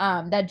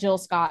 that Jill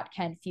Scott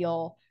can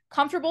feel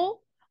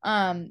comfortable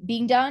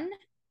being done.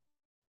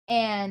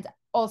 And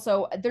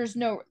also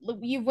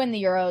you've won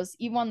the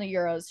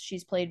Euros.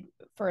 She's played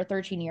for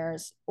 13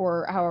 years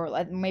or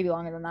however, maybe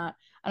longer than that.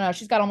 I don't know.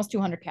 She's got almost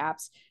 200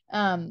 caps.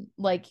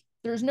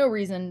 There's no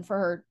reason for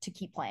her to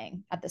keep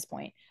playing at this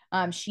point.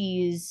 I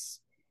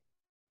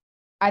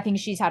think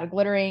she's had a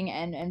glittering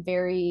and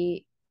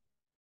very,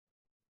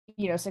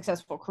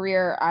 successful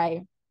career.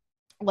 I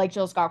like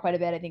Jill Scott quite a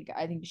bit. I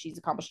think she's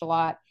accomplished a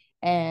lot,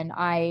 and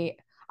I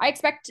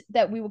expect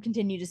that we will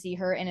continue to see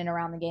her in and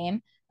around the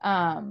game.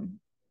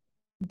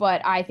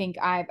 But I think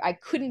I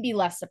couldn't be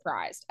less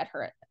surprised at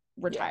her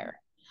retire. Yeah.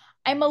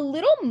 I'm a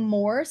little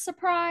more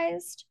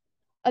surprised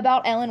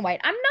about Ellen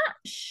White. I'm not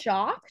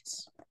shocked.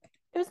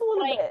 It was a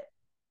little bit.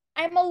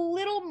 I'm a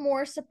little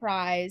more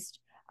surprised.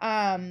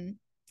 Ellen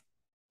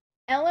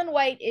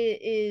White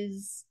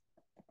is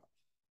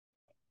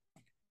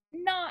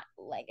not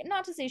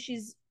to say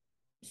she's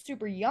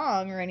super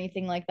young or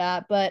anything like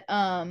that, but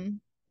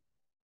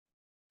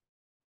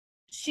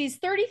she's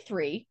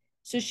 33,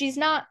 so she's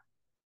not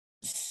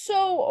so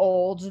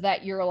old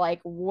that you're like,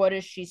 what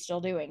is she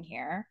still doing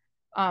here?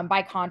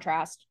 By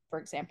contrast, for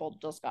example,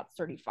 Jill Scott's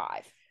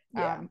 35.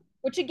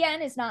 Which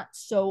again is not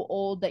so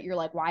old that you're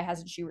like, why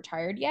hasn't she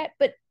retired yet?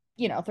 But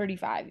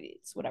 35,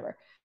 it's whatever.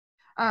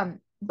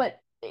 But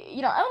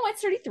Ellen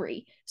White's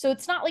 33, so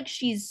it's not like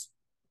she's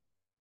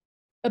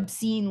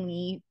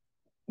obscenely,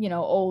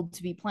 old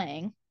to be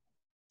playing.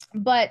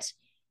 But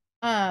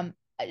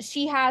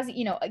she has,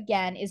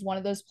 again, is one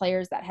of those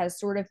players that has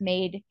sort of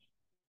made,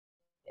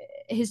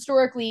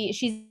 historically,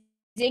 she's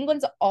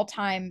England's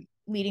all-time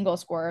leading goal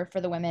scorer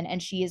for the women,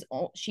 and she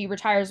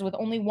retires with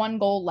only one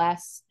goal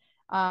less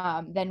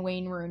than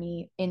Wayne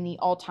Rooney in the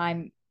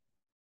all-time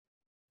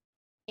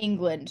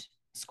England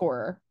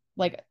scorer,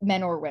 like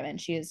men or women.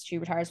 She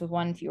retires with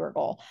one fewer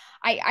goal.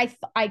 I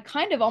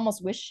kind of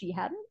almost wish she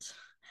hadn't.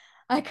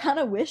 I kind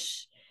of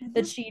wish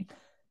that she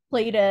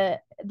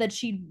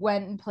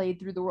went and played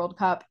through the World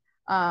Cup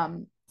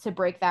to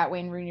break that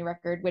Wayne Rooney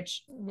record,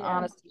 which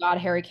honestly, God,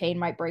 Harry Kane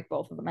might break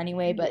both of them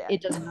anyway, but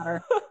it doesn't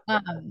matter.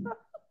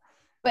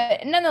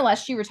 But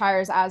nonetheless, she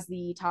retires as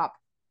the top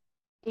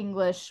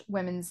English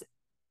women's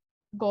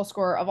goal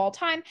scorer of all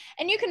time,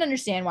 and you can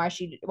understand why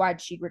she'd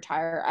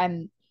retire.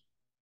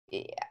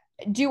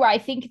 Do I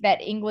think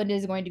that England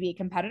is going to be a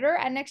competitor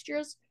at next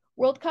year's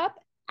World Cup?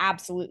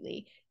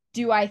 Absolutely.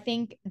 Do I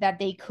think that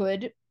they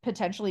could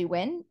potentially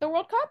win the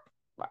World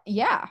Cup?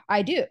 Yeah,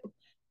 I do.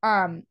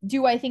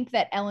 Do I think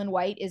that Ellen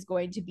White is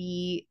going to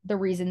be the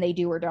reason they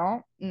do or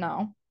don't?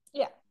 No.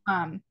 Yeah.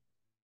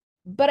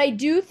 But I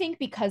do think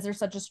because they're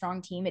such a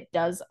strong team, it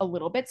does a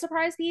little bit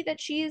surprise me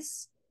that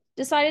she's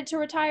decided to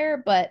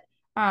retire. But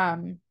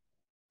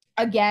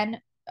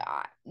again,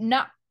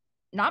 not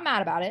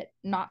mad about it,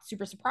 not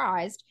super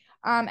surprised.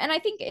 And I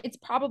think it's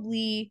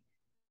probably,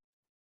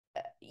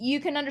 you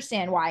can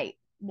understand why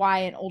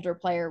an older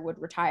player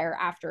would retire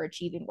after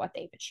achieving what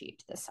they've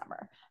achieved this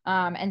summer.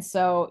 And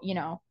so,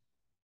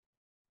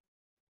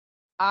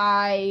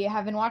 I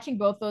have been watching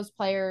both those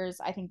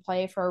players, I think,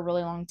 play for a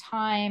really long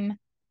time.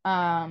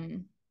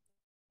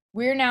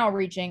 We're now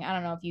reaching, I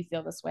don't know if you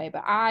feel this way,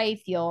 but I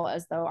feel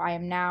as though I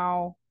am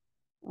now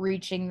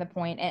reaching the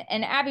point,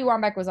 and Abby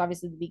Wambach was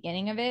obviously the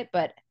beginning of it,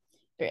 but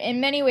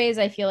in many ways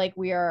I feel like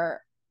we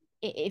are,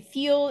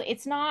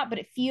 it's not, but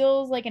it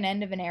feels like an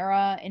end of an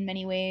era in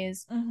many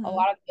ways. Mm-hmm. A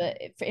lot of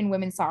in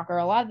women's soccer,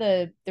 a lot of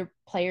the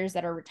players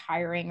that are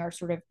retiring are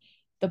sort of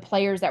the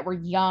players that were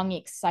young,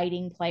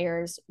 exciting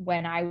players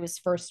when I was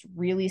first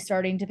really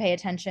starting to pay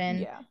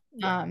attention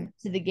to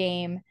the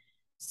game.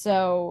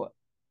 So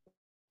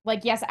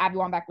like, yes, Abby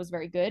Wambach was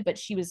very good, but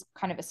she was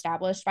kind of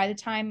established by the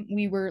time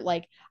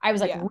I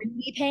was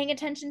really paying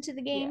attention to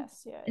the game.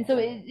 And so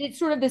it's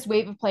sort of this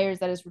wave of players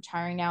that is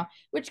retiring now,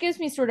 which gives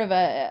me sort of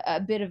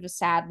a bit of a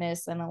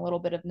sadness and a little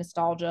bit of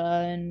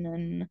nostalgia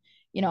and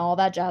all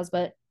that jazz.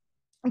 But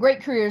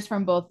great careers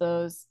from both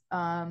those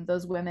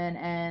women,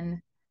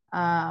 and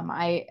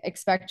I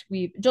expect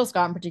Jill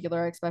Scott in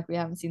particular, I expect we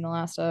haven't seen the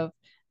last of.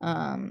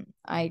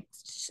 I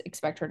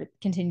expect her to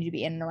continue to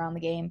be in and around the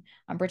game,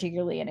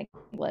 particularly in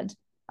England.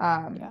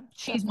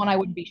 She's one I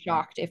wouldn't be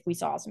shocked if we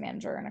saw as a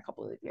manager in a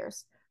couple of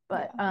years.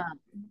 But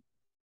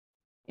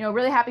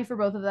really happy for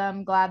both of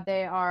them. Glad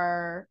they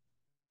are.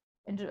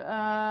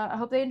 I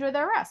hope they enjoy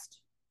their rest.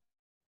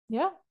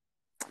 Yeah.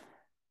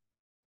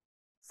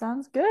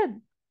 Sounds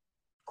good.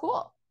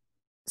 Cool.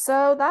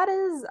 So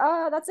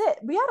that's it.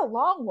 We had a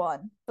long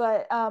one,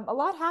 but a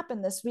lot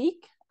happened this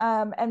week.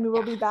 And we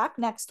will be back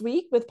next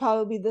week with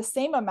probably the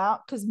same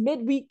amount because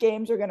midweek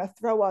games are gonna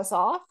throw us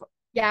off.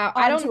 Yeah,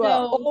 I don't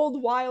know.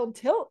 Old wild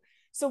tilt.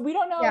 So we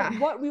don't know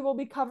what we will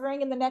be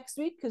covering in the next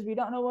week because we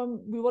don't know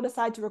when we will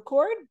decide to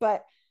record.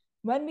 But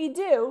when we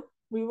do,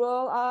 we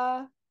will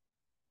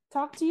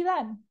talk to you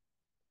then.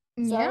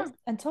 So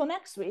until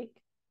next week,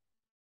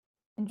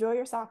 enjoy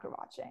your soccer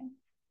watching.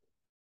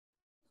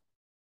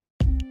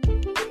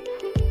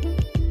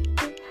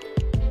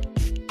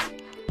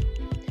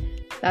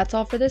 That's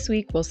all for this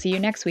week. We'll see you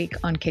next week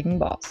on Kicking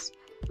Balls.